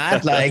go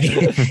mad.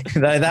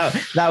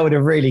 That would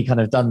have really kind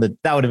of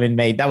that would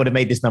have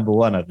made this number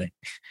 1, I think.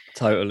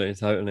 Totally.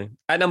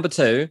 At number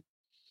 2,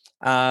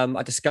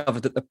 I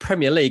discovered that the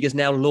Premier League is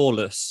now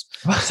lawless.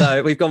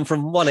 So we've gone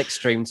from one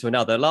extreme to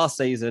another. Last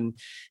season,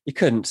 you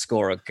couldn't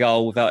score a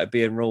goal without it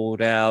being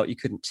ruled out. You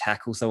couldn't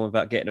tackle someone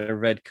without getting a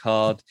red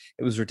card.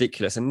 It was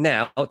ridiculous. And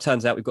now it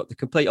turns out we've got the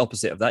complete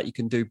opposite of that. You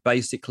can do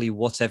basically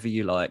whatever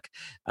you like.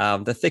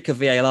 The thicker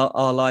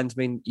VAR lines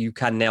mean you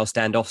can now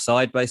stand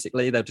offside,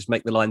 basically. They'll just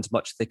make the lines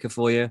much thicker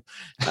for you.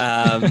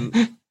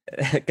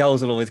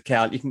 Goals will always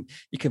count.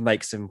 You can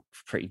make some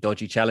pretty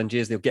dodgy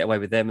challenges. They'll get away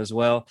with them as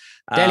well.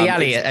 Dele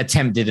Alli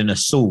attempted an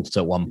assault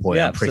at one point.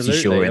 Yeah, I'm pretty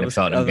sure in the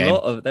Tottenham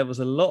game. There was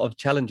a lot of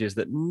challenges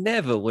that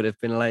never would have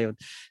been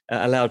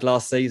allowed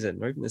last season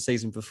or even the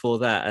season before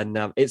that.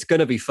 And it's going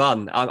to be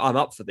fun. I'm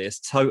up for this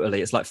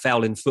totally. It's like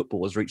fouling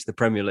football has reached the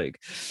Premier League,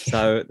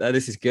 so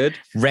this is good.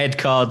 Red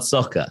card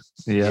soccer.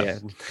 Yeah.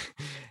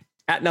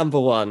 At number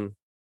 1,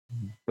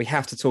 we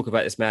have to talk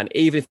about this man,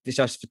 even if it's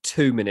just for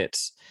 2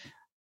 minutes.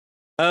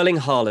 Erling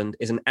Haaland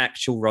is an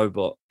actual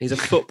robot. He's a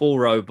football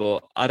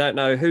robot. I don't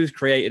know who's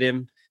created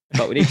him,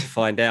 but we need to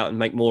find out and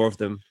make more of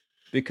them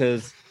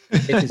because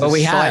it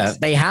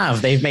is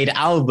They've made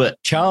Albert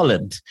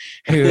Charland,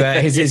 who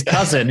is his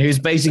cousin, who's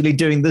basically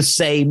doing the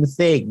same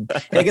thing.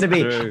 They're going to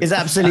be, it's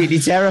absolutely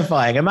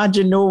terrifying.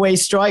 Imagine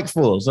Norway's strike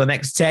force for the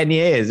next 10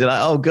 years. You're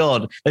like, oh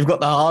God, they've got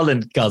the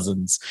Haaland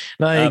cousins.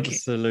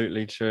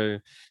 Absolutely true.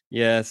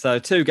 Yeah, so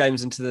 2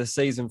 games into the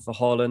season for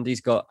Haaland, he's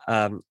got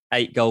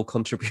 8 goal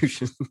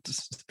contributions,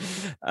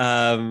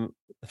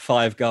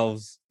 5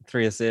 goals,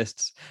 3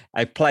 assists.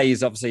 He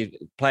plays, obviously,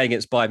 playing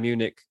against Bayern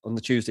Munich on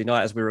the Tuesday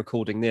night as we're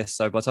recording this.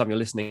 So by the time you're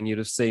listening, you'd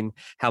have seen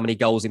how many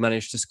goals he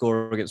managed to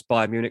score against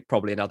Bayern Munich,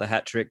 probably another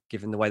hat-trick,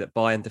 given the way that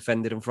Bayern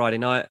defended on Friday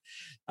night.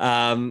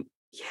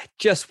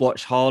 Just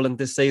watch Haaland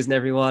this season,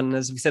 everyone.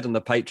 As we said on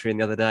the Patreon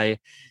the other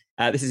day,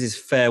 this is his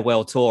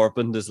farewell tour of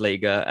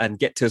Bundesliga, and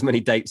get to as many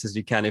dates as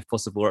you can if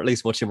possible, or at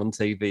least watch him on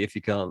TV if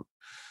you can't.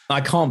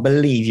 I can't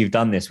believe you've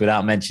done this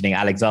without mentioning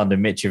Alexander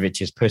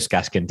Mitrovic's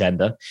Puskás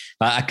contender.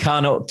 I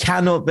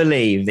cannot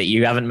believe that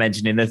you haven't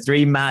mentioned in the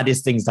 3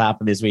 maddest things to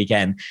happen this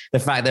weekend, the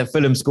fact that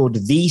Fulham scored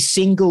the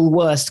single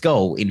worst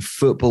goal in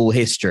football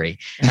history.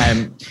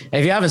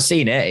 If you haven't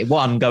seen it,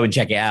 1, go and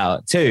check it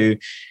out. 2,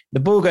 the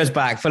ball goes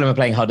back. Fulham are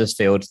playing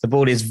Huddersfield. The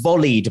ball is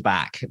volleyed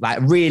back, like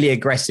really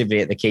aggressively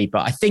at the keeper.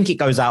 I think it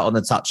goes out on the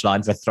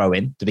touchline for a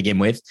throw-in to begin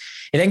with.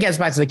 It then gets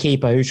back to the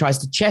keeper, who tries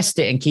to chest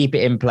it and keep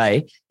it in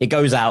play. It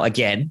goes out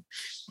again.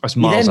 That's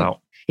miles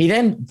out. He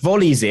then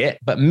volleys it,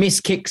 but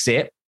miskicks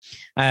it.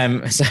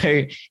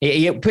 So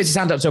he puts his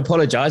hand up to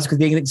apologise because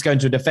he thinks it's going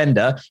to a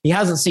defender. He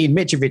hasn't seen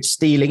Mitrovic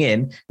stealing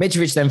in.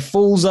 Mitrovic then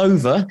falls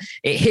over.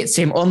 It hits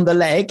him on the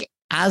leg.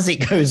 As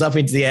it goes up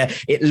into the air,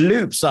 it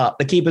loops up.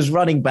 The keeper's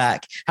running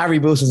back. Harry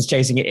Wilson's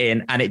chasing it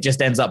in, and it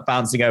just ends up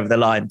bouncing over the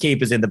line.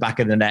 Keeper's in the back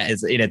of the net,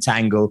 is in a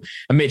tangle.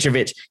 And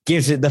Mitrovic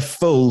gives it the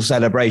full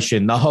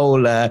celebration. The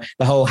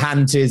whole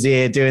hand to his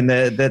ear, doing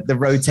the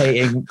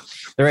rotating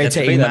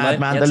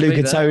madman, the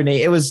Luca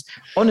Toni. It was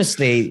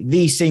honestly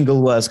the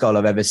single worst goal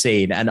I've ever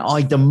seen, and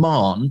I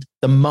demand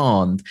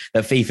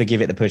that FIFA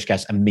give it the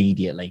Puskás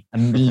immediately. I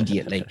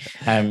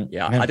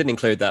didn't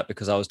include that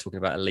because I was talking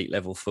about elite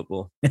level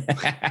football.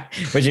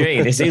 What do you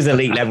mean? This is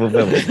elite level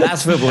football.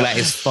 That's football at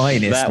its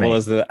finest. That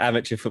was the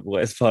amateur football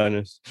at its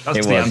finest.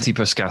 That's the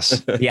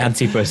anti-Puskás. The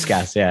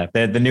anti-Puskás, yeah.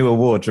 The new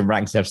award from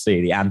Ranks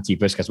FC, the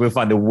anti-Puskás. We'll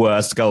find the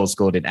worst goal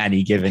scored in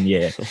any given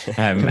year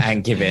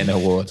and give it an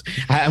award.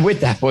 And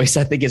with that, boys,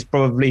 I think it's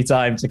probably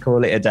time to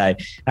call it a day.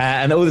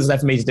 And all that's left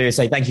for me to do is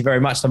say thank you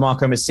very much to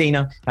Marco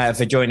Messina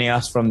for joining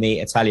us from the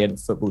Italian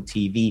football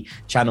TV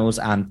channels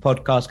and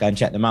podcasts. Go and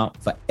check them out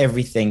for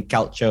everything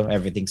Calcio,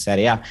 everything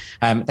Serie A.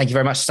 Thank you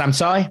very much, Sam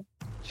Tsai.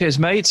 Cheers,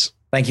 mates.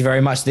 Thank you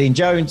very much, Dean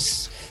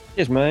Jones.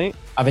 Cheers, mate.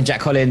 I've been Jack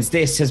Collins.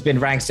 This has been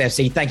Ranks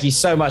FC. Thank you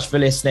so much for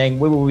listening.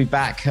 We will be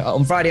back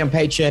on Friday on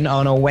Patreon,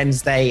 on a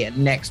Wednesday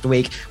next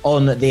week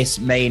on this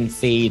main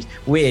feed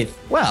with,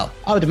 well,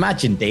 I would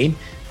imagine, Dean,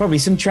 probably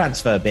some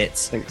transfer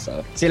bits. I think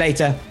so. See you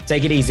later.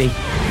 Take it easy.